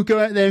right. Everyone, go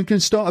out there and can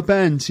start a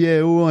band.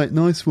 Yeah, all right.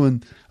 Nice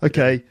one.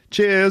 Okay,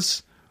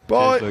 cheers.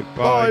 Bye. Cheers, Luke.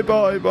 Bye.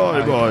 Bye.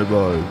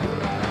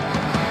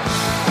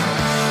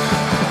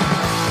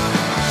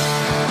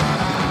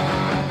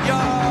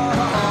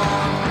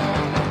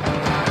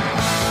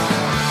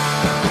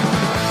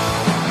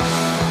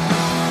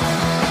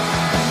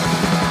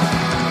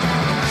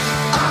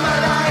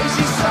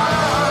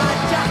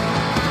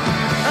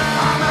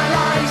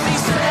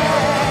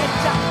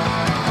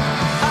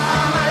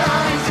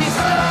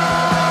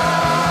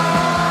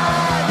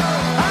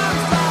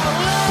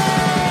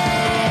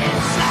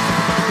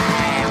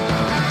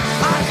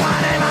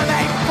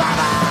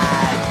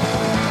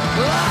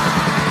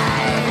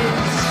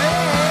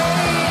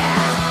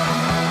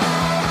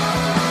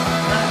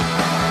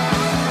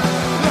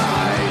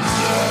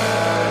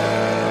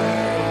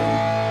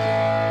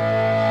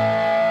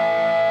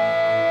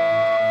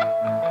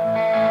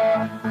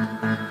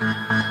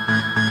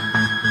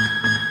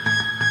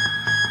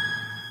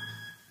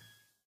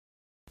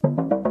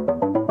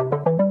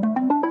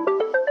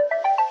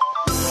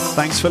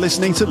 Thanks for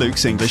listening to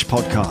Luke's English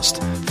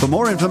Podcast. For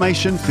more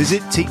information,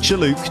 visit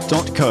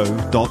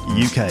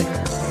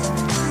teacherluke.co.uk.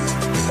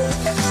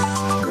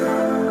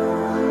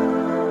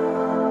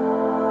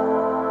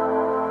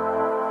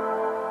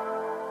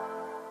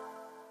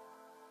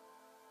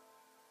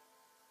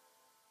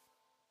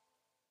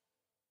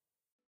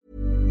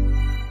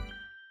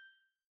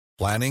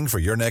 Planning for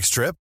your next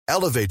trip?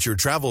 Elevate your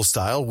travel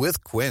style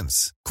with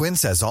Quince.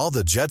 Quince has all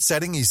the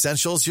jet-setting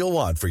essentials you'll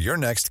want for your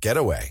next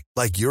getaway,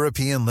 like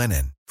European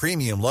linen,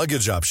 premium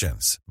luggage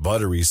options,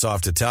 buttery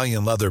soft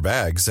Italian leather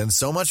bags, and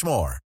so much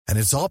more. And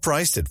it's all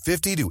priced at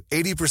 50 to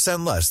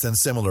 80% less than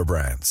similar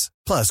brands.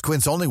 Plus,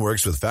 Quince only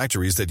works with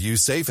factories that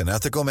use safe and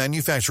ethical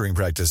manufacturing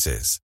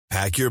practices.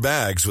 Pack your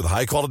bags with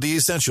high-quality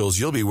essentials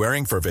you'll be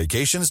wearing for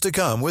vacations to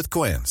come with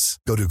Quince.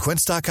 Go to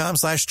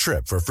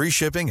quince.com/trip for free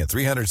shipping and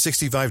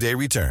 365-day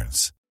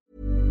returns.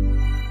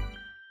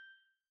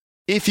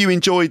 If you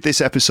enjoyed this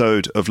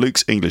episode of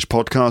Luke's English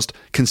Podcast,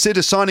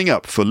 consider signing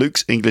up for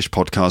Luke's English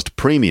Podcast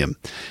Premium.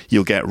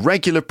 You'll get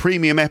regular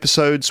premium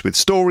episodes with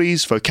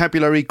stories,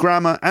 vocabulary,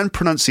 grammar and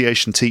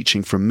pronunciation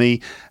teaching from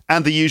me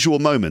and the usual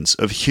moments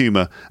of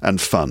humour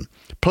and fun.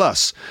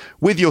 Plus,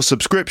 with your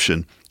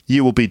subscription,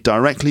 you will be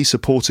directly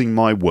supporting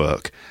my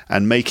work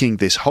and making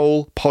this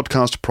whole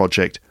podcast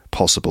project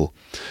possible.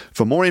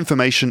 For more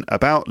information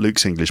about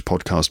Luke's English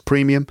Podcast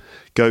Premium,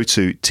 go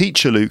to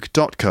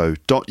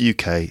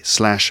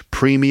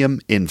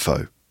teacherluke.co.uk/premium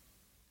info.